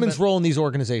society as the women's women, role in these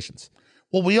organizations.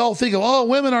 well, we all think of, oh,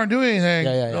 women aren't doing anything.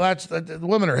 Yeah, yeah, yeah. No, the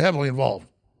women are heavily involved.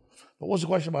 But what's the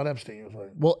question about Epstein?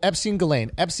 Well, Epstein,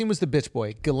 Ghislaine. Epstein was the bitch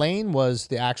boy. Ghislaine was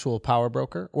the actual power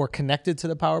broker or connected to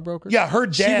the power broker. Yeah, her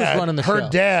dad. She was running the her show.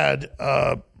 dad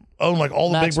owned like all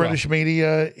the Maxwell. big British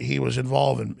media. He was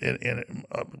involved in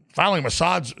finally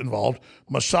Mossad's involved.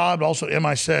 Mossad, also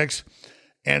MI6.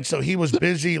 And so he was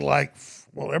busy like,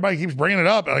 well, everybody keeps bringing it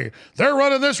up. Like, they're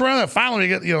running this, running that. Finally, we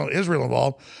get Israel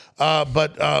involved.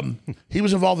 But he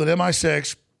was involved in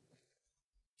MI6.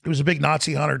 He was a big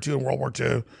Nazi hunter too in World War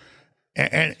II,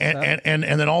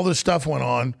 and then all this stuff went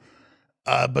on.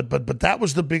 But that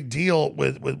was the big deal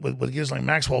with Ghislaine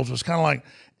Maxwell. It was kind of like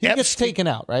He gets taken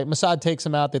out, right? Mossad takes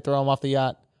him out. They throw him off the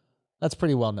yacht. That's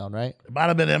pretty well known, right? It might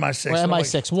have been MI6. Or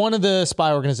MI6. One of the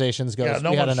spy organizations goes, Yeah,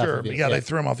 no we had one's enough sure. of you. But yeah, they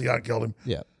threw him off the yacht and killed him.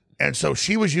 Yeah. And so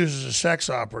she was used as a sex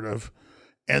operative,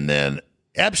 and then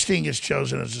Epstein gets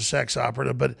chosen as a sex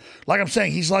operative. But like I'm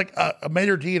saying, he's like a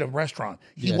maitre d' at a restaurant.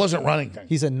 He wasn't running things.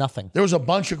 He's a nothing. There was a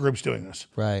bunch of groups doing this.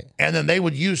 Right. And then they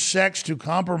would use sex to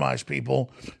compromise people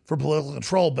for political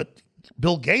control. But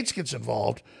Bill Gates gets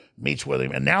involved, meets with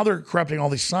him, and now they're corrupting all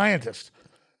these scientists.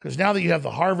 Because now that you have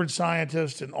the Harvard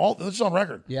scientists and all, this is on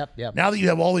record. Yep. Now that you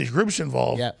have all these groups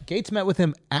involved, Yeah. Gates met with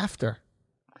him after.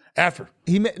 after.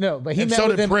 He met with And him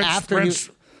did after.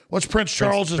 what's Prince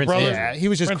Charles's brother? Yeah, he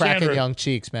was just Prince cracking Andrew. young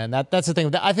cheeks, man. That's the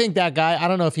thing. I think that guy, I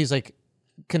don't know if he's like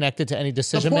connected to any The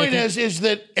decision point making. is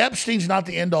that Epstein's not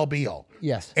the end all be all.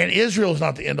 Yes. And Israel's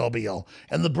not the end all be all.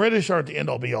 And the British aren't the end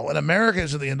all be all. And America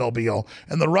isn't the end all be all.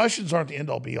 And the Russians aren't the end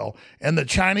all be all. And the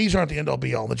Chinese aren't the end all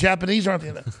be all. And the Japanese aren't the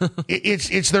end.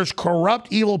 It's there's corrupt,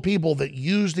 evil people that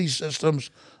use these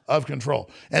systems of control.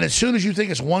 And as soon as you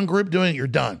think it's one group doing it, you're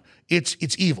done. It's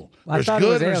evil. I There's thought good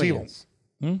it was and there's evil.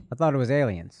 aliens. I thought it was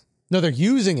aliens. No, they're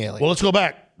using aliens. Well, let's go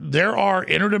back. There are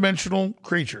interdimensional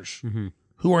creatures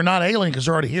who are not alien because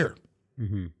they're already here.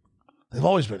 They've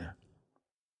always been here.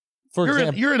 For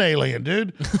example, You're an alien,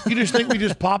 dude. You just think we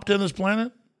just popped in this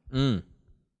planet?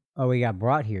 Oh, we got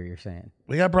brought here, you're saying.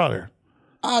 We got brought here.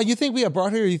 you think we are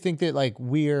brought here, or you think that like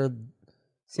we're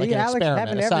See, like an Alex, experiment,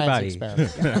 happened a to science everybody.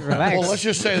 experiment? Relax. Well, let's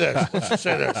just say this. Let's just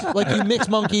say this. Like you mix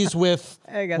monkeys with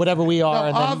I got whatever we are, No,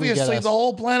 and then we get obviously, us. the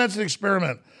whole planet's an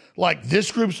experiment. Like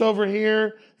this group's over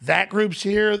here, that group's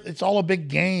here. It's all a big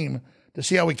game to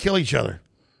see how we kill each other.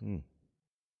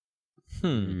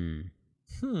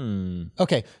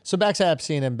 Okay, so back to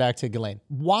Epstein and back to Ghislaine.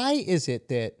 Why is it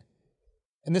that,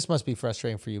 and this must be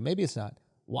frustrating for you, maybe it's not,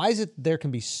 why is it there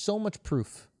can be so much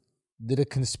proof that a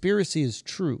conspiracy is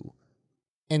true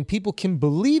and people can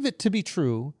believe it to be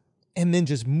true and then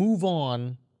just move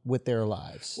on with their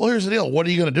lives? Well, here's the deal. What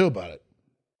are you going to do about it?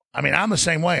 I mean, I'm the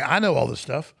same way. I know all this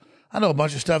stuff. I know a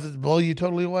bunch of stuff that blow you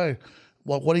totally away.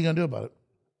 Well, what are you going to do about it?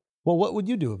 Well, what would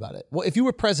you do about it? Well, if you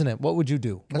were president, what would you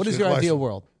do? What a is good your ideal question.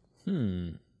 world?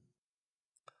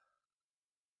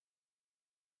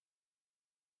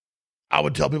 I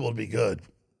would tell people to be good.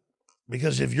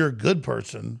 Because if you're a good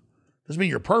person, doesn't mean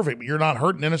you're perfect, but you're not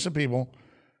hurting innocent people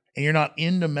and you're not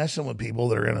into messing with people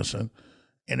that are innocent.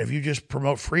 And if you just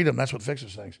promote freedom, that's what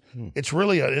fixes things. It's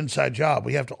really an inside job.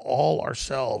 We have to all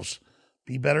ourselves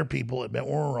be better people, admit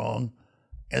when we're wrong.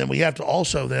 And then we have to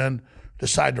also then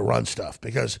decide to run stuff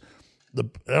because I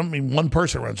don't mean one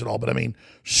person runs it all, but I mean,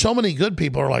 so many good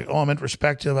people are like, oh, I'm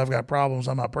introspective. I've got problems.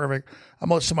 I'm not perfect. I'm going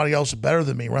to let somebody else better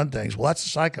than me run things. Well, that's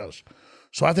the psychos.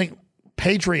 So I think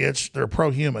patriots, they're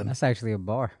pro-human. That's actually a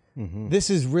bar. This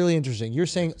is really interesting. You're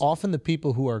saying often the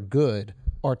people who are good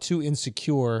are too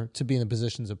insecure to be in the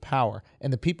positions of power.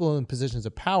 And the people in positions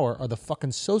of power are the fucking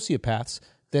sociopaths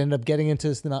that end up getting into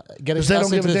this, getting Because they us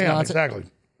don't give into a this damn. nonsense. Exactly.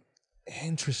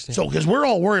 Interesting. So, because we're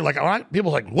all worried, like,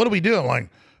 people are like, what do we do? I'm like,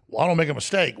 Well, I don't make a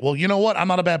mistake. Well, you know what? I'm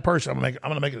not a bad person. I'm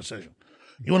gonna make a decision.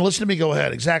 You want to listen to me? Go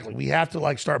ahead. Exactly. We have to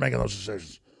like start making those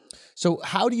decisions. So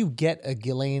how do you get a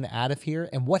Ghislaine out of here,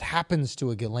 and what happens to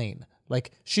a Ghislaine?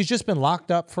 Like, she's just been locked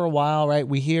up for a while, right?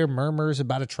 We hear murmurs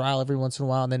about a trial every once in a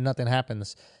while, and then nothing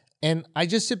happens. And I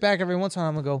just sit back every once in a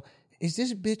while and go, is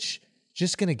this bitch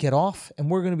just going to get off, and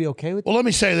we're going to be okay with it? Well, let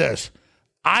me say this.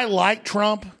 I like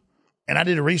Trump, and I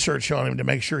did a research on him to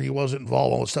make sure he wasn't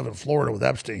involved in all the stuff in Florida with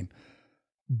Epstein.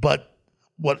 But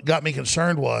what got me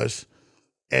concerned was,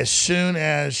 as soon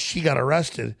as she got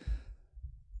arrested,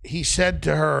 he said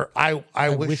to her, I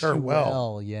wish her you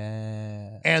well.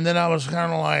 Yeah. And then I was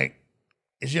kind of like,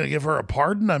 is he going to give her a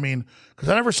pardon? I mean, because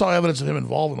I never saw evidence of him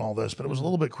involved in all this, but it was a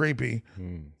little bit creepy.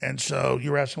 And so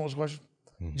you were asking what was the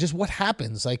question? Just what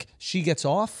happens? Like, she gets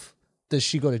off? Does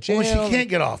she go to jail? Well, she can't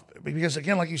get off because,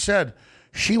 again, like you said,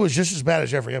 she was just as bad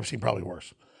as Jeffrey Epstein, probably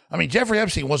worse. I mean, Jeffrey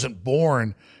Epstein wasn't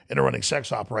born into running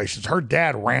sex operations. Her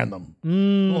dad ran them.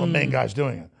 One of the main guys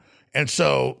doing it. And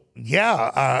so,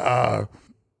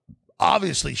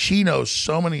 obviously, she knows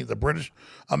so many of the British.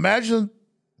 Imagine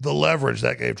the leverage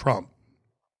that gave Trump.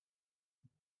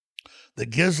 The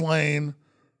Ghislaine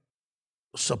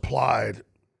supplied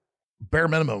bare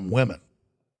minimum women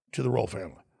to the royal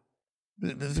family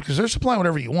because they're supplying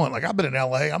whatever you want. Like, I've been in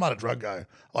L.A. I'm not a drug guy.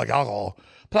 I like alcohol.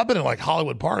 But I've been in like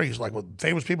Hollywood parties, like with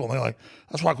famous people, and they're like,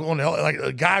 that's why I'm going to LA. Like,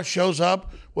 a guy shows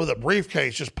up with a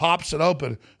briefcase, just pops it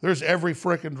open. There's every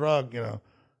freaking drug, you know.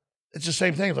 It's the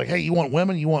same thing. It's like, hey, you want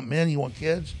women, you want men, you want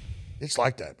kids. It's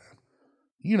like that, man.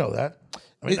 You know that.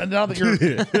 I mean, not that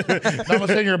you're not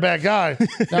saying you're a bad guy.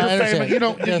 No, I understand. You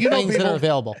know things people that are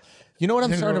available. You know what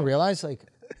I'm starting to realize? Like,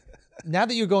 now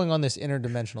that you're going on this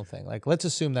interdimensional thing, like, let's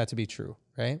assume that to be true,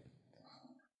 right?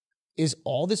 Is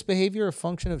all this behavior a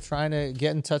function of trying to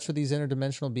get in touch with these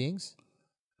interdimensional beings?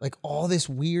 Like, all this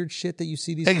weird shit that you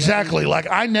see these exactly. Like,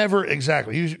 I never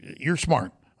exactly. You're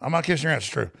smart. I'm not kissing your ass.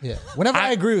 It's true. Yeah. Whenever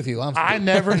I agree with you, I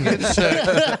never get sick.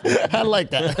 I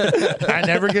like that. I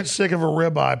never get sick of a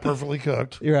ribeye perfectly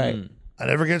cooked. You're right. I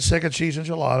never get sick of cheese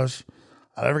enchiladas.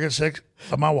 I never get sick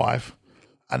of my wife.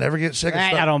 I never get sick of That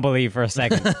stuff. I don't believe for a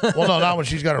second. Well, no, not when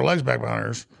she's got her legs back behind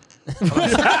hers.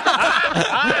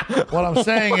 What I'm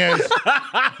saying is,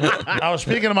 I was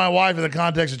speaking to my wife in the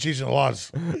context of cheese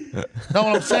enchiladas. No,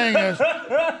 what I'm saying is,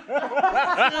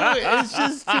 It's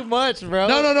just too much, bro.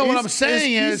 No. What I'm saying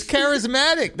he's is,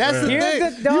 charismatic. That's the Here's thing.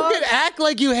 the You dog. can act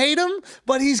like you hate him,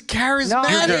 but he's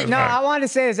charismatic. No, I wanted to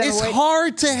say this. It's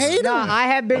hard to hate No, him. I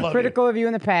have been love critical of you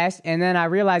in the past, and then I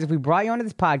realized if we brought you onto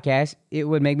this podcast, it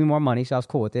would make me more money, so I was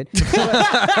cool with it.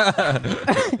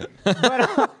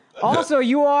 But also,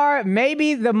 you are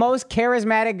maybe the most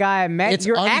charismatic guy I met. It's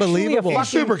you're unbelievable. Actually a He's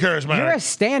super charismatic. You're a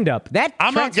stand-up. That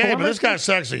I'm not gay, but Transformers- this guy's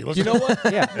sexy. Let's You know what?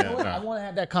 Yeah. You know what? I want to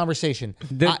have that conversation.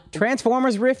 The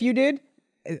Transformers riff you did,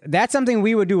 that's something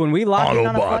we would do when we lock in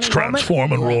on a funny Autobots transform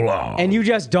moment, and roll out. and you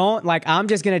just don't. Like, I'm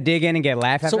just going to dig in and get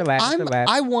laugh after So laugh after laugh.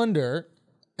 I wonder,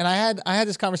 and I had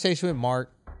this conversation with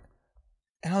Mark,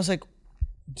 and I was like,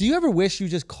 do you ever wish you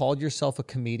just called yourself a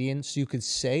comedian so you could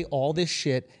say all this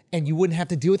shit and you wouldn't have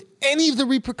to deal with any of the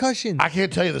repercussions? I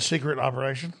can't tell you the secret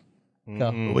operation.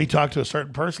 Go. We talked to a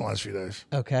certain person last few days.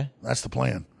 Okay. That's the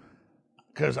plan.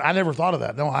 Because I never thought of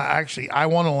that. No, I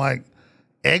want to like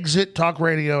exit talk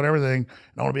radio and everything,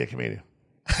 and I want to be a comedian.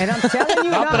 And I'm telling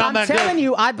you, Not that I'm that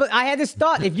good. I had this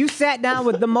thought. If you sat down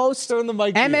with the most Turn the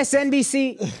mic to you.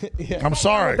 MSNBC, I'm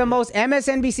sorry. the most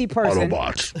MSNBC person,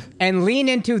 Autobots. and lean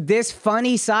into this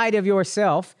funny side of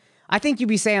yourself, I think you'd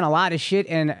be saying a lot of shit.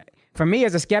 And for me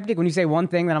as a skeptic, when you say one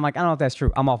thing, then I'm like, I don't know if that's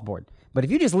true. I'm off board. But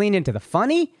if you just lean into the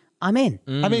funny, I'm in.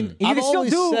 I mean, You I've can still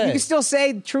always do. said- You can still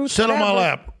say truth. Sit on my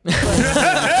whatever. lap.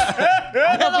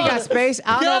 I don't know if we got space.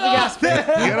 I don't know if we got space.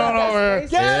 Get on over here.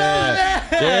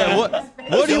 Yeah.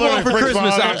 What do you want for Freaks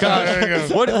Christmas, my audience. There you Akash?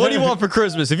 go. What do you want for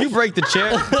Christmas? If you break the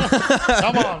chair,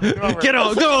 Come on. Get over get here.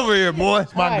 on, go over here, boy.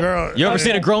 My girl. You ever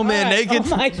seen a grown man naked?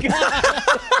 Oh my god.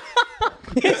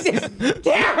 This is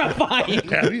terrifying.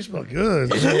 Yeah, you smell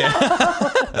good.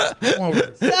 Come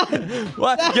over here.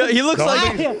 What? Yeah, he looks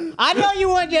like I know you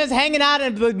weren't just hanging out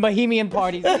at the Bohemian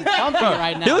parties. He's comfy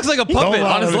right now. he looks like a puppet Don't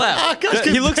lie on his to me. lap.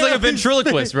 He looks like a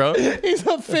ventriloquist, bro. He's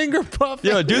a finger puppet.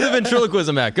 Yo, do the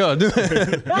ventriloquism act. Go, do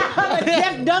it.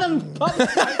 Jeff Dunham.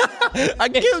 I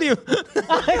kill you.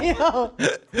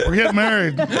 We're getting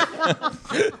married.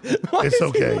 It's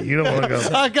okay. You don't want to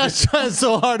go. I got trying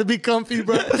so hard to be comfy,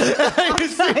 bro.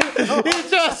 He's trying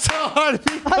so hard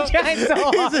to be I'm trying so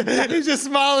hard. He's just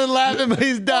smiling, laughing, but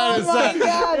he's down Oh my inside.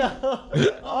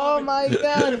 god. Oh my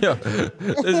god. Yo,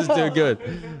 this is too good.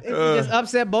 We just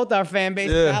upset both our fan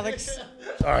bases, Yeah. Alex.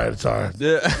 All right, it's all right.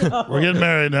 Yeah. We're getting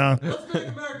married now. Let's make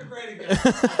America great again.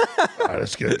 All right,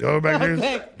 let's get go back here.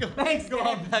 Thanks, go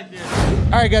on back here.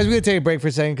 All right, guys, we're going to take a break for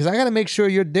a second because I got to make sure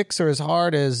your dicks are as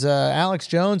hard as Alex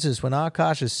Jones's when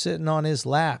Akash is sitting on his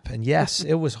lap. And yes,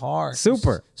 it was hard.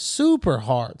 Super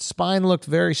hard. Spine looked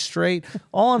very straight.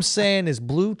 All I'm saying is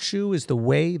Blue Chew is the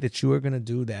way that you are going to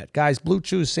do that. Guys, Blue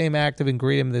Chew is the same active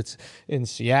ingredient that's in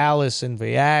Cialis and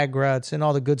Viagra. It's in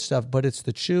all the good stuff, but it's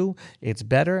the chew. It's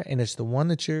better, and it's the one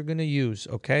that you're going to use,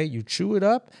 okay? You chew it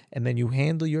up, and then you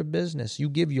handle your business. You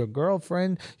give your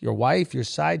girlfriend, your wife, your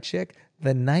side chick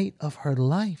the night of her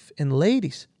life. And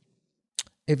ladies,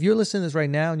 if you're listening to this right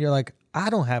now and you're like, I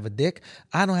don't have a dick,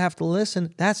 I don't have to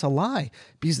listen, that's a lie.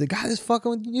 Because the guy that's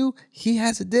fucking with you, he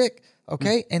has a dick,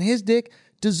 okay? And his dick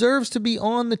deserves to be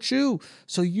on the chew.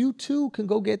 So you too can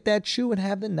go get that chew and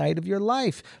have the night of your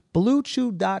life.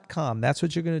 BlueChew.com. That's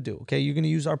what you're going to do, okay? You're going to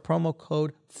use our promo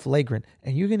code FLAGRANT,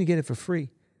 and you're going to get it for free.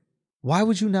 Why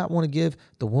would you not want to give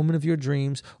the woman of your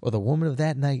dreams or the woman of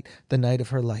that night the night of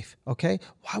her life, okay?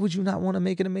 Why would you not want to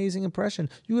make an amazing impression?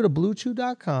 You go to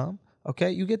BlueChew.com, okay?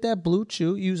 You get that Blue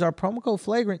Chew, use our promo code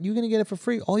FLAGRANT, you're going to get it for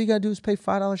free. All you got to do is pay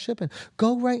 $5 shipping.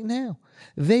 Go right now.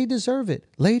 They deserve it.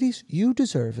 Ladies, you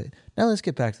deserve it. Now let's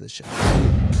get back to the show.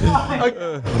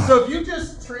 So if you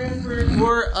just transferred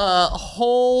your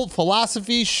whole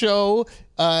philosophy show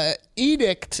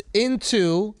edict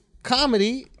into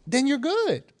comedy, then you're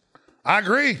good. I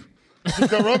agree. That's what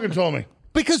Joe Rogan told me.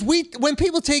 Because when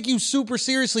people take you super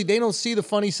seriously, they don't see the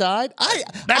funny side.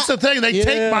 That's the thing. They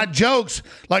take my jokes.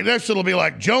 Like next it'll be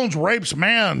like, Jones rapes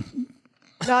man.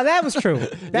 No, that was true.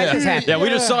 That just happened. Yeah, we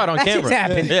just saw it on That camera. just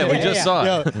happened. Yeah, we just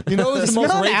saw it. You know what's the most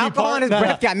Smell the rapey alcohol part? in his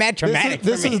breath got mad traumatic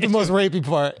This for me. is the most rapey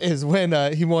part is when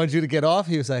he wanted you to get off.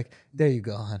 He was like, there you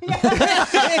go, hon. I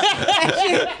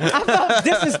felt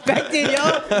disrespected, yo.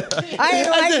 I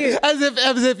didn't like it. As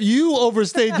if you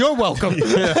overstayed your welcome.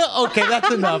 Okay,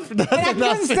 that's enough. And I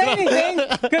couldn't say anything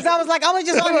because I was like, I'm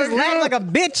just on his lap like a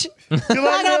bitch.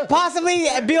 Why not possibly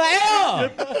be like, oh,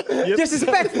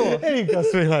 disrespectful? There you go,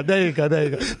 sweetheart. There you go.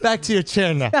 Back to your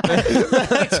chair now.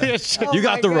 Back to your chair. You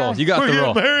got the roll. You got the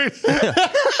roll. Married.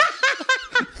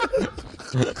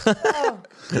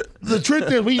 The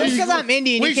truth is, Just 'cause I'm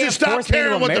Indian, we you should can't stop force me caring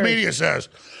into a what the marriage. media says.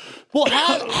 Well,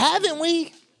 haven't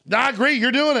we? I agree.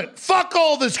 You're doing it. Fuck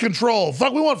all this control.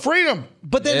 Fuck, we want freedom.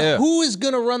 But then who is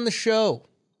going to run the show?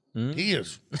 He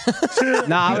is.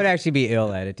 No, I would actually be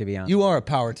ill at it, to be honest. You are a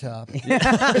power top.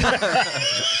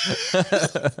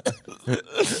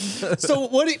 So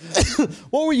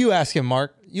what were you asking,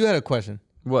 Mark? You had a question.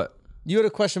 What? You had a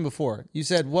question before. You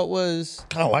said, what was...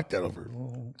 I don't like that over.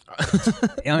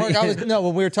 Mark,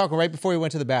 when we were talking right before we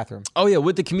went to the bathroom. Oh yeah,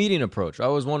 with the comedian approach, I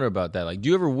always wonder about that. Like, do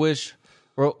you ever wish,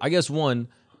 or I guess one,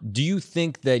 do you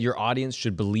think that your audience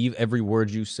should believe every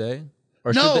word you say,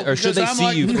 or should they I'm see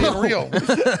like, you? being real.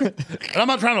 And I'm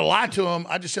not trying to lie to them.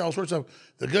 I just say all sorts of.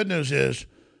 The good news is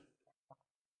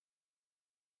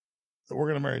that we're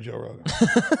going to marry Joe Rogan.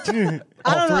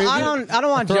 I don't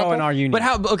want Joe in our union. But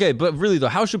how? Okay, but really though,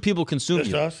 how should people consume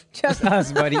Just you? us. Just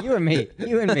us, buddy. You and me.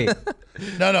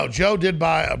 No. Joe did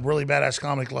buy a really badass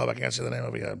comedy club. I can't say the name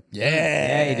of it yet.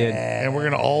 Yeah, he did. And we're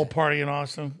going to all party in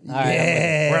Austin.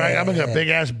 right, I'm in a big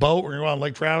ass boat. We're going to go on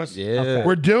Lake Travis. Yeah. Okay.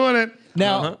 We're doing it.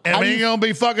 Now, And how we do ain't you- going to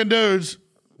be fucking dudes.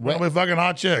 We're going to be fucking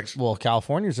hot chicks. well,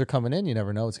 Californians are coming in. You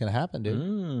never know what's going to happen,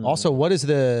 dude. Also, what is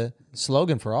the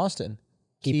slogan for Austin?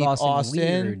 Keep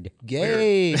Austin weird.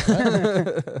 Gay. Keep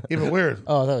it weird.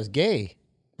 Oh, that was gay.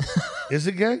 Is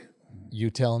it gay? You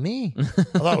tell me. I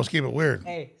thought it was keep it weird.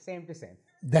 Hey, same to same.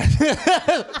 Is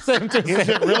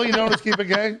it really known as keep it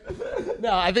gay?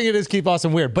 No, I think it is keep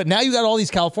Austin weird. But now you got all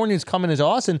these Californians coming into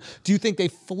Austin. Do you think they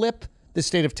flip the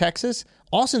state of Texas?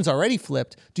 Austin's already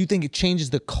flipped. Do you think it changes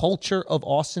the culture of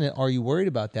Austin? And are you worried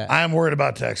about that? I am worried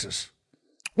about Texas.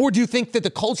 Or do you think that the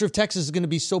culture of Texas is going to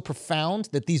be so profound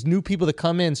that these new people that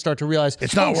come in start to realize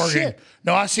It's not oh, working. shit,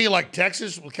 No, I see like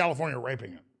Texas with California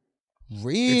raping it.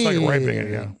 really? It's like raping it,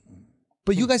 yeah.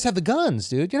 But you guys have the guns,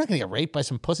 dude. You're not going to get raped by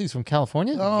some pussies from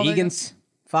California. Vegans,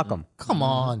 fuck them. Come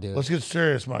on, dude. Let's get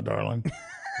serious, my darling.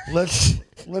 let's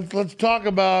talk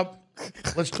about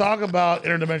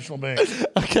interdimensional beings.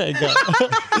 Okay,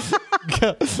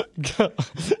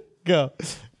 go.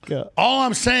 All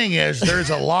I'm saying is there's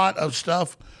a lot of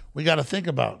stuff we got to think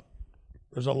about.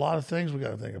 There's a lot of things we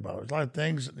got to think about. There's a lot of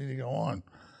things that need to go on.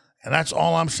 And that's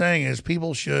all I'm saying is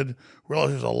people should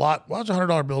realize there's a lot. Why there's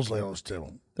 $100 bills laying on this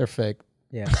table? They're fake.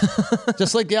 Yeah.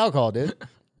 Just like the alcohol, dude.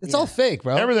 It's all fake,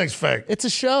 bro. Everything's fake. It's a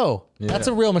show. That's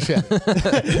a real machete. That's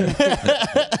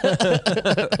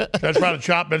trying to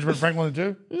chop Benjamin Franklin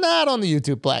too. Not on the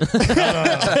YouTube platform.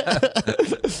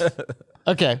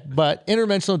 Okay, but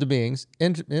interdimensional beings.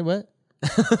 What?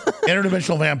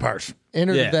 Interdimensional vampires.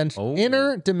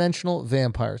 Interdimensional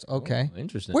vampires. Okay.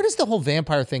 Interesting. Where does the whole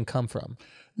vampire thing come from?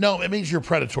 No, it means you're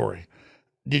predatory.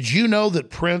 Did you know that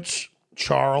Prince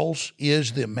Charles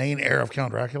is the main heir of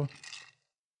Count Dracula?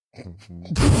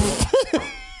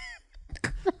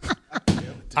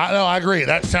 I know, I agree.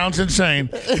 That sounds insane.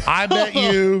 I bet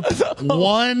you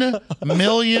 $1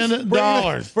 million.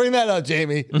 Bring that up,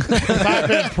 Jamie. Type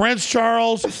in Prince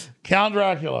Charles, Count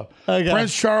Dracula. Okay.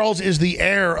 Prince Charles is the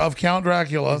heir of Count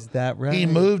Dracula. Is that right? He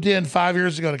moved in 5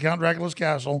 years ago to Count Dracula's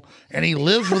castle, and he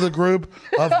lives with a group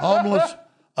of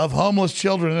homeless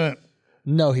children in it.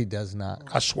 No, he does not.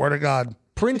 I swear to God.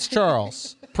 Prince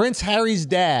Charles, Prince Harry's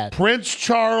dad. Prince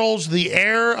Charles, the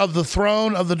heir of the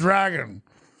throne of the dragon,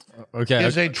 Okay.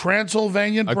 is a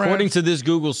Transylvanian According prince. to this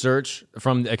Google search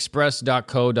from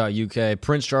express.co.uk,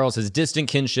 Prince Charles has distant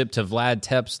kinship to Vlad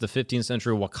Tepes, the 15th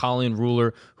century Wakallian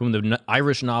ruler, whom the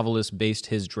Irish novelist based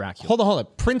his Dracula. Hold on.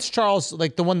 Prince Charles,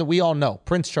 like the one that we all know.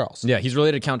 Prince Charles. Yeah, he's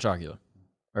related to Count Dracula.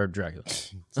 Or Dracula.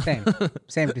 Same.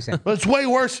 Same. But it's way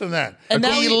worse than that. And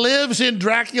now he lives in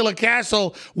Dracula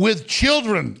Castle with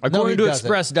children. According he to doesn't.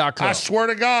 express.co. I swear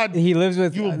to God. He lives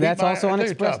with. You will That's beat my- also on I tell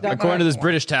you, Express. Tom, According to this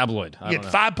British tabloid. I Get don't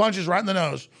know. 5 punches right in the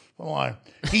nose. Don't lie.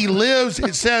 He lives,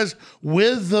 it says,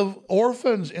 with the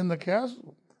orphans in the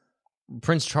castle.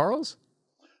 Prince Charles?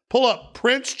 Pull up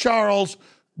Prince Charles,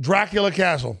 Dracula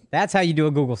Castle. That's how you do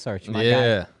a Google search. My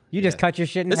Yeah. guy. You just cut your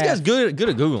shit in This half. guy's good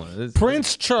at Googling.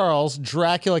 Prince Charles,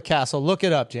 Dracula Castle. Look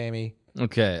it up, Jamie.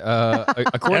 Okay.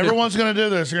 According Everyone's going to do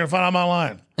this. You're going to find out my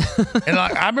line. And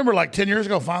I remember 10 years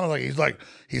ago, finally, he's like,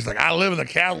 I live in the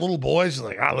castle. Little boys, he's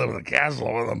like, I live in the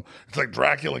castle with them. It's like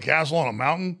Dracula Castle on a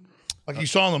mountain, like you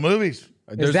saw in the movies.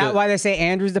 Is that why they say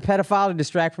Andrew's the pedophile to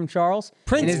distract from Charles?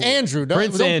 Prince Andrew. Don't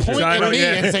Prince don't Andrew. point I at don't- me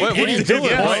yeah. and say What are you Andrew. doing?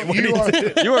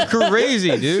 Yeah, You are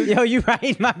crazy, dude. Yo, you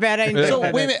right? My bad. I didn't So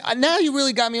know wait a that. minute. Now you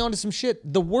really got me onto some shit.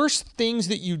 The worse things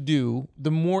that you do,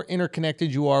 the more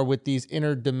interconnected you are with these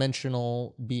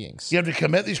interdimensional beings. You have to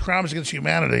commit these crimes against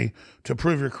humanity to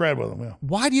prove your cred with them. Yeah.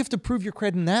 Why do you have to prove your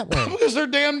cred in that way? Because they're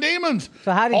damn demons.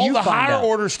 So how did all you the find higher out?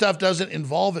 order stuff doesn't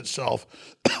involve itself.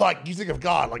 Like you think of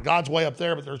God, like God's way up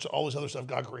there, but there's all this other stuff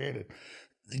God created.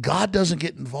 God doesn't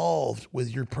get involved with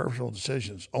your personal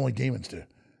decisions. Only demons do.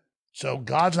 So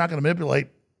God's not going to manipulate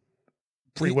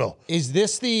free will. Is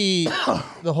this the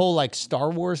whole like Star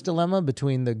Wars dilemma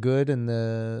between the good and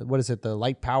the what is it? The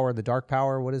light power, the dark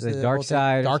power. What is The the dark whole thing?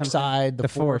 side or Dark something? side, the The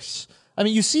force. I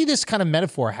mean, you see this kind of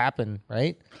metaphor happen,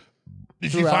 right?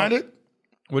 Did you find it?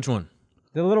 Which one?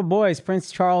 The little boys,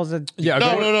 Prince Charles. Yeah.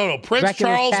 No. Prince Dracula's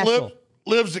Charles castle.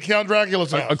 lives at Count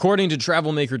Dracula's house. According to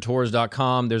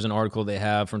TravelMakerTours.com, there's an article they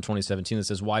have from 2017 that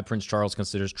says why Prince Charles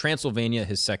considers Transylvania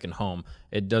his second home.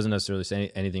 It doesn't necessarily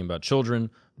say anything about children,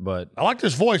 but I like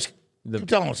this voice. Keep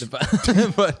telling us.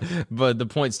 but the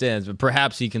point stands. But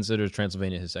perhaps he considers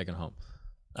Transylvania his second home.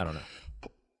 I don't know.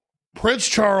 Prince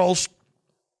Charles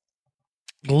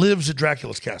lives at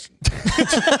Dracula's castle.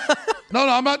 No,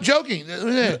 I'm not joking.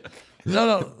 No.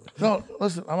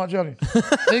 Listen, I'm not joking.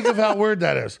 Think of how weird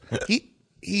that is.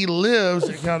 He lives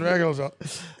at Count Dracula's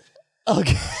house.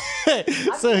 Okay.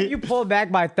 So If you pull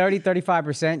back by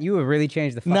 30-35%, you would really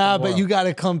change the fucking but world. you got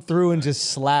to come through and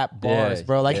just slap bars, Yeah,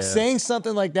 bro. Like yeah. saying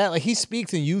something like that, like he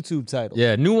speaks in YouTube titles.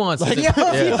 Yeah, nuance.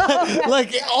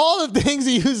 Like all the things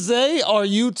that you say are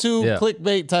YouTube Yeah.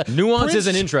 clickbait titles. Nuance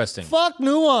isn't interesting. Fuck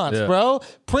nuance, Yeah. bro.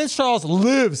 Prince Charles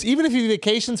lives. Even if he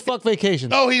vacations, fuck vacations.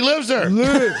 No, he lives there. He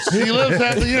lives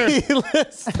half the year. He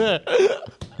lives there.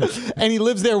 And he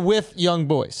lives there with young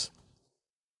boys.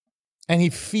 And he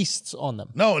feasts on them.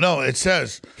 No. It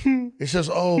says,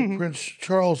 oh, Prince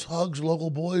Charles hugs local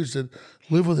boys that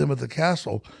live with him at the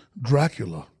castle.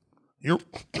 Dracula. You're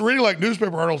reading like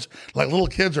newspaper articles, like little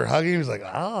kids are hugging him. He's like,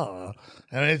 and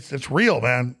it's real,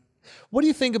 man. What do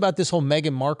you think about this whole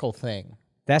Meghan Markle thing?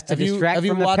 That's to Have you distract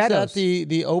from the watched that pedos.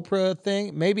 the Oprah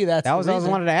thing? Maybe that's That was the what I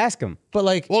reason. wanted to ask him. But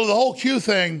like, Well, the whole Q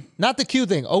thing. not the Q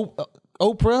thing.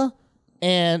 Oprah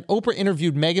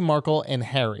interviewed Meghan Markle and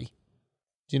Harry.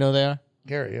 Do you know who they are?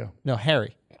 Gary, yeah. No,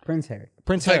 Harry. Prince Harry.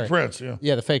 Prince Fake Harry. Prince, yeah.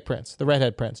 Yeah, the fake prince, the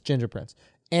redhead prince, ginger prince,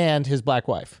 and his black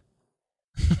wife,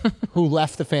 who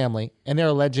left the family, and they're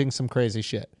alleging some crazy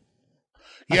shit.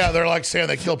 Yeah, they're like saying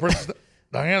they killed Princess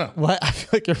Diana. What? I feel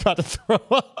like you're about to throw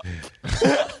up.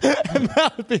 And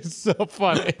that would be so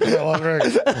funny. Yeah, well, Greg.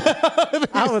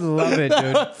 I would love it,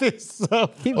 dude. That would be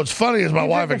so. What's funny is my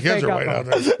wife and kids are fake waiting out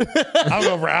there. I'm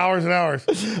going for hours and hours.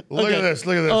 Look at this.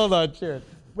 Look at this. Hold on, cheers.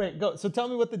 Wait, go. So tell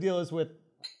me what the deal is with.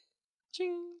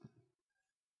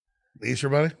 The Easter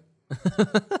Bunny?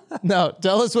 No,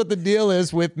 tell us what the deal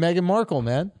is with Meghan Markle,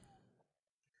 man.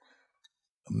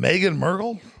 Meghan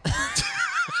Merkel?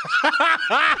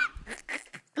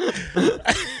 This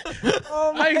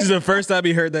is the first time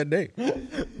he heard that name. You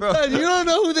don't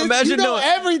know who this Imagine you know knowing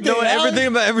everything. knowing Alex. everything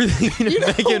about everything.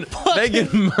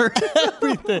 Meghan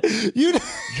Merkel. You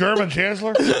German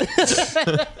Chancellor?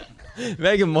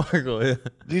 Meghan Markle. Yeah.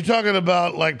 You talking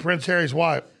about like Prince Harry's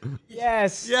wife?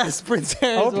 Yes. Yes, Prince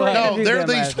Harry's Oprah. wife. No, interviewed they're them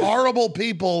these last week. horrible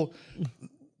people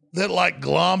that like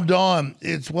glommed on.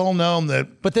 It's well known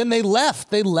that But then they left.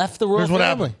 They left the royal here's what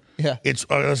family. happened. Yeah. It's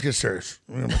let's get serious.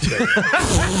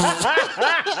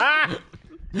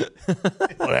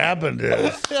 What happened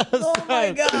is Oh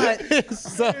my God.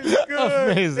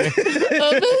 Amazing.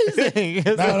 Amazing.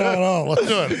 no. Let's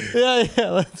do it. Yeah,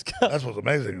 let's go. That's what's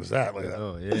amazing is that. Look at that.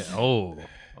 Oh yeah.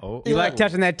 Oh. You like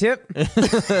touching that tip?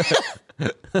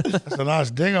 That's a nice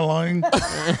ding-a-ling.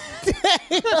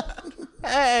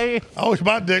 Hey. I wish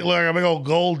my dick looked like a big old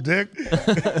gold dick.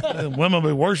 And women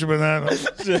be worshiping that.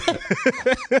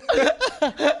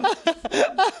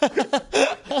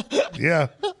 Yeah,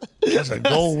 that's a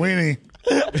gold weenie.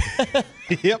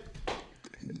 Yep.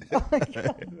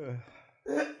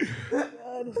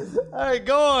 All right,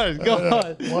 go on. Go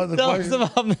on. What the Tell us question?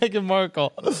 about Meghan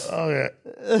Markle. Oh yeah.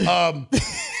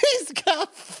 He's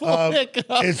got full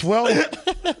hiccups. It's well.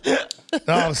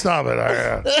 No, stop it.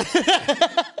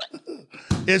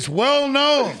 It's well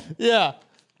known, Yeah.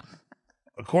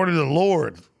 according to the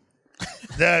Lord,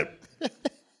 that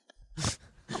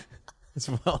It's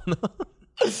well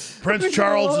known. Prince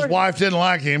Charles's wife didn't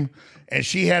like him, and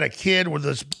she had a kid with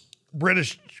this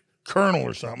British colonel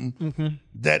or something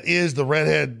that is the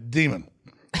redhead demon.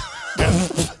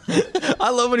 I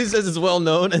love when he says it's well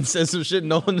known and says some shit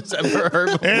no one has ever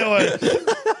heard before. Anyway,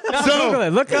 Google so it.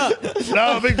 Look up.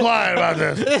 no, be quiet about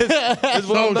this. It's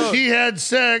well So known. she had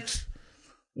sex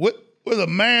with a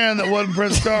man that wasn't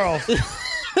Prince Charles,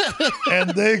 and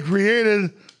they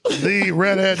created the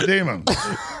redhead demon.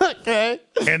 Okay.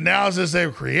 And now since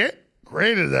they've created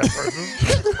that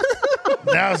person,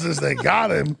 now since they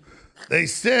got him, they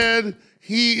said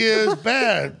he is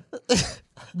bad.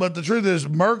 But the truth is,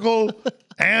 Merkel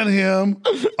and him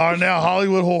are now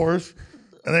Hollywood whores,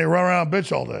 and they run around and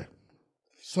bitch all day.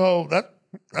 So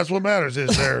that's what matters.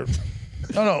 Is there?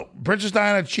 No. Princess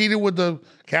Diana cheated with the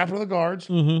captain of the guards,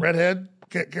 redhead,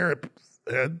 carrot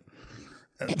head.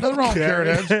 Nothing wrong with carrot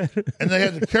heads. And they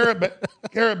had the carrot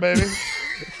baby.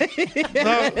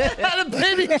 No, Had a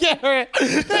baby carrot.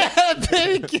 They had a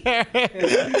baby carrot.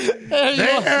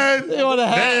 they wanna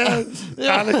had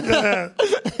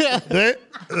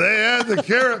the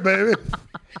carrot baby.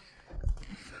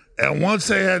 And once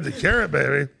they had the carrot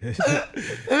baby,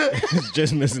 He's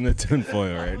just missing the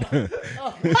tinfoil right now.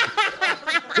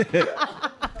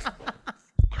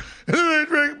 they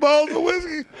drink balls of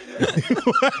whiskey.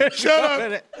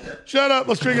 Shut up.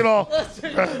 Let's drink it all.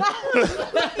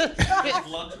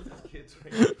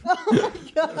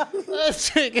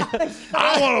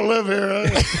 I want to live here.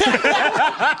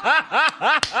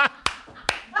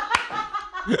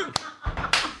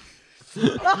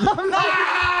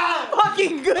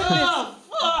 Fucking goodness.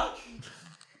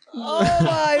 Oh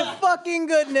my fucking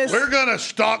goodness. We're going to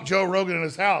stalk Joe Rogan in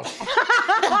his house.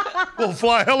 We'll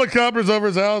fly helicopters over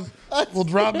his house. We'll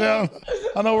drop down.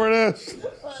 I know where it is.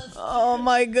 Oh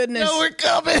my goodness. No, we're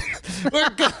coming. We're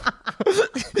coming.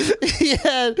 he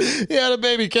had a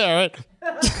baby carrot.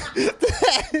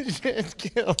 That shit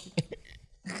killed me.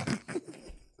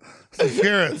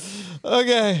 Carrot.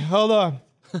 Okay, hold on.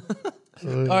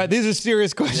 All right, these are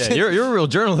serious questions. Yeah, you're a real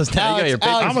journalist now. You got your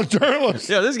papers. Alex, I'm a journalist.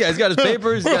 Yeah, this guy's got his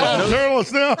papers. He's got I'm a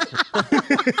notes. journalist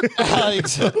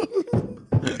now.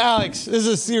 Alex, this is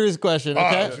a serious question, All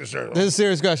okay? right, sure. This is a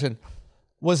serious question.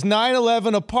 Was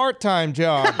 9/11 a part-time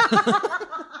job?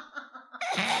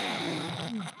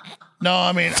 No,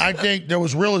 I mean, I think there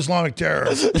was real Islamic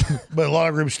terror, but a lot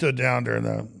of groups stood down during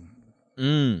that.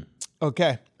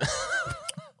 Okay.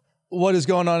 What is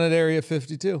going on at Area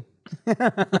 52?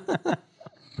 A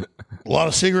lot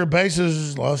of secret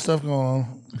bases, a lot of stuff going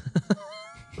on.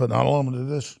 But not all of them do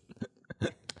this.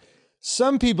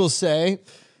 Some people say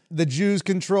the Jews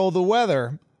control the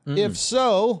weather. If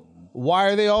so, why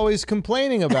are they always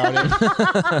complaining about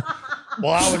it?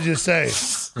 Well, I would just say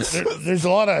there's a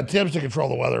lot of attempts to control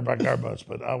the weather by governments,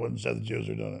 but I wouldn't say the Jews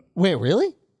are doing it. Wait,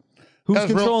 really? Who's That's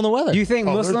real- controlling the weather? Do you think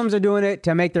Oh, there's- Muslims are doing it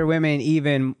to make their women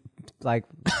even like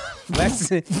less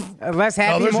happy,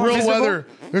 No, there's more real visible? weather.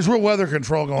 There's real weather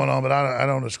control going on, but I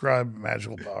don't ascribe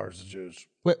magical powers to Jews.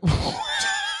 Wait.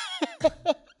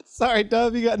 Sorry,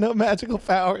 Dub, you got no magical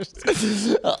powers.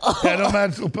 Yeah, no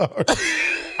magical powers.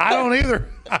 I don't either.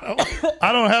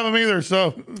 I don't have them either.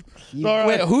 So All right.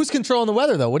 Wait, who's controlling the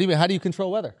weather though? What do you mean? How do you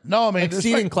control weather? No, I mean, Like there's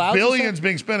seeding like clouds and billions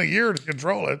being spent a year to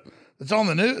control it. It's on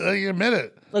the news. They admit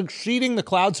it. Like sheeting the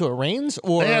clouds so it rains,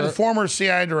 or They had a former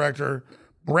CIA director,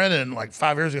 Brennan, like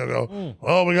 5 years ago, go,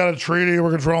 "Oh, we got a treaty.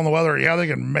 We're controlling the weather." Yeah, they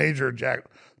can major jack.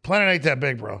 Planet ain't that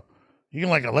big, bro. You can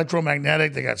like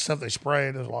electromagnetic. They got stuff they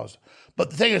spray. There's a lot of stuff. But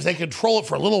the thing is, they control it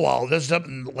for a little while. There's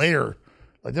something later.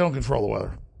 Like, they don't control the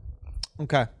weather.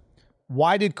 okay.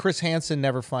 Why did Chris Hansen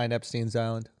never find Epstein's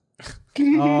island?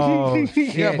 Oh, shit.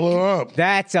 He got blown up.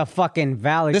 That's a fucking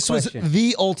valid This was question.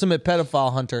 the ultimate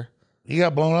pedophile hunter. He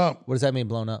got blown up. What does that mean,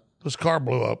 blown up? His car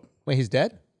blew up. Wait, he's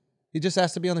dead? He just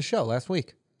asked to be on the show last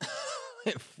week.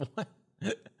 What?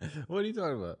 What are you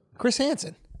talking about? Chris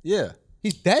Hansen. Yeah.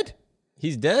 He's dead?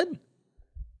 He's dead?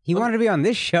 He wanted to be on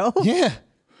this show? Yeah.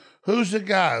 Who's the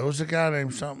guy? Who's the guy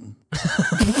named something?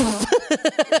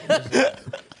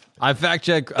 I fact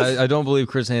check. I don't believe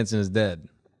Chris Hansen is dead.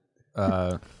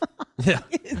 Yeah.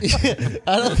 I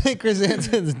don't think Chris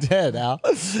Hansen's dead, Al.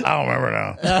 I don't remember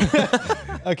now.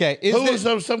 Okay. Is Who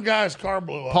there was some guy's car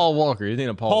blew up? Paul Walker. You think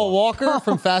of Paul, Paul Walker? Walker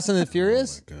from Fast and the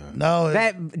Furious? No,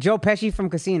 That Joe Pesci from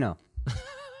Casino.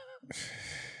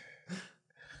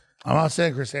 I'm not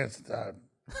saying Chris Hansen died.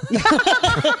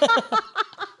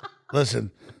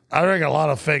 Listen, I drink a lot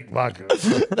of fake vodka.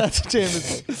 That's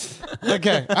Jameson.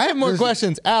 Okay. I have more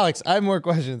questions. Alex, I have more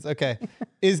questions. Okay.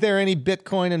 Is there any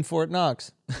Bitcoin in Fort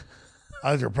Knox? I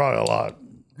think there are probably a lot.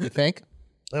 You think?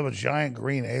 They have a giant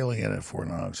green alien at Fort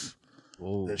Knox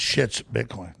that shits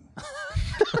Bitcoin.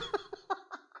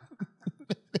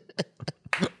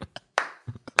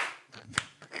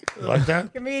 You like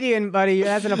that? Comedian, buddy.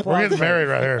 That's an We're applause getting break. married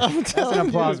right here. That's an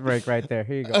applause break right there.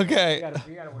 Here you go. Okay.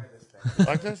 You gotta wear this thing.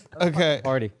 Like this? Okay.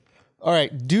 Party. All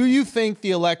right. Do you think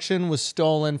the election was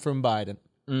stolen from Biden?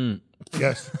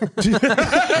 Yes.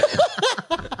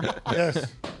 Yes.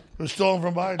 It was stolen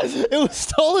from Biden. It was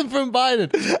stolen from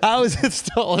Biden. How is it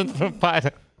stolen from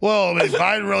Biden? Well, I mean,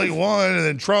 Biden really won, and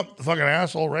then Trump, the fucking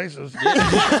asshole racist.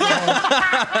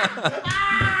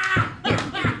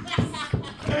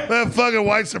 That fucking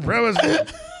white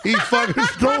supremacist, he fucking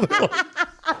stole the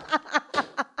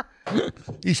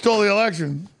He stole the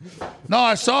election. No,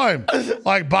 I saw him.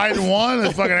 Like, Biden won,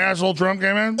 and fucking asshole Trump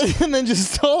came in. And then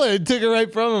just stole it and took it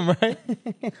right from him, right?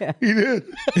 He did.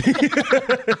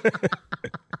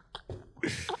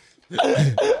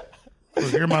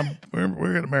 Look,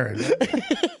 we're getting married.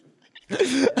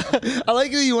 I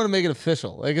like that you want to make it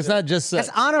official. Like, it's not just That's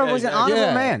honor was an honorable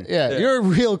yeah, man. Yeah, you're a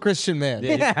real Christian man.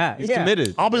 Yeah, He's yeah.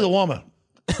 committed. I'll be the woman.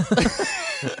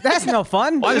 That's no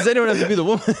fun. Why does anyone have to be the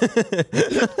woman?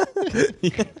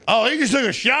 Oh, he just took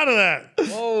a shot of that.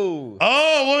 Whoa.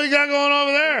 Oh, what we got going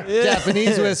over there?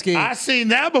 Japanese whiskey. I seen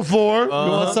that before. You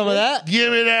want some of that?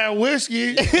 Give me that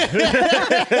whiskey.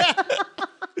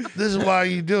 This is why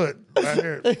you do it right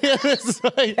here. That's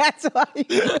right. That's why.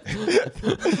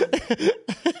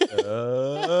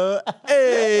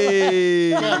 Hey.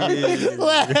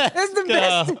 That's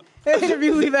the best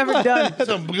interview we've ever done.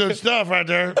 Some good stuff right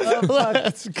there.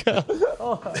 Let's go.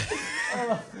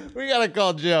 We gotta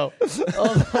call Joe.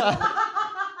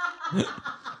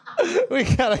 We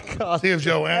gotta call. See if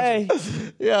Joe answers.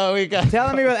 Hey, Yeah, we got.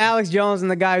 telling me with Alex Jones and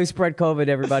the guy who spread COVID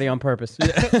to everybody on purpose.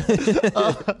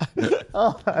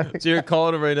 So you're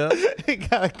calling him right now? We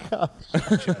gotta call.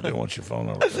 I do want your phone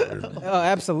number. Oh,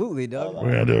 absolutely, Doug.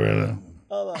 We're gonna do it right now.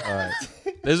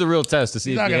 This is a real test to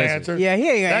see He's if not you gonna answer. answer. Yeah, he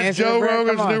ain't gonna That's answer. Joe Brett. Come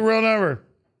Rogan's on. new real number.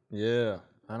 Yeah.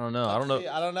 I don't know. I don't know.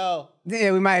 I don't know.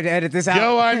 Yeah, we might have to edit this out.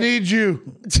 Joe, I need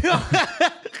you.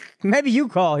 Maybe you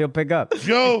call, he'll pick up.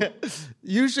 Joe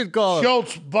You should call him.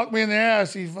 Schultz, fuck me in the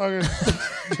ass. He fucking.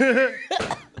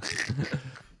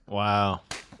 Wow.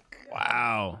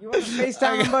 Wow. You want to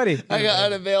FaceTime him, buddy? I got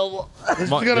unavailable. This is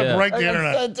gonna Yeah. break the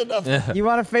internet. Sent enough. You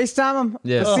want to FaceTime him?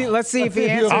 Yes. Let's see if he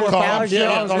answers I'll with call him. Alex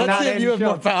Yeah, Jones or Let's not see if you have Show.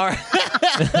 more power.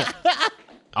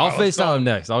 I'll FaceTime him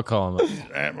next. I'll call him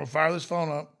up. And we'll fire this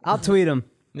phone up. I'll tweet him.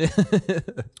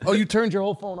 Oh, you turned your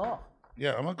whole phone off.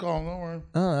 Yeah, I'm gonna call him. Don't worry.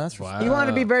 Oh, that's right. He wanted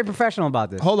to be very professional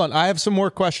about this. Hold on, I have some more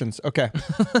questions. Okay.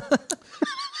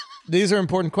 These are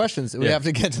important questions that we Yeah. have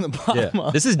to get to the bottom Yeah.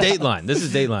 of. This is Dateline. This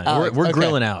is Dateline. Alex, We're okay.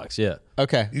 grilling Alex. Yeah.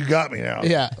 Okay. You got me now.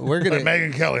 Yeah, we're Like gonna.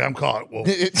 Megyn Kelly, I'm caught. Well,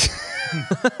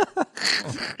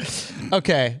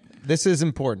 Okay, this is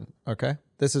important. Okay,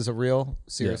 this is a real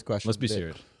serious Yeah, question. must be that-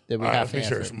 serious. That we All right, have to let's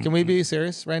be answer. serious. Can we be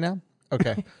serious right now?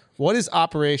 Okay. What is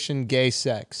Operation Gay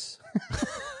Sex?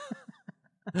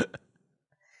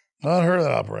 not heard of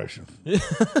that operation.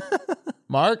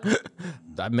 Mark?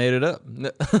 I made it up.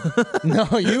 No,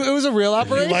 it was a real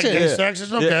operation. Like gay sex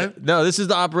is okay. Yeah. No, this is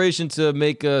the operation to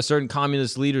make certain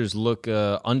communist leaders look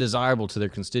undesirable to their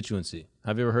constituency.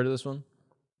 Have you ever heard of this one?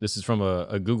 This is from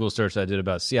a Google search I did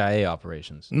about CIA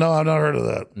operations. No, I've not heard of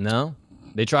that. No?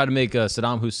 They tried to make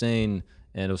Saddam Hussein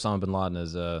and Osama bin Laden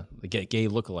as gay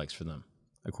lookalikes for them,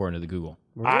 according to the Google.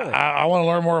 I want to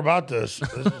learn more about this.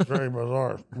 This is very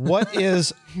bizarre. What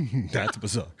is That's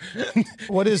bizarre.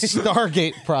 what is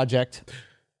Stargate Project?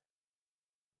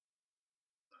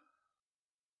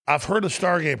 I've heard of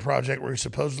Stargate Project where he's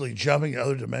supposedly jumping to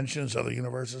other dimensions, other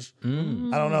universes. I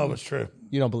don't know if it's true.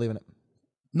 You don't believe in it.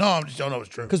 No, I just don't know if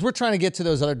it's true. Because we're trying to get to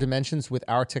those other dimensions with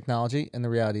our technology, and the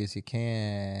reality is you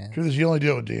can't. Truth is, you only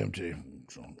do it with DMT.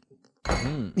 So.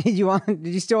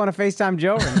 Did you still want to FaceTime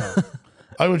Joe? Or no?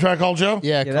 I would try to call Joe?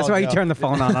 Yeah, Yeah, that's call why you Joe. turned the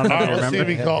phone on. I don't All know if right, you let's see if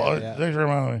remember. he called. Thanks for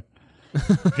reminding me.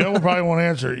 Joe will probably won't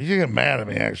answer. He's going to get mad at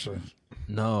me, actually.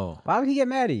 No. Why would he get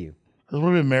mad at you? Because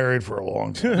we've been married for a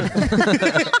long time.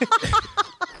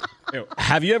 Yo,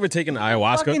 have you ever taken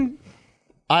ayahuasca? Fucking-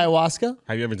 Ayahuasca?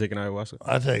 Have you ever taken ayahuasca?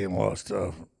 I've taken a lot of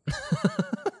stuff.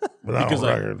 But I Because don't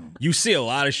like, record. you see a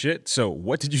lot of shit. So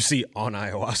what did you see on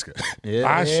ayahuasca?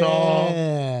 I saw,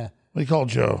 Yeah. we called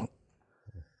Joe.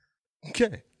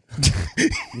 Okay.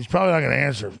 He's probably not going to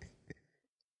answer.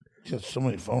 He's got so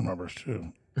many phone numbers,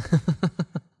 too.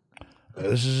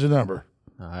 This is the number.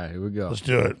 All right, here we go. Let's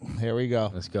do it. Here we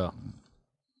go. Let's go.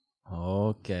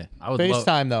 Okay. I would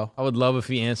FaceTime, though. I would love if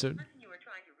he answered.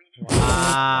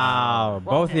 Wow,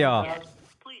 both of y'all.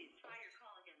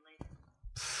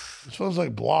 This phone's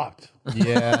like blocked.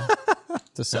 Yeah.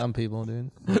 To some people, dude.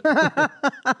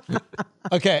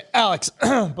 Okay, Alex,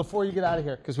 before you get out of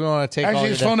here, because we don't want to take all Actually,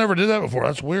 your his phone never did that before.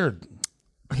 That's weird.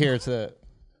 Here, it's a,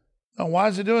 No, why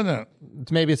is it doing that?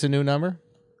 maybe it's a new number.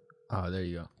 Oh, there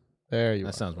you go. There you That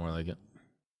are. sounds more like it.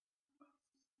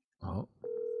 Oh.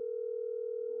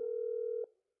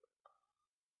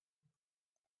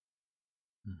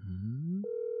 Mm-hmm.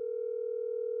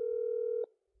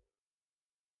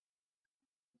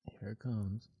 Here it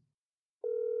comes.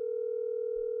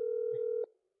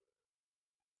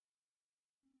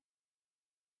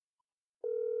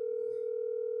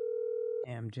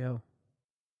 Damn, Joe.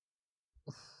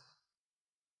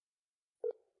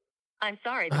 I'm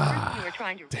sorry, the person you were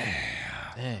trying to reach.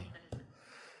 Dang.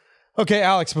 Okay,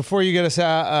 Alex, before you get us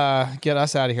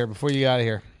out of here, before you get out of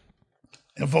here,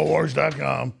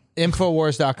 Infowars.com.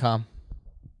 Infowars.com.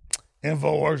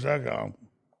 Infowars.com.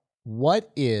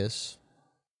 What is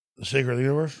The secret of the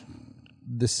universe.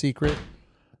 the secret?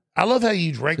 I love how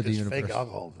you drink To the this universe. fake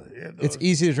alcohol. Yeah, It's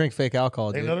easy to drink fake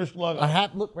alcohol, dude. another slug. I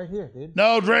have look right here, dude.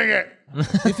 No, drink it.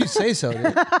 If you say so, dude.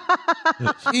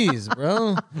 Jeez,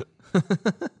 bro.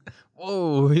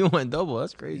 Whoa, you went double.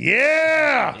 That's crazy.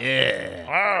 Yeah. Yeah.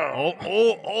 Wow.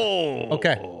 Oh.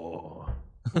 Okay.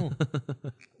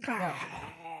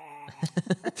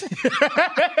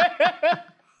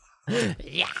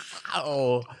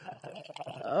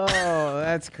 Oh,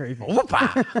 that's creepy.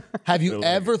 Have you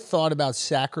ever thought about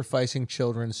sacrificing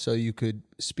children so you could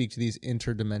speak to these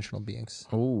interdimensional beings?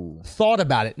 Ooh. Thought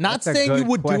about it. Not That's a saying you good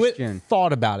would do question. it.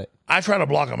 Thought about it. I try to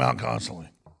block them out constantly.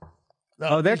 No,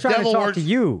 Oh, they're these trying to devil talk wors- to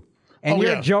you, and Oh,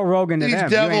 you're yeah. Joe Rogan to These them. You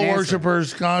devil ain't answering.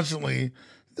 worshipers constantly.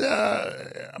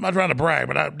 I'm not trying to brag,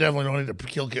 but I definitely don't need to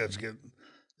kill kids to get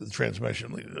the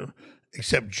transmission.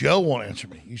 Except Joe won't answer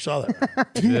me. You saw that.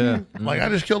 Right? Yeah. Like I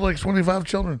just killed like 25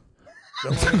 children. Joe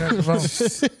won't answer the phone.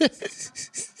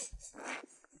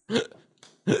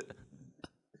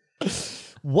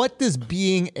 What does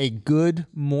being a good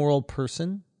moral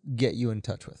person get you in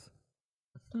touch with?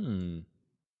 A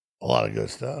lot of good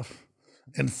stuff.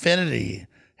 Infinity,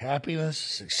 happiness,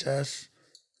 success,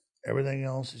 everything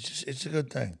else. It's a good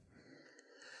thing.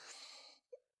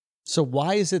 So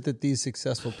why is it that these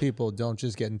successful people don't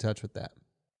just get in touch with that?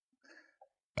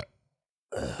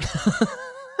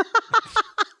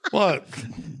 What?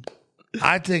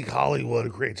 I think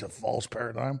Hollywood creates a false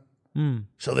paradigm.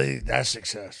 So that's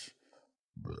success.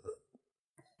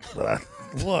 But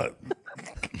what?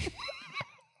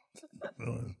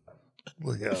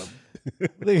 Look at him.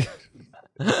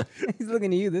 He's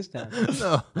looking at you this time.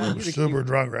 I'm super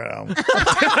drunk right now.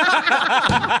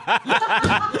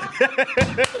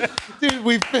 Dude,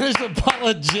 we finished a bottle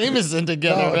of Jameson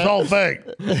together. No, it's all fake.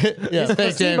 yeah, fake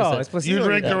Placebo. Jameson. It's placebo. You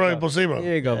drink the right placebo.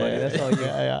 Here you go, buddy. That's all you get.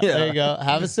 Yeah. There you go.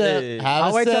 Have a sip. Have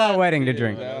I'll a wait sip. till our wedding to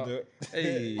drink.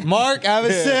 Hey. Mark, have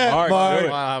a sip. Mark, Mark. do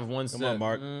it. I have one sip. on,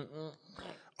 Mark.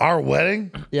 Our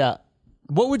wedding? Yeah.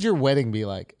 What would your wedding be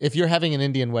like if you're having an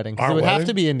Indian wedding? 'Cause Our it would have wedding?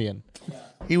 to be Indian.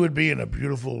 He would be in a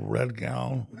beautiful red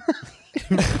gown,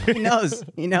 He knows.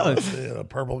 He knows. in a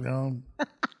purple gown.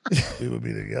 We would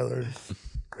be together.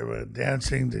 Everybody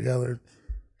dancing together.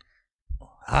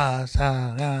 Hey,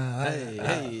 hey,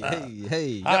 hey, hey.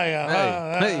 Hey,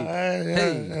 hey,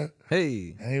 hey,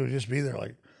 hey. And he would just be there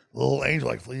like little angel,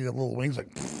 like he had little wings, like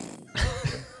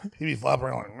he'd be flopping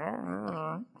around like,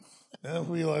 and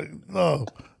I'd be like, no,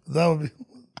 that would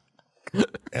be,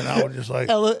 and I would just like,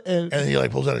 and he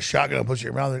like pulls out a shotgun and puts it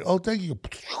in your mouth, like, oh, thank you,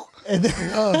 and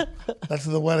then, oh, that's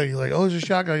the wedding. You're like, oh, it's a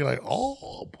shotgun. You're like,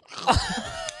 oh,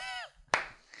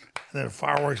 and then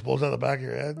fireworks blows out the back of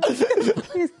your head.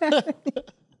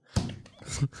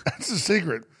 That's the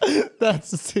secret.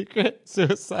 That's the secret.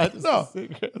 Suicide is the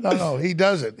secret. No. He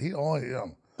does it. He only,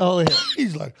 Oh, yeah.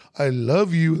 he's like, I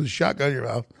love you with a shotgun in your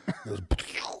mouth. It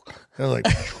goes, and like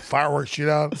fireworks shoot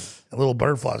out, and little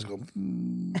butterflies go.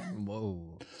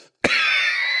 Whoa.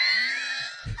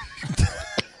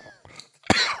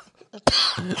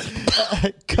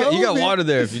 You got water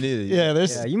there if you need it. Yeah,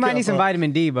 there's. Yeah, you might need some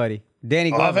vitamin D, buddy.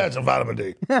 Danny Oh, Glover. I've had some vitamin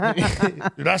D.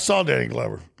 Dude, I saw Danny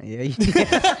Glover. Yeah, you did.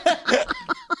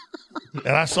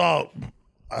 And I saw,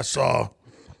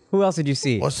 Who else did you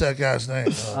see? what's that guy's name?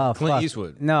 Oh, Clint fuck.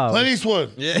 Eastwood. No. Clint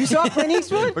Eastwood. Yeah. You saw Clint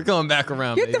Eastwood? We're coming back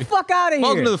around, Get baby. the fuck out of here.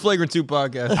 Welcome to the Flagrant 2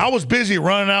 podcast. I was busy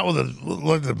running out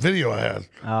with the video I had.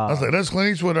 I was like, that's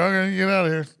Clint Eastwood. I'm going to get out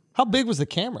of here. How big was the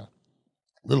camera?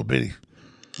 Little bitty.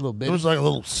 A little bit. It was like a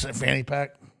little fanny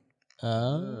pack.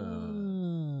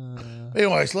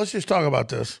 Anyways, let's just talk about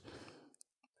this.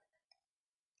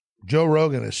 Joe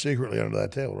Rogan is secretly under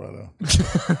that table right now.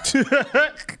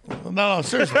 No,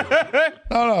 seriously.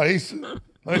 No, he's.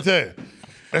 Let me tell you.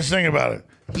 Let's think about it.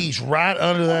 He's right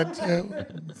under that table.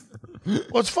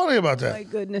 What's funny about that? My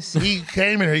goodness. He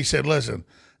came in here. He said, "Listen,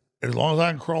 as long as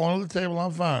I can crawl under the table,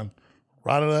 I'm fine.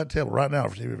 Right under that table, right now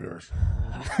for TV viewers."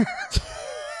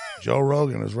 Joe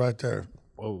Rogan is right there.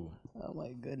 Whoa. Oh,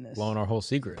 my goodness. Blowing our whole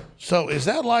secret. So is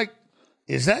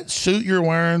that suit you're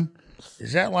wearing?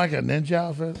 Is that like a ninja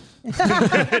outfit?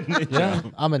 Yeah,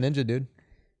 I'm a ninja, dude.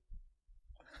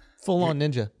 Full on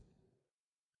ninja.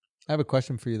 I have a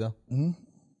question for you, though. Mm-hmm.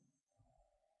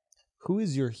 Who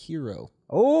is your hero?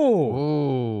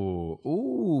 Oh.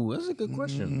 Ooh, that's a good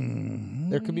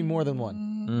question. There could be more than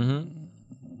one.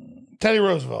 Teddy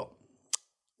Roosevelt.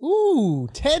 Ooh,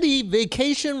 Teddy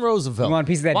Vacation Roosevelt. You want a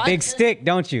piece of that Why big stick,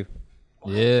 don't you?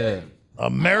 Yeah.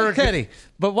 American Teddy.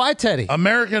 But why Teddy?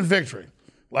 American victory.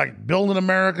 Like building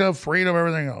America, freedom,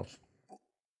 everything else.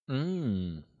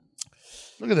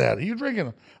 Look at that. You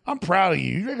drinking. I'm proud of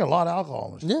you. You drink a lot of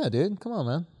alcohol. Yeah, dude. Come on,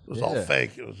 man. It was all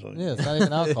fake. It was Yeah, it's not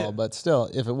even alcohol, but still,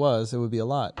 if it was, it would be a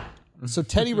lot. So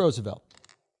Teddy Roosevelt.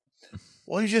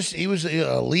 Well, he was an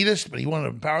elitist, but he wanted to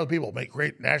empower the people, make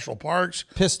great national parks,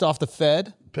 Pissed off the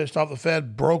Fed. pissed off the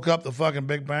Fed, broke up the fucking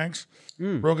big banks,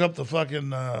 broke up the fucking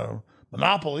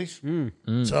monopolies.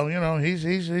 So,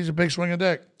 he's a big swinging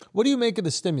dick. What do you make of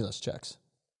the stimulus checks?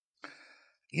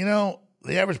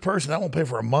 The average person, that won't pay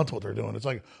for a month what they're doing. It's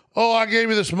like, oh, I gave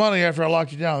you this money after I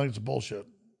locked you down. I think it's bullshit.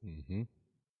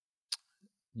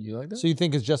 You like that? So you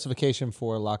think it's justification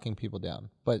for locking people down,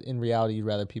 but in reality, you'd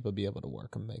rather people be able to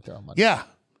work and make their own money. Yeah.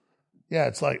 Yeah,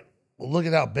 it's like, well, look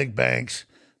at how big banks,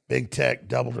 big tech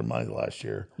doubled their money last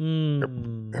year.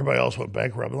 Everybody else went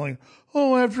bankrupt. They're like,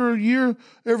 oh, after a year,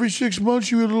 every 6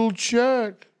 months you get a little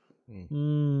check.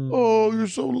 Oh, you're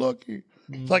so lucky.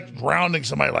 It's like grounding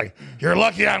somebody like, you're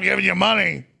lucky I'm giving you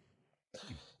money.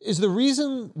 Is the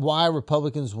reason why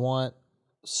Republicans want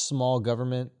small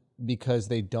government because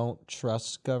they don't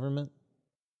trust government?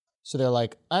 So they're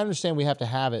like, I understand we have to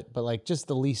have it, but like just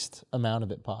the least amount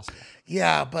of it possible.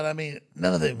 Yeah, but I mean,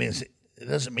 none of it means, it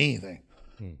doesn't mean anything.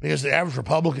 Because the average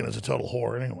Republican is a total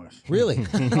whore anyways. Really?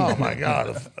 Oh my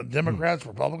God. Democrats,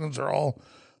 Republicans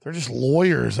they're just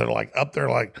lawyers that are like up there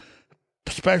like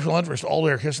special interest all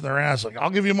day kissing their ass. Like, I'll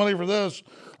give you money for this.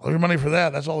 I'll give you money for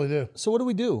that. That's all they do. So what do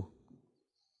we do?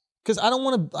 Because I don't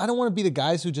want to be the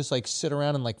guys who just like sit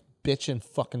around and like bitch and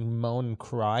fucking moan and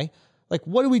cry. Like,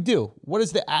 what do we do? What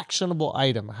is the actionable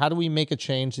item? How do we make a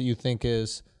change that you think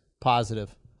is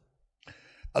positive?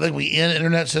 I think we end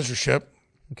internet censorship.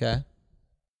 Okay.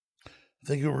 I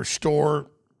think we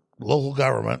restore local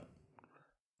government.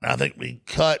 And I think we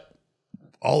cut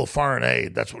all the foreign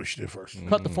aid. That's what we should do first.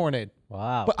 Cut the foreign aid.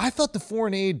 Wow. But I thought the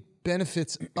foreign aid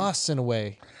benefits us in a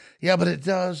way. Yeah, but it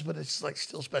does. But it's like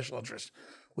still special interest.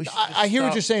 We should I hear what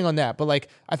stop. you're saying on that, but like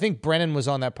I think Brennan was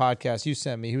on that podcast you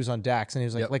sent me. He was on Dax, and he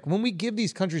was like, when we give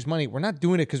these countries money, we're not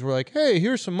doing it because we're like, hey,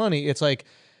 here's some money. It's like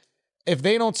if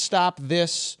they don't stop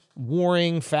this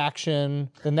warring faction,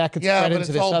 then that could spread but into it's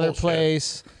this all other bullshit.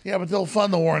 place. Yeah, but they'll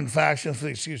fund the warring factions for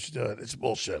the excuse to do it. It's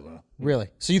bullshit, man. Really?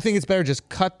 So you think it's better just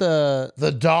cut the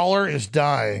The dollar is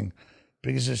dying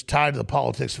because it's tied to the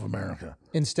politics of America.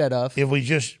 instead of? If we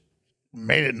just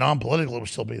made it non-political, it would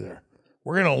still be there.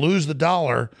 We're going to lose the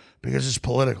dollar because it's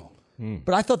political.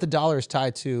 But I thought the dollar is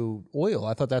tied to oil.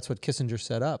 I thought that's what Kissinger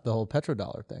set up, the whole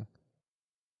petrodollar thing.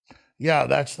 Yeah,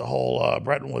 that's the whole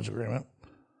Bretton Woods agreement.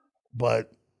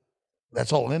 But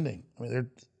that's all ending. I mean,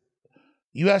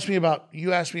 you asked me about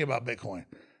Bitcoin.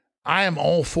 I am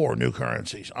all for new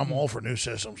currencies. I'm all for new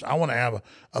systems. I want to have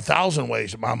 1,000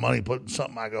 ways of my money put in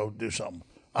something. I go do something.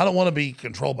 I don't want to be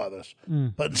controlled by this.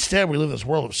 But instead, we live in this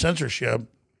world of censorship,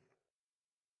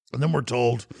 and then we're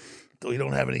told that we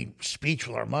don't have any speech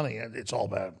with our money. It's all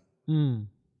bad.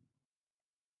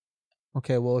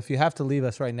 Okay, well, if you have to leave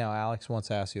us right now, Alex wants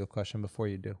to ask you a question before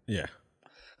you do. Yeah.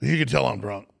 You can tell I'm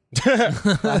drunk.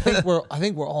 I think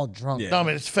we're all drunk. Yeah. No, I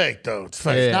mean, it's fake, though. It's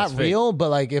fake. Yeah, It's not it's fake. real, but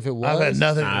like if it was, I've had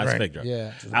nothing Nah, to it's drink. fake, Joe.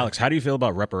 Yeah. Alex, how do you feel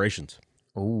about reparations?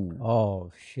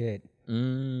 Oh shit.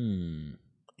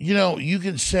 You know, you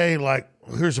can say, like,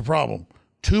 here's the problem.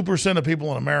 2% of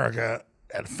people in America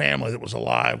had family that was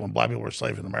alive when black people were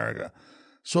enslaved in America.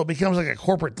 So it becomes like a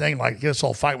corporate thing, like get us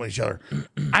all fighting with each other.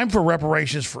 I'm for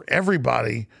reparations for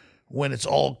everybody when it's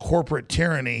all corporate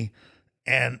tyranny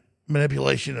and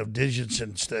manipulation of digits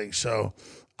and things. So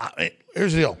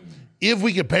here's the deal. If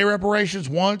we could pay reparations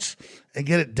once and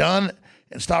get it done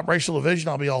and stop racial division,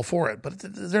 I'll be all for it. But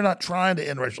they're not trying to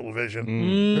end racial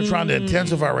division. They're trying to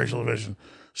intensify racial division.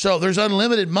 So there's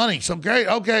unlimited money. So great,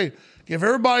 okay, give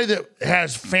everybody that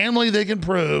has family they can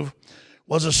prove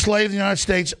was a slave in the United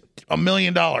States $1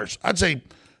 million. I'd say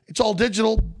it's all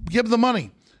digital. Give them the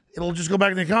money. It'll just go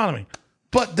back in the economy.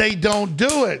 But they don't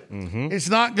do it. It's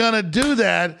not going to do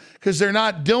that because they're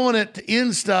not doing it to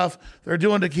end stuff. They're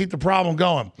doing it to keep the problem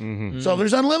going. So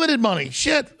there's unlimited money.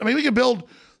 Shit. I mean, we can build.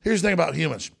 Here's the thing about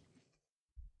humans.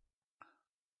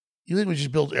 You think we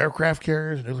just build aircraft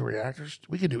carriers and nuclear reactors?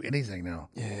 We can do anything now.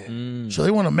 So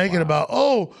they want to make it about,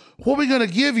 oh, what are we going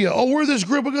to give you? Oh, we're this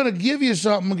group. We're going to give you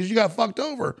something because you got fucked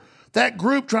over. That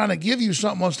group trying to give you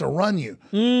something wants to run you.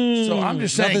 So I'm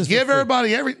just saying, Nothing's give for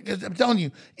free. everybody I'm telling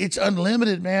you, it's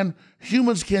unlimited, man.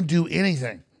 Humans can do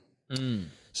anything.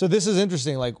 So this is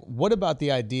interesting. Like, what about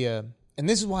the idea? And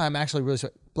this is why I'm actually really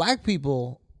sorry. Black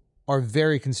people are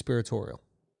very conspiratorial.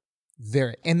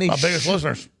 Very, and they My biggest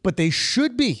listeners. but they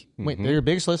should be. Wait, they're your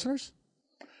biggest listeners?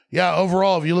 Yeah,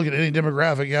 overall, if you look at any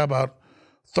demographic, yeah, about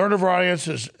a third of our audience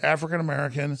is African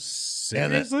American.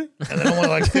 Seriously? And then only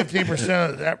like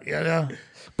 15% of that. Yeah.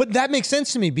 But that makes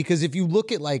sense to me because if you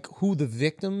look at like who the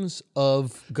victims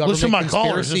of government Listen to my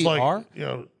callers. conspiracy It's like, are, you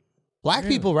know, black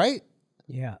people, right?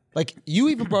 Yeah. Like you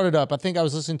even brought it up. I think I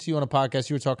was listening to you on a podcast.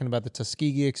 You were talking about the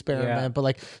Tuskegee experiment, Yeah. but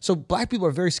like, so black people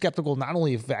are very skeptical not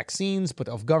only of vaccines but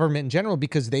of government in general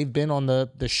because they've been on the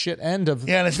shit end of.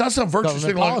 yeah, and it's not some virtuous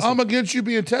thing Government like, policy. I'm against you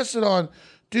being tested on.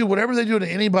 Dude, whatever they do to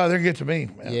anybody, they're get to me,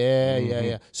 man.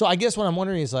 Yeah. So I guess what I'm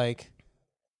wondering is like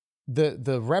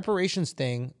the reparations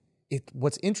thing.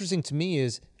 What's interesting to me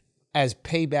is as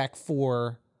payback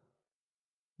for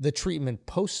the treatment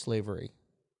post slavery.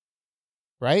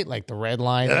 Right, like the red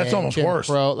line. Yeah, that's and almost Jim worse.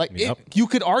 Crow. Like you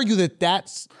could argue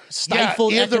that's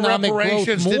stifled if the economic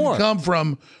reparations growth more. didn't come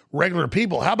from regular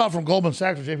people, how about from Goldman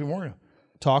Sachs or JP Morgan?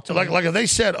 Talk to Like if they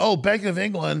said, oh, Bank of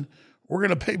England, we're going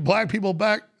to pay black people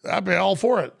back, I'd be all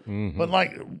for it. But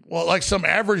like some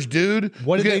average dude.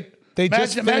 What did you they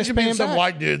just imagine finished being paying some back?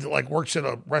 white dude that like works at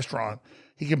a restaurant.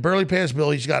 He can barely pay his bill.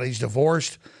 He's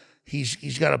divorced.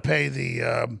 He's got to pay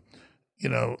the,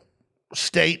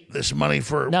 state this money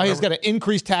for. Now he's got to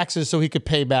increase taxes so he could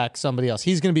pay back somebody else.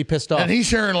 He's going to be pissed off. And he's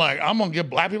sharing like, I'm going to give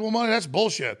black people money. That's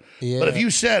bullshit. Yeah. But if you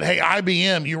said, hey,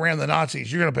 IBM, you ran the Nazis,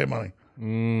 you're going to pay money.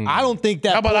 I don't think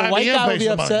that How about poor white IBM guy would pays be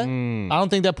some money? upset. I don't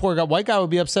think that poor white guy would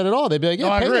be upset at all. They'd be like, yeah,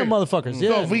 No, I pay agree. them motherfuckers. So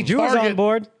Yeah. if we Jews on target,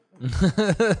 board. They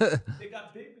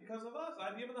got big because of us.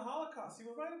 IBM in the Holocaust. He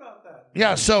was right about that.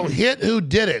 yeah, so hit who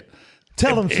did it.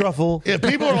 Tell them, Truffle. If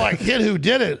people are like, hit who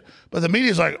did it, but the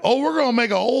media's like, oh, we're going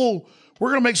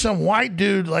to make some white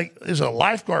dude like is a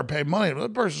lifeguard pay money. But the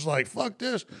person's like, fuck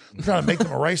this. They're trying to make them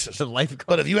a racist. The lifeguard.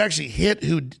 But if you actually hit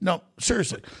no,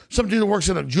 seriously, some dude that works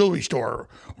at a jewelry store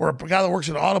or a guy that works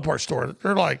at an auto parts store,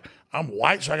 they're like, I'm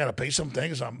white, so I got to pay something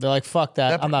because I'm. They're like, fuck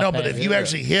that. I'm not no, paying but if it. you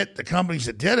actually hit the companies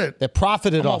that did it, They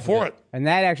profited I'm all off for of it. And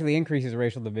that actually increases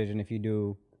racial division if you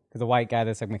do. Because the white guy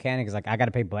that's like mechanic is like, I got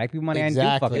to pay black people money. Exactly.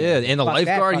 I didn't do fucking Yeah, and the fuck that,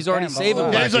 lifeguard, fuck he's already them, saving blah,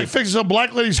 blah, Yeah, blah. he's like fixing some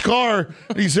black lady's car,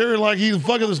 and he's here like he's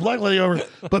fucking this black lady over.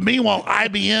 But meanwhile,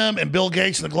 IBM and Bill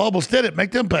Gates and the globals did it.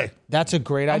 Make them pay. That's a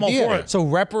great I'm all idea. for it. So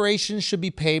reparations should be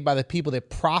paid by the people that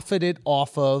profited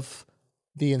off of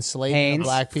the enslavement Haynes. of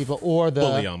black people or the.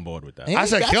 Fully on board with that. Hey, I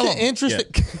said that's kill an 'em. interesting.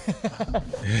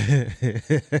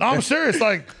 I'm serious.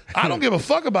 Like, I don't give a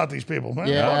fuck about these people, man.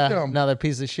 Fuck Yeah, them. another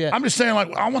piece of shit. I'm just saying,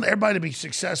 like, I want everybody to be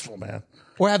successful, man.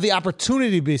 Or have the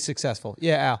opportunity to be successful.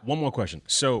 Yeah, Al. One more question.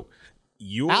 So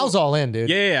Al's all in, dude.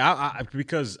 Yeah,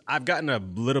 because I've gotten a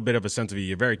little bit of a sense of you.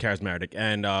 You're very charismatic,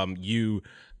 and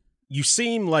you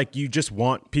seem like you just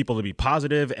want people to be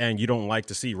positive and you don't like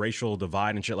to see racial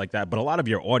divide and shit like that. But a lot of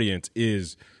your audience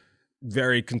is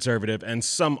very conservative, and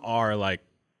some are like,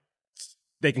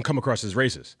 they can come across as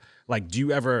racist. Like, do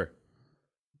you ever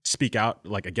speak out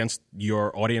like against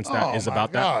your audience that is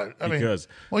about that? I because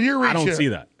when you're reaching, I don't see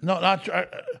that. No, not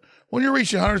when you're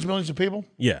reaching hundreds of millions of people.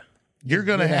 Yeah. You're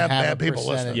going to have bad people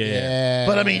listening. Yeah.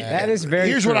 But I mean, That is very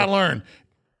here's true. what I learned.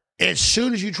 As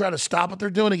soon as you try to stop what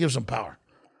they're doing, it gives them power.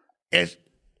 It's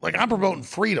like I'm promoting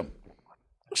freedom.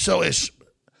 So as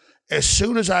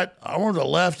soon as I want the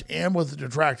left and with the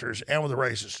detractors and with the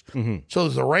racists. Mm-hmm. So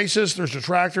there's the racists, there's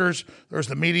detractors, there's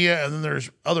the media, and then there's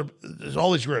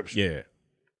all these groups. Yeah.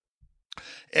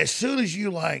 As soon as you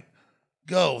like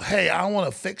go, hey, I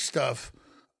want to fix stuff,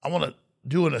 I want to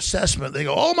do an assessment, they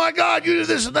go, oh my God, you did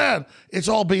this and that. It's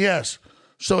all BS.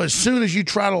 So as soon as you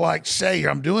try to like say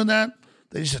I'm doing that,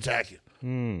 they just attack you.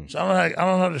 So I don't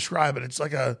know how to describe it. It's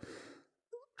like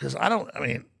because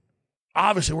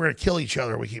obviously we're going to kill each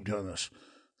other if we keep doing this.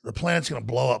 The planet's going to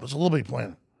blow up. It's a little bitty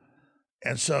planet.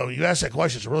 And so you ask that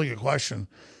question, it's a really good question.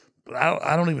 But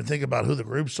I don't even think about who the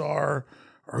groups are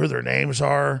or who their names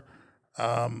are.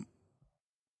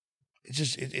 It's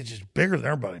just bigger than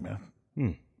everybody,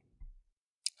 man.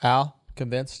 Al,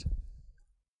 convinced?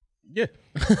 Yeah.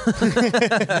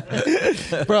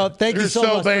 Bro, thank you You're so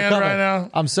so much banned for coming. right now.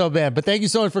 I'm so banned, but thank you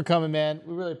so much for coming, man.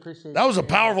 We really appreciate it. That was a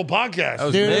powerful podcast. That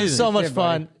was Dude, it was amazing. so much Shit,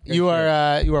 buddy. fun. You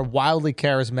are wildly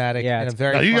charismatic Yeah, and a it's-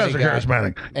 very Now, you guys funny are guy.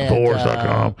 charismatic. And,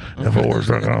 Infowars.com.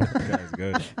 Infowars.com. That's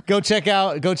good. Go check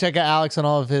out Alex on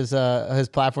all of his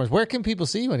platforms. Where can people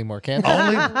see you anymore, Cam?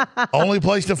 Only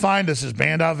place to find us is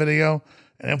Band.video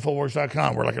and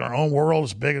Infowars.com. We're like in our own world.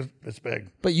 It's big. It's big.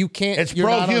 But you can't. It's you're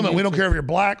not on pro-human. We don't YouTube. care if you're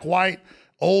black, white,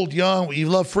 old, young. You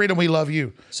love freedom. We love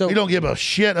you. So- we don't give a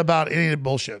shit about any of the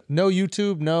bullshit. No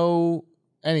YouTube, no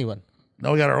anyone.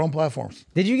 No, we got our own platforms.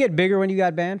 Did you get bigger when you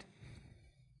got banned?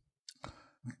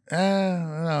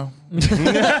 No.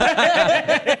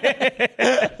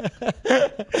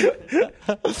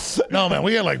 No, man.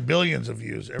 We had like billions of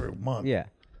views every month. Yeah.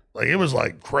 Like it was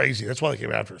like crazy. That's why they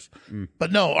came after us.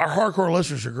 But no, our hardcore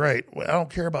listeners are great. I don't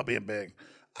care about being big.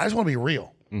 I just want to be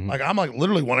real. Like I'm like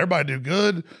literally want everybody to do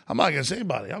good. I'm not against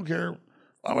anybody. I don't care.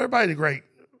 I want everybody to do great.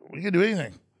 We can do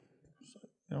anything.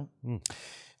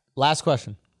 Last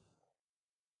question.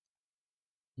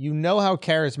 You know how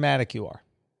charismatic you are.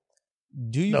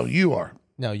 Do you? No, you are.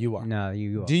 No, you are. No,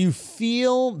 you. Do you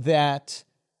feel that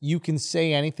you can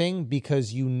say anything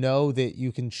because you know that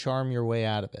you can charm your way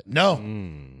out of it? No.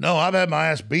 No, I've had my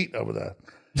ass beat over that.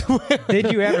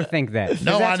 Did you ever think that? 'Cause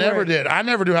No, I that's never where- did. I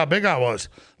never knew how big I was.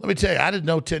 Let me tell you, I didn't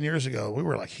know 10 years ago. We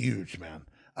were like huge, man.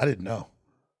 I didn't know.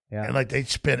 Yeah. And like they'd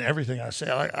spin everything I say.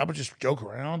 I would just joke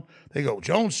around. They go,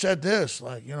 Jones said this.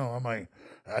 Like, you know, I'm like,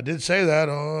 I did say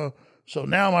that. So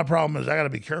now my problem is I got to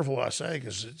be careful what I say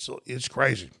because it's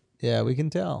crazy. Yeah, we can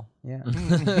tell. Yeah.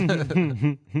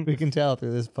 We can tell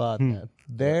through this pod, man.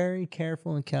 Very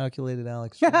careful and calculated,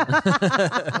 Alex.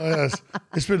 Yes,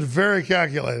 it's been very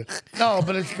calculated. No,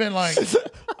 but it's been like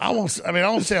I won't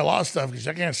say a lot of stuff because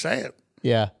I can't say it.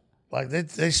 Yeah. Like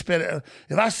they spit it.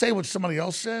 If I say what somebody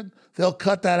else said, they'll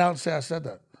cut that out and say I said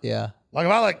that. Yeah. Like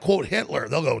if I like quote Hitler,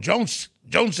 they'll go Jones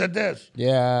said this.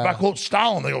 Yeah. If I quote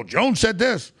Stalin, they go Jones said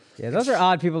this. Yeah, those are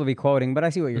odd people to be quoting, but I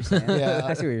see what you're saying. Yeah.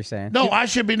 I see what you're saying. No, I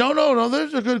should be no.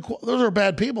 Those are good. Those are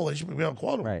bad people. They should be able to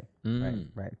quote them. Right.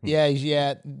 Right.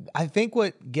 Yeah. I think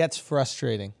what gets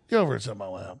frustrating. Get over it, sit in my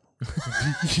lap.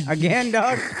 Again,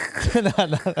 dog.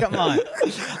 Come on.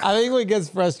 I think what gets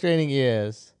frustrating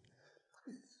is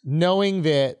knowing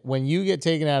that when you get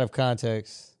taken out of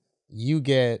context, you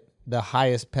get the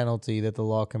highest penalty that the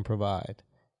law can provide.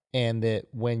 And that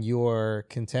when your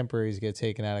contemporaries get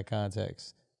taken out of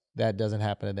context, that doesn't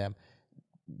happen to them.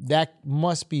 That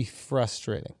must be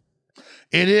frustrating.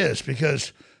 It is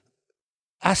because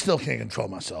I still can't control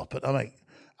myself. But I'm like,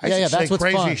 I Yeah, used to that's say what's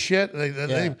crazy fun. shit.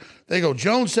 They go,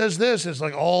 Jones says this. It's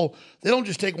like they don't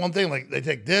just take one thing. Like they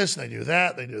take this and they do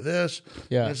that. They do this.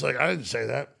 Yeah. And it's like, I didn't say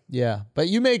that. Yeah, but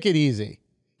you make it easy.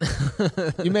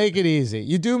 You make it easy.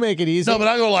 You do make it easy. No, but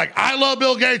I go like, I love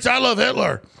Bill Gates. I love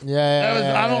Hitler.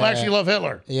 I don't actually love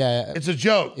Hitler. Yeah. It's a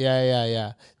joke.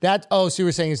 Yeah. So you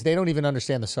were saying is they don't even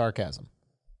understand the sarcasm.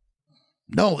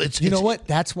 No, it's You know what?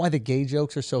 That's why the gay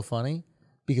jokes are so funny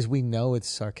because we know it's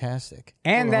sarcastic.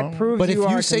 And that proves But if you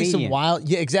are you a say some comedian. wild,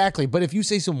 yeah, exactly. But if you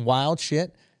say some wild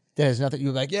shit that has nothing,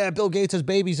 you're like, yeah, Bill Gates has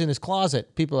babies in his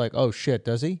closet. People are like, oh shit,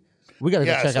 does he? We got to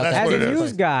go Yeah, check so out that's that. As what a it is.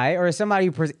 news guy or as somebody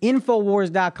who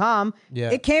Infowars.com,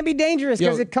 Yeah. it can be dangerous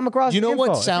because Yo, it come across You know info. what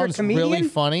If you're a sounds really comedian,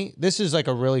 funny? This is like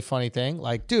a really funny thing.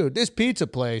 Like, dude, this pizza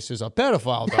place is a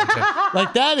pedophile dungeon.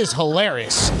 Like, that is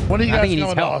hilarious. When are you I guys think he needs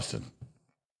coming to help. Austin?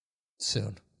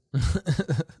 Soon.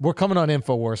 We're coming on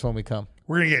InfoWars when we come.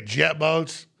 We're gonna get jet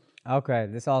boats. Okay,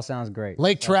 this all sounds great.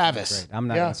 Lake Travis. Great. I'm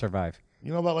not Yeah. going to survive.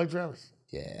 You know about Lake Travis?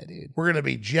 Yeah, dude. We're gonna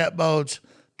be jet boats,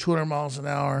 200 miles an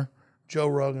hour. Joe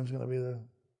Rogan's gonna be there.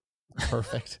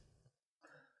 Perfect.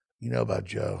 You know about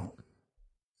Joe?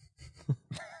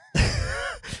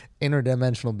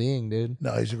 Interdimensional being, dude.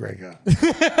 No, he's a great guy.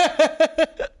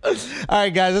 All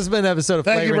right, guys, this has been an episode of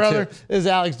Thank you, Flagrant brother. 2. This is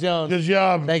Alex Jones. Good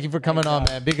job. Thank you for coming on,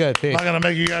 man. Be good. Peace. I'm not gonna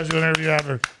make you guys do an interview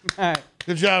after. All right.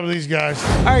 Good job with these guys.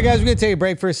 All right, guys, we're going to take a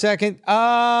break for a second.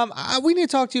 We need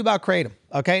to talk to you about Kratom.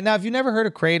 Okay, now if you've never heard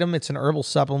of Kratom, it's an herbal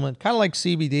supplement, kind of like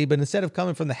CBD, but instead of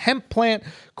coming from the hemp plant,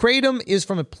 Kratom is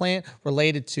from a plant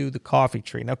related to the coffee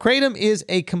tree. Now, Kratom is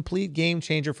a complete game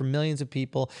changer for millions of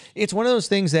people. It's one of those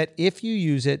things that if you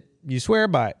use it, you swear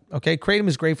by it. Okay, Kratom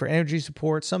is great for energy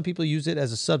support. Some people use it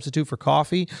as a substitute for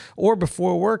coffee or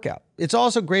before a workout. It's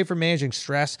also great for managing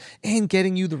stress and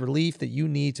getting you the relief that you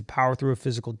need to power through a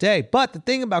physical day. But the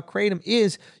thing about Kratom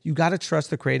is you got to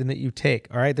trust the Kratom that you take.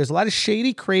 All right, there's a lot of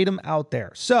shady Kratom out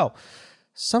there. So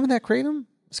some of that Kratom,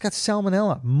 it's got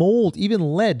salmonella, mold,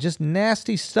 even lead, just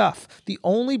nasty stuff. The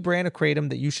only brand of Kratom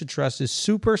that you should trust is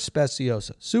Super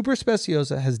Speciosa. Super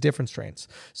Speciosa has different strains.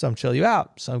 Some chill you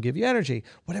out, some give you energy.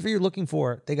 Whatever you're looking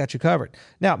for, they got you covered.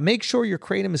 Now, make sure your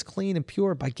Kratom is clean and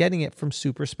pure by getting it from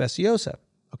Super Speciosa.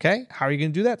 Okay, how are you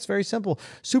going to do that? It's very simple.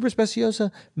 Super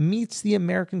Speciosa meets the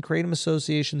American Kratom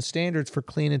Association standards for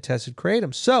clean and tested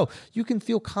Kratom, so you can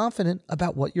feel confident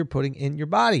about what you're putting in your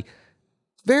body.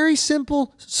 Very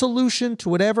simple solution to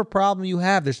whatever problem you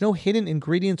have. There's no hidden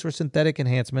ingredients or synthetic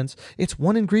enhancements. It's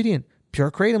one ingredient, pure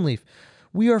Kratom leaf.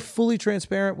 We are fully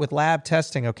transparent with lab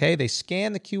testing, okay? They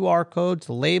scan the QR code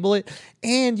to label it,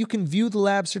 and you can view the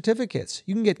lab certificates.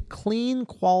 You can get clean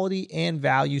quality and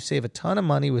value, save a ton of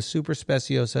money with Super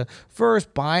Speciosa versus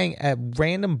buying a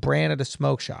random brand at a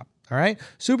smoke shop. All right.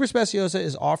 Super Speciosa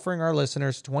is offering our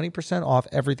listeners 20% off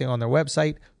everything on their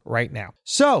website right now.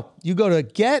 So you go to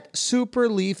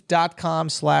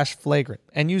getsuperleaf.com/flagrant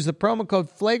and use the promo code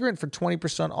flagrant for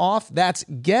 20% off. That's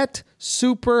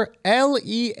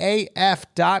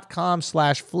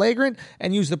getsuperleaf.com/flagrant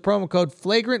and use the promo code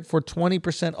flagrant for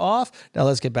 20% off. Now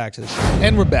let's get back to the show.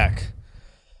 And we're back.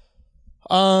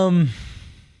 That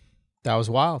was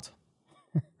wild.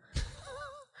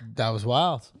 That was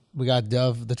wild. We got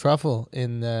Dove the Truffle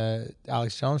in the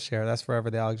Alex Jones share. That's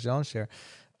forever the Alex Jones share.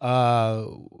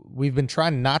 We've been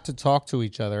trying not to talk to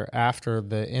each other after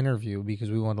the interview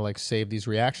because we want to save these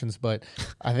reactions. But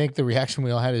I think the reaction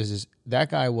we all had is that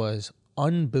guy was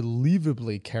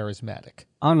unbelievably charismatic.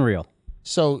 Unreal.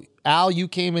 So Al, you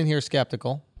came in here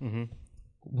skeptical. Mm-hmm.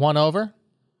 Won over?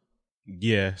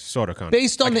 Yeah, sort of.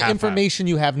 Based on the information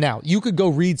you have now, you could go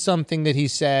read something that he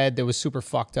said that was super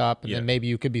fucked up, and then maybe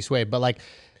you could be swayed. But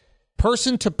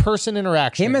person-to-person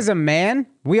interaction. Him as a man,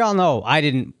 we all know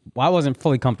I wasn't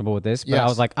fully comfortable with this, but I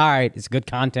was like, all right, it's good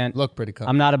content. Look pretty comfortable.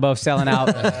 I'm not above selling out.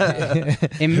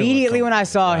 Immediately when I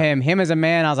saw him as a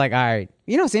man, I was like, all right.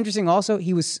 You know what's interesting also?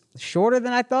 He was shorter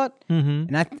than I thought. Mm-hmm.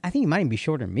 And I think he might even be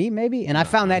shorter than me, maybe. And I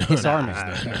found that disarming.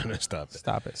 Stop it.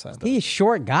 Stop it, son. He's a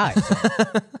short guy.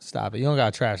 Stop it. You don't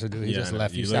got to trash the dude. He just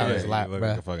left you sat on his lap, You look bro.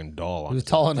 like a fucking doll. He was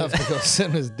tall enough to go sit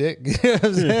in his dick. You know what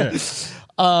I'm saying?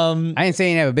 I didn't say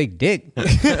he didn't have a big dick.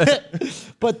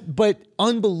 But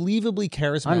unbelievably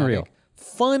charismatic. Unreal.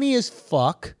 Funny as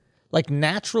fuck.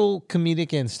 Natural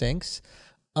comedic instincts.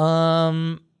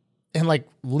 And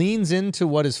leans into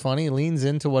what is funny, leans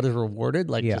into what is rewarded,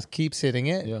 just keeps hitting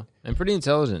it. Yeah, and pretty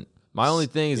intelligent. My only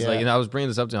thing is Yeah. and I was bringing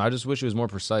this up to him. I just wish it was more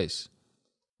precise.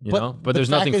 You know, but the there's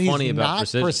fact nothing that he's funny about not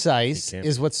precision. precise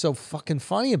is what's so fucking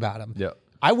funny about him. Yeah.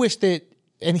 I wish that,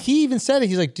 and he even said it.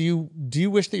 He's like, "Do you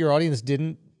wish that your audience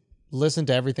didn't listen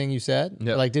to everything you said?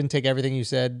 Yeah. Didn't take everything you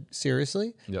said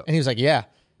seriously?" Yeah. And he was like, "Yeah,"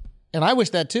 and I wish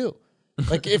that too.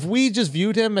 If we just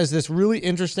viewed him as this really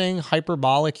interesting,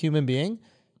 hyperbolic human being,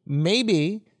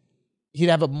 maybe he'd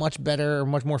have a much better,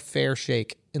 much more fair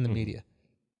shake in the media.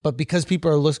 But because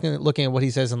people are looking at what he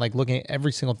says and looking at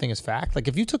every single thing as fact,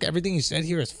 if you took everything he said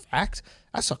here as fact,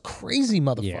 that's a crazy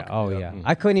motherfucker. Yeah. Oh, yeah.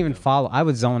 I couldn't even follow. I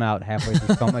would zone out halfway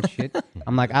through so much shit.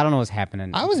 I'm like, I don't know what's happening.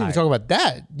 I wasn't even talking about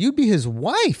that. You'd be his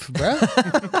wife, bro.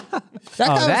 That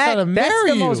guy was trying to marry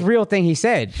that's the you. most real thing he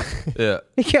said. Yeah.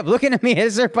 He kept looking at me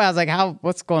as a surprise. I was like,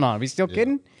 what's going on? Are we still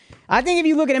kidding? I think if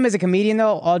you look at him as a comedian,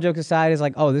 though, all jokes aside, is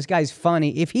oh, this guy's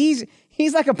funny. If he's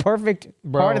like a perfect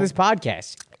part of this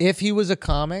podcast. If he was a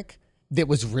comic, that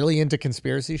was really into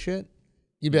conspiracy shit,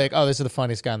 you'd be like, oh, this is the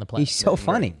funniest guy on the planet. He's so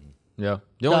funny. Yeah.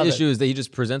 The only issue is that he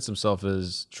just presents himself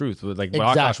as truth. Like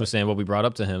what Akash was saying, what we brought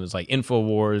up to him is like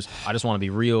InfoWars. I just want to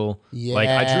be real. Yeah. Like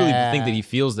I truly think that he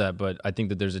feels that, but I think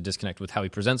that there's a disconnect with how he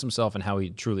presents himself and how he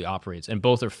truly operates. And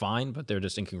both are fine, but they're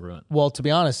just incongruent. Well, to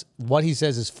be honest, what he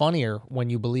says is funnier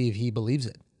when you believe he believes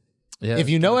it. Yeah, If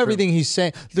you know everything he's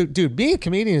saying, dude, being a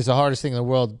comedian is the hardest thing in the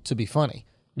world to be funny.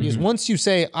 Because once you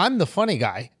say, I'm the funny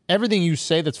guy, everything you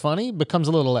say that's funny becomes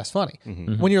a little less funny.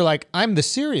 When you're like, I'm the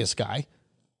serious guy,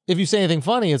 if you say anything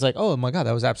funny, it's like, oh my God,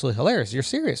 that was absolutely hilarious. You're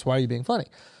serious. Why are you being funny?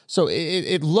 So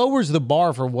it lowers the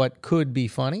bar for what could be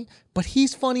funny, but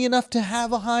he's funny enough to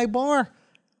have a high bar.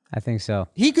 I think so.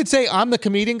 He could say, I'm the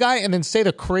comedian guy, and then say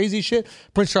the crazy shit.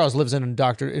 Prince Charles lives in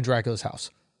Dracula's house.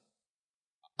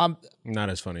 Not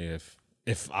as funny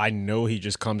if I know he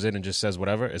just comes in and just says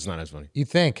whatever. It's not as funny. You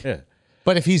think? Yeah.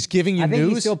 But if he's giving you I think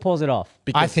news, he still pulls it off.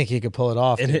 I think he could pull it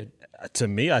off. dude. To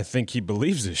me, I think he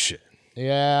believes this shit.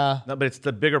 Yeah. No, but it's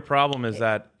the bigger problem is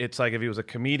that it's like if he was a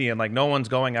comedian, like no one's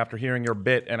going after hearing your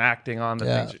bit and acting on the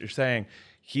things that you're saying.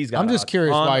 He's got I'm just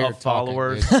curious why you're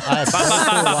followers. talking.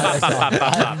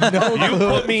 I have no clue. You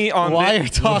put me on Why you're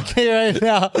talking right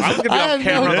now? I was gonna be on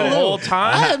camera the whole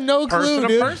time. I have no clue, person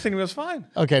dude. to person, it was fine.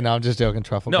 Okay, no, I'm just joking.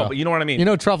 Truffle. No, Girl. but you know what I mean. You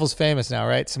know, Truffle's famous now,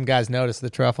 right? Some guys noticed the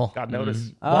Truffle God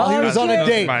noticed. while he was on a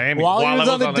date. Miami. While he was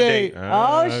on a date.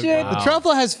 Oh, shit. The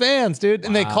Truffle has fans, dude,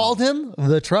 and they called him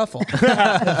the Truffle.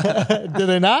 Did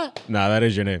they not? Nah, that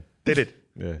is your name. They did.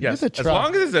 Yeah. Yes. You're As the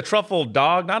long as it's a truffle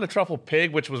dog, not a truffle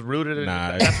pig, which was rooted in.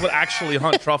 Nah. That's what actually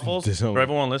hunt truffles. This For one.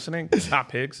 everyone listening, not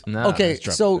pigs. Nah. Okay,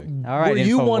 Truffle so thing. All right, were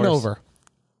you won InfoWars. over?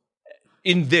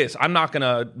 In this, I'm not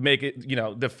gonna make it.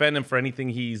 Defend him for anything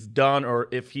he's done or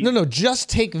if he. No, just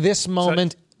take this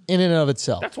moment in and of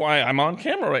itself. That's why I'm on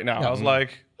camera right now. I was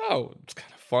like, oh, it's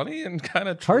kind of funny and kind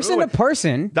of true. Person to And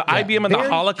person. The IBM and the Very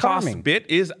Holocaust charming. bit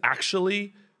is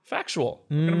actually factual.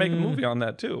 We're gonna make a movie on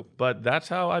that too. But that's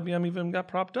how IBM even got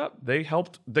propped up. They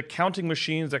helped the counting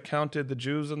machines that counted the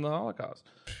Jews in the Holocaust.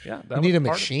 Yeah, that You need a was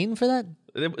part of it. machine for that?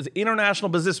 It was international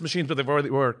business machines, but they already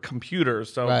were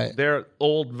computers. So Right. they're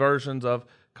old versions of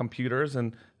computers,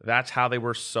 and that's how they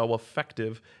were so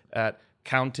effective at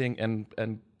counting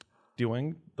and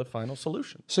doing the final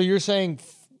solution. So you're saying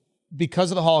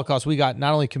because of the Holocaust, we got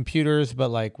not only computers, but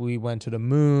like we went to the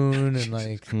moon and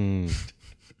like.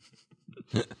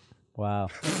 Wow.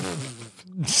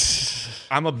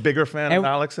 I'm a bigger fan And- of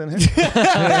Alex than him.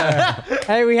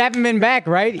 Hey, we haven't been back,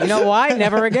 right? You know why?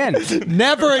 Never again.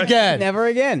 Never again. Never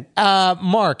again.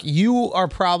 Mark, you are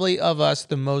probably of us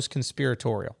the most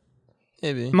conspiratorial.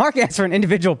 Maybe. Mark asked for an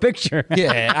individual picture.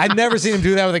 Yeah, I've never seen him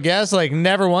do that with a guest. Like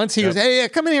never once. He goes, "Hey,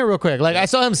 come in here real quick." Like I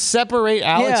saw him separate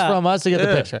Alex Yeah. from us to get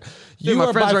the picture. You my are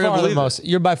by friends are gonna far the believe most.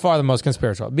 You're by far the most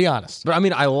conspiratorial. Be honest. But I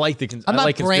mean, I like the. I'm I not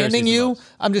like branding conspiracies the you. most.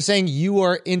 I'm just saying you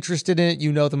are interested in it.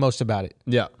 You know the most about it.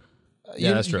 Yeah.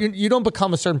 Yeah, that's true. You don't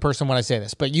become a certain person when I say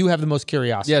this, but you have the most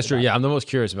curiosity. Yeah, that's true. about it. Yeah, I'm the most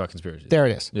curious about conspiracies. There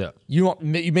it is. Yeah. You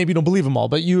maybe don't believe them all,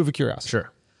 but you have a curiosity.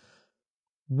 Sure.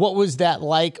 What was that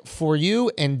like for you?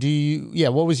 And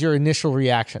what was your initial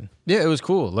reaction? Yeah, it was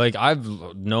cool. Like I've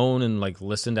known and like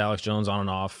listened to Alex Jones on and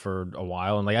off for a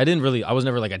while, and like I was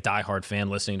never like a diehard fan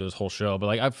listening to his whole show, but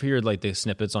like I've heard like the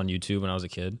snippets on YouTube when I was a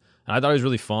kid, and I thought he was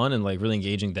really fun and like really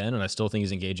engaging then, and I still think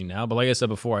he's engaging now. But like I said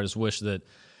before, I just wish that.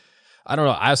 I don't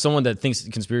know. As someone that thinks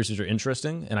conspiracies are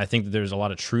interesting, and I think that there's a lot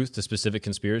of truth to specific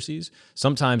conspiracies,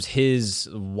 sometimes his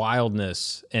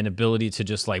wildness and ability to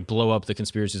just like blow up the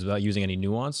conspiracies without using any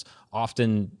nuance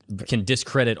often can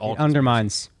discredit all conspiracies.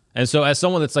 Undermines. And so as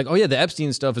someone that's like, oh yeah, the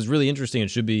Epstein stuff is really interesting and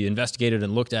should be investigated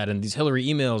and looked at, and these Hillary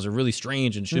emails are really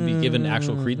strange and should be given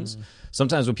actual credence.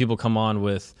 Sometimes when people come on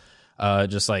with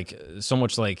just like so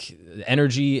much like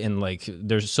energy and like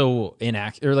they're so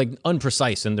inaccurate or like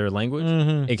unprecise in their language,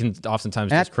 it can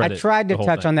oftentimes And I discredit. tried to the whole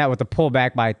touch thing. on that with the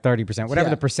pullback by 30%. Whatever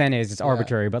Yeah. the percent is, it's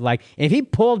arbitrary. But like, if he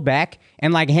pulled back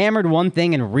and like hammered one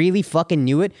thing and really fucking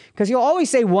knew it, because he'll always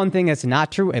say one thing that's not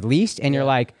true at least, and you're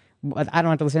like, I don't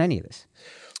have to listen to any of this.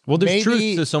 Well, there's Maybe-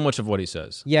 truth to so much of what he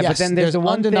says. Yeah, Yes, but then there's the there's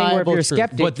one thing where if undeniable you're a truth.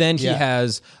 skeptic, But then he Yeah.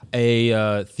 has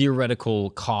a theoretical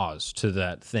cause to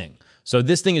that thing. So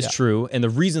this thing is true, and the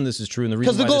reason this is true, and the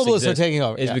reason 'Cause the why this globalists are exists taking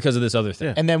over, is yeah. because of this other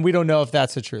thing. And then we don't know if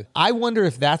that's the truth. I wonder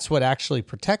if that's what actually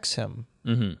protects him.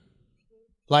 Mm-hmm.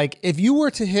 Like, if you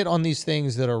were to hit on these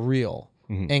things that are real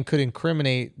and could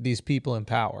incriminate these people in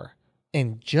power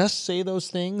and just say those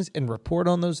things and report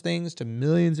on those things to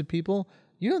millions of people,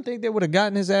 you don't think they would have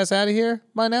gotten his ass out of here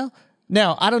by now?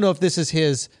 Now, I don't know if this is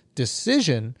his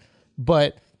decision,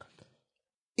 but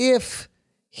if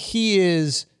he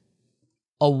is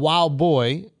a wild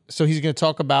boy so he's going to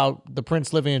talk about the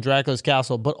prince living in Dracula's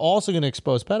castle, but also going to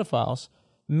expose pedophiles.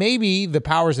 Maybe the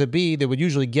powers that be that would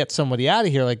usually get somebody out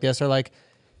of here like this are like,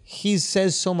 he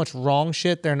says so much wrong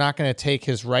shit, they're not going to take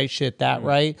his right shit that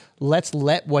right. Let's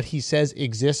let what he says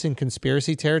exist in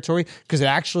conspiracy territory because it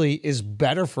actually is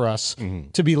better for us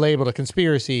to be labeled a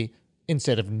conspiracy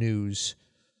instead of news.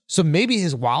 So maybe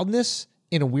his wildness,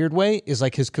 in a weird way, is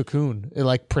like his cocoon. It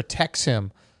like protects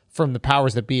him from the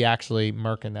powers that be actually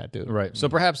murking that dude. Right. So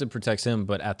perhaps it protects him,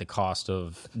 but at the cost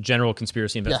of general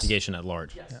conspiracy investigation at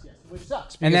large. Which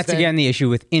sucks. And that's because again the issue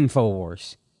with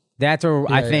InfoWars. That's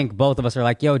where I think both of us are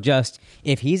like, yo, just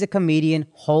if he's a comedian,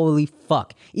 holy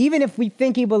fuck. Even if we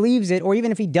think he believes it, or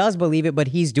even if he does believe it, but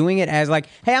he's doing it as like,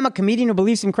 hey, I'm a comedian who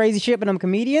believes some crazy shit, but I'm a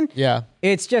comedian. Yeah.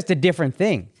 It's just a different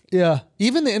thing. Yeah.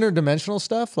 Even the interdimensional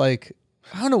stuff, like,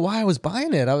 I don't know why I was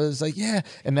buying it. I was like, yeah.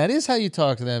 And that is how you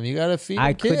talk to them. You got to feed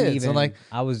I them kids. couldn't even. And like,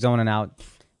 I was zoning out.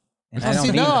 And I don't see,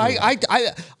 need no,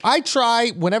 to. I try,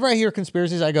 whenever I hear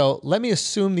conspiracies, I go, let me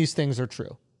assume these things are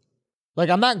true. Like,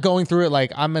 I'm not going through it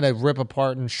like I'm going to rip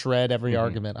apart and shred every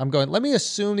argument. I'm going, let me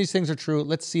assume these things are true.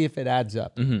 Let's see if it adds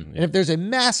up. And if there's a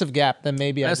massive gap, then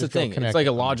maybe That's I just the thing. feel connected. It's like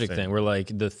a logic thing where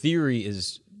like the theory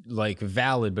is like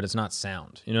valid, but it's not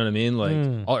sound. You know what I mean?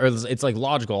 Like, or it's like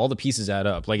logical. All the pieces add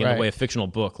up. Like in Right. the way a fictional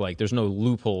book, like there's no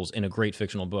loopholes in a great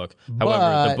fictional book.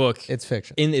 However, the But book it's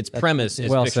fiction. in its premise is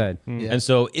Well fiction. said. And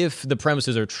so if the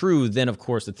premises are true, then of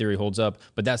course the theory holds up.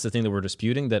 But that's the thing that we're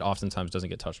disputing that oftentimes doesn't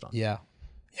get touched on. Yeah.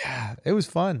 Yeah, it was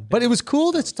fun. But it was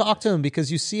cool to talk to him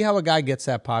because you see how a guy gets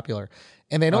that popular.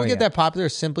 And they don't get that popular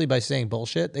simply by saying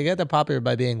bullshit. They get that popular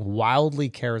by being wildly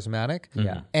charismatic.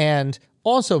 Yeah. And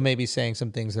also maybe saying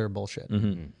some things that are bullshit.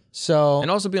 So, And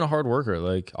also being a hard worker.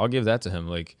 Like I'll give that to him.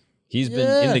 Like he's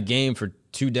been in the game for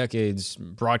 2 decades,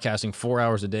 broadcasting 4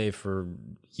 hours a day for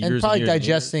years. and probably years and years.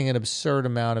 digesting an absurd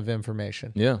amount of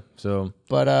information. Yeah. So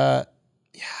But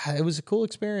yeah, it was a cool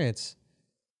experience.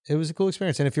 It was a cool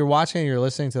experience. And if you're watching and you're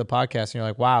listening to the podcast and you're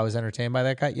like, wow, I was entertained by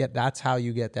that guy. Yeah, that's how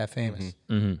you get that famous.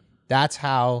 That's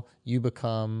how you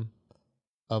become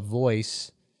a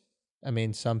voice. I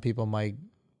mean, some people might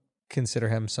consider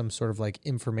him some sort of like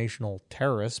informational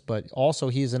terrorist, but also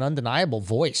he's an undeniable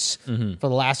voice for the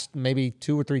last maybe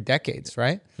 2 or 3 decades,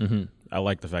 right? I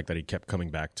like the fact that he kept coming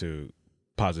back to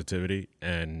positivity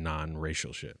and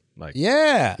non-racial shit. Like,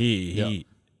 Yeah.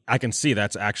 I can see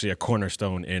that's actually a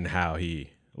cornerstone in how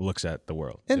he looks at the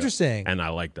world. Interesting. And I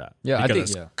like that. Yeah, I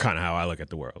because think- that's kind of how I look at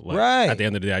the world. Like, Right. At the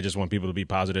end of the day, I just want people to be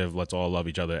positive. Let's all love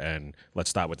each other and let's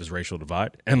stop with this racial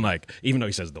divide. And like, even though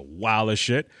he says the wildest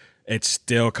shit, it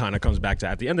still kind of comes back to,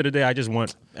 at the end of the day, I just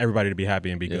want everybody to be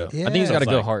happy and be good. I think he's So got a it's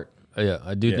good like- heart. Yeah,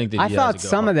 I do think that I he thought has a good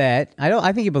some heart. of that.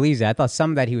 I think he believes that. I thot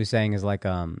some of that he was saying is like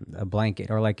a blanket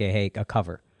or like a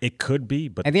cover. It could be,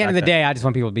 but At the end of the fact day, I just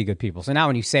want people to be good people. So now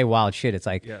when you say wild shit, it's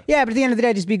like, yeah, but at the end of the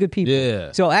day, just be good people.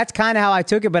 Yeah. So that's kind of how I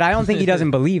took it, but I don't think he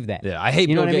doesn't believe that. Yeah, I hate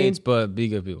You know Bill what I mean? Gates, but be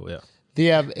good people. Yeah.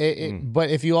 Yeah, but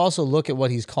if you also look at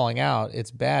what he's calling out,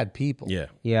 it's bad people. that, yeah.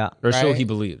 Yeah. Or so Right. he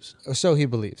believes. Or so he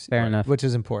believes. Fair enough. Which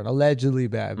is important. Allegedly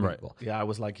bad people. Yeah, I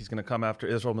was like, he's gonna come after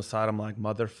Israel Mossad. I'm like,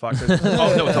 motherfucker.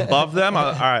 Oh no, it's above them.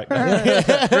 All right.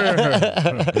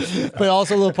 But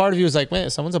also a little part of you was like, man,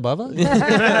 someone's above us?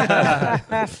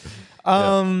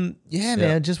 Yeah,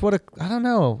 man, just what I don't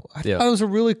know. I Yeah. thought it was a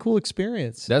really cool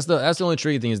experience. That's the only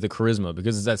tricky thing is the charisma,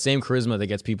 because it's that same charisma that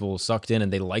gets people sucked in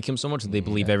and they like him so much that they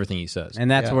believe everything he says. And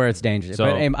that's where it's dangerous. So-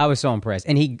 But I was so impressed.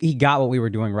 And he got what we were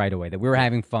doing right away, that we were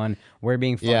having fun. We're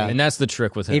being funny. Yeah. And that's the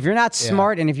trick with him. If you're not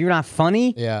smart and if you're not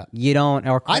funny, Yeah. you don't,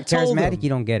 or I told charismatic, him you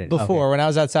don't get it. Before, when I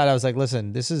was outside, I was like,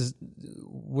 listen,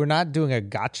 we're not doing a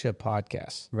gotcha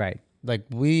podcast. Right. Like,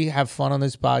 we have fun on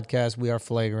this podcast. We are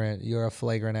flagrant. You're a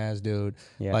flagrant ass dude.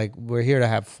 Yeah. Like, we're here to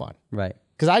have fun. Right.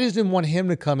 Because I just didn't want him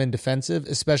to come in defensive,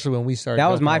 especially when we started. That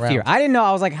was joking my around. fear. I didn't know.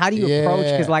 I was like, how do you approach?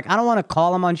 Yeah. Because like, I don't want to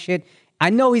call him on shit. I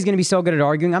know he's going to be so good at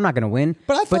arguing. I'm not going to win.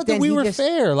 But I thought that then we he were just-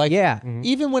 fair. Like, Yeah.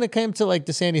 even when it came to like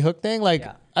the Sandy Hook thing, like,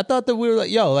 I thought that we were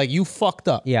like, yo, like, you fucked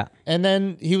up. Yeah. And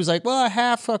then he was like, well, I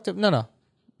half fucked up. No.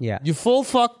 Yeah. You full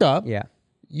fucked up. Yeah.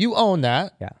 You own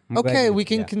that. Yeah. I'm glad Okay, you- we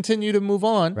can yeah. continue to move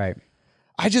on. Right.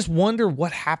 I just wonder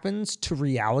what happens to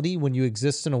reality when you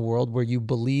exist in a world where you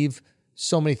believe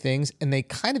so many things and they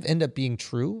kind of end up being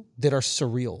true that are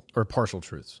surreal. or partial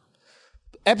truths.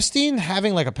 Epstein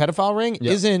having like a pedophile ring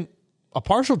isn't a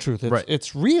partial truth. It's, Right.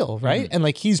 it's real, right? And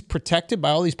like he's protected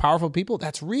by all these powerful people.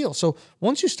 That's real. So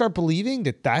once you start believing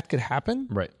that could happen,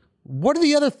 Right. what are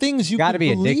the other things you Got to could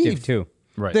be believe addictive too.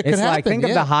 Right. that could It's happen? like, think of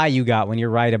Yeah. the high you got when you're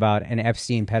right about an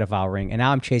Epstein pedophile ring, and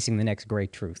now I'm chasing the next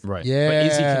great truth. Right. Yeah. But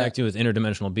is he connecting with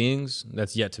interdimensional beings?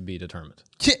 That's yet to be determined.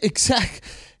 Yeah, exactly.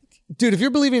 Dude, if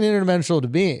you're believing in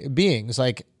interdimensional beings,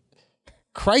 like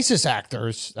crisis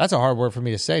actors, that's a hard word for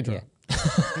me to say, Drew.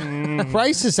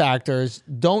 Crisis actors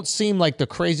don't seem like the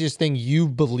craziest thing you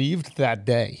believed that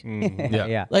day.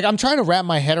 Yeah. Like, I'm trying to wrap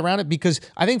my head around it because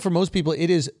I think for most people, it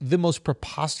is the most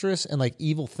preposterous and like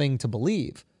evil thing to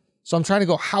believe. So I'm trying to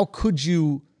go, how could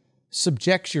you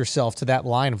subject yourself to that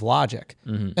line of logic?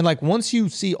 And like, once you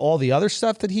see all the other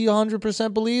stuff that he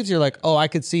 100% believes, you're like, oh, I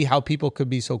could see how people could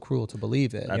be so cruel to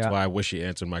believe it. That's why I wish he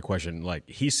answered my question. Like,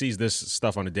 he sees this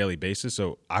stuff on a daily basis.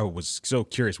 So I was so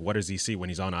curious, what does he see when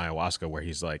he's on ayahuasca, where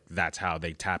he's like, that's how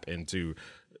they tap into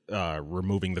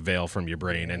removing the veil from your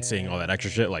brain and seeing all that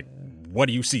extra shit. Like, what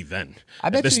do you see then? I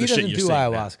bet This you is he the shit doesn't you're do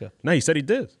seeing now. ayahuasca. No, he said he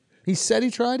did. He said he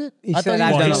tried it? He I said thought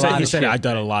I've he done was- a lot He of said shit. I've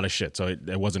done a lot of shit, so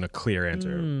it wasn't a clear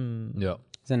answer. Yeah.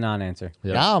 It's a non-answer.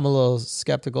 Now I'm a little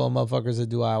skeptical of motherfuckers that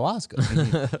do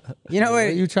ayahuasca. You know What are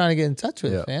what? you trying to get in touch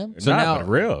with, fam? So Nah, now, but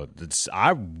real.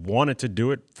 I wanted to do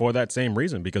it for that same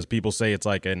reason, because people say it's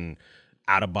like an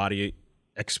out-of-body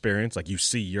experience. Like, you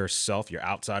see yourself, you're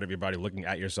outside of your body looking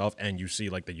at yourself, and you see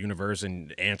like the universe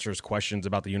and answers questions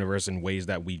about the universe in ways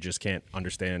that we just can't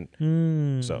understand.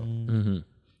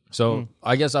 So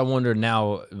I guess I wonder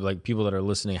now, like, people that are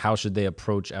listening, how should they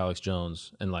approach Alex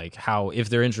Jones? And like, how, if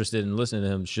they're interested in listening to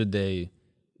him, should they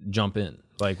jump in?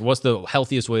 Like, what's the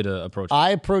healthiest way to approach it?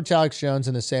 I approach Alex Jones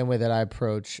in the same way that I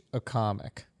approach a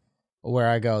comic, where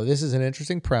I go, this is an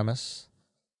interesting premise.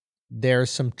 There's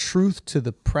some truth to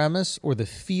the premise or the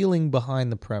feeling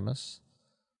behind the premise.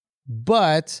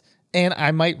 And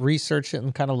I might research it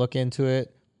and kind of look into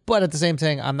it. But at the same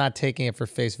time, I'm not taking it for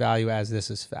face value as this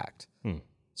is fact.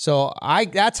 So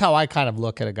that's how I kind of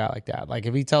look at a guy like that. Like,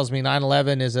 if he tells me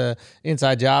 9/11 is a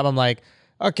inside job, I'm like,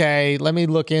 okay, let me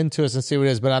look into it and see what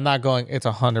it is. But I'm not going, it's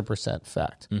 100%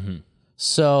 fact.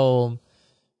 So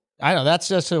I know that's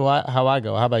just how I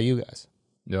go. How about you guys?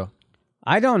 Yeah.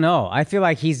 I don't know. I feel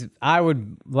like I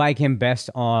would like him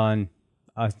best on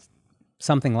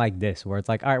something like this, where it's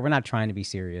like, all right, we're not trying to be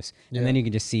serious. And then you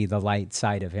can just see the light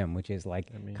side of him, which is like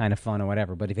kind of fun or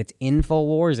whatever. But if it's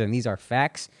InfoWars and these are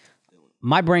facts,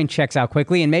 my brain checks out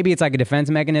quickly. And maybe it's like a defense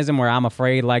mechanism where I'm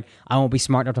afraid like I won't be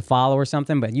smart enough to follow or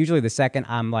something. But usually the second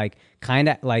I'm like kind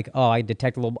of like, oh, I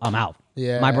detect a little, I'm out.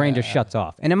 Yeah. My brain just shuts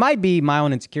off. And it might be my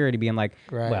own insecurity being like,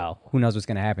 Right. well, who knows what's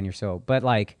going to happen here. So, but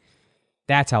like,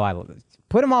 that's how I look.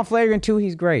 Put him on Flagrant 2.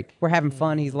 He's great. We're having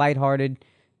fun. He's lighthearted.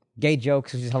 Gay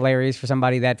jokes, which is hilarious for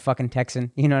somebody that fucking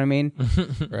Texan. You know what I mean?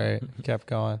 Right. Kept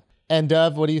going. And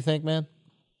Dove, what do you think, man?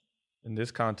 In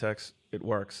this context, it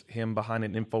works. Him behind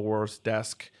an InfoWars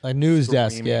desk. A news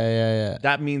desk. Screaming. Yeah.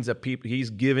 That means that he's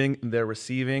giving, they're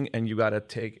receiving, and you got to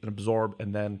take and absorb.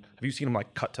 And then, have you seen him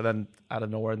like cut to them out of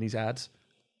nowhere in these ads?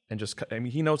 And just, cut, I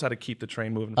mean, he knows how to keep the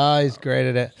train moving. He's great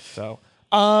at it. So,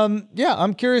 Yeah,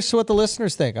 I'm curious what the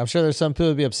listeners think. I'm sure there's some people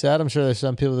that be upset. I'm sure there's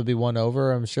some people that be won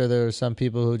over. I'm sure there's some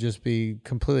people who just be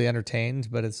completely entertained,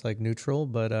 but it's like neutral.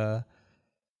 But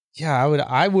yeah,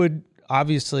 I would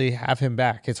obviously have him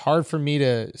back. It's hard for me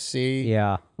to see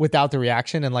Yeah. without the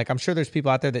reaction. And like, I'm sure there's people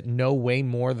out there that know way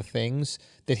more the things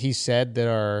that he said that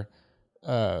are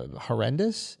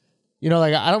horrendous. You know,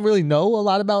 like, I don't really know a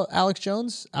lot about Alex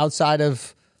Jones outside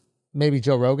of maybe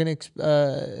Joe Rogan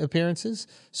appearances.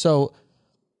 So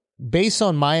based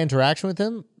on my interaction with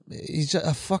him, he's just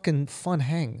a fucking fun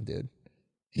hang, dude.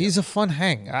 He's a fun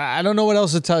hang. I don't know what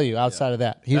else to tell you outside of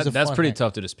that. He's That's fun pretty hang.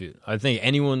 tough to dispute. I think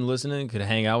anyone listening could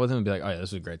hang out with him and be like, oh, yeah,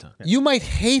 this was a great time. You might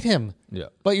hate him, Yeah.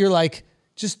 but you're like,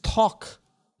 just talk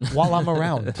while I'm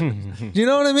around. Do you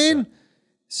know what I mean?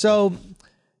 So,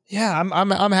 yeah,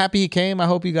 I'm happy he came. I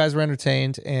hope you guys were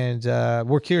entertained, and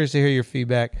we're curious to hear your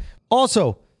feedback.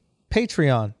 Also,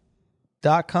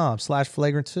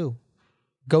 patreon.com/flagrant2.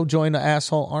 Go join the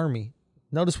asshole army.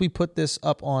 Notice we put this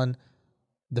up on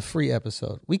the free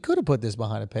episode. We could have put this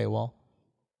behind a paywall.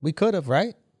 We could have,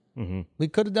 right? We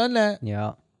could have done that.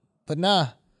 Yeah. But nah,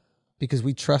 because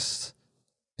we trust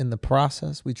in the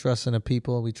process. We trust in the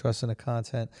people. We trust in the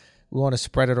content. We want to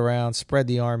spread it around, spread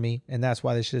the army. And that's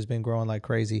why this shit has been growing like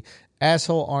crazy.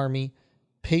 Asshole Army,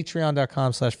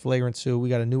 patreon.com/flagrant2. We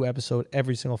got a new episode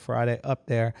every single Friday up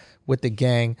there with the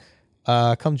gang.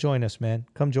 Come join us, man.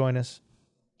 Come join us.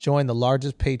 Join the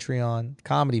largest Patreon,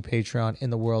 comedy Patreon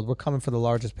in the world. We're coming for the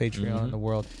largest Patreon in the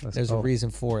world. There's a reason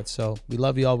for it. So we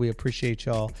love y'all. We appreciate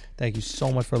y'all. Thank you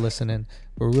so much for listening.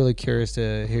 We're really curious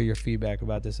to hear your feedback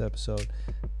about this episode.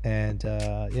 And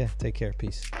yeah, take care.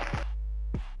 Peace.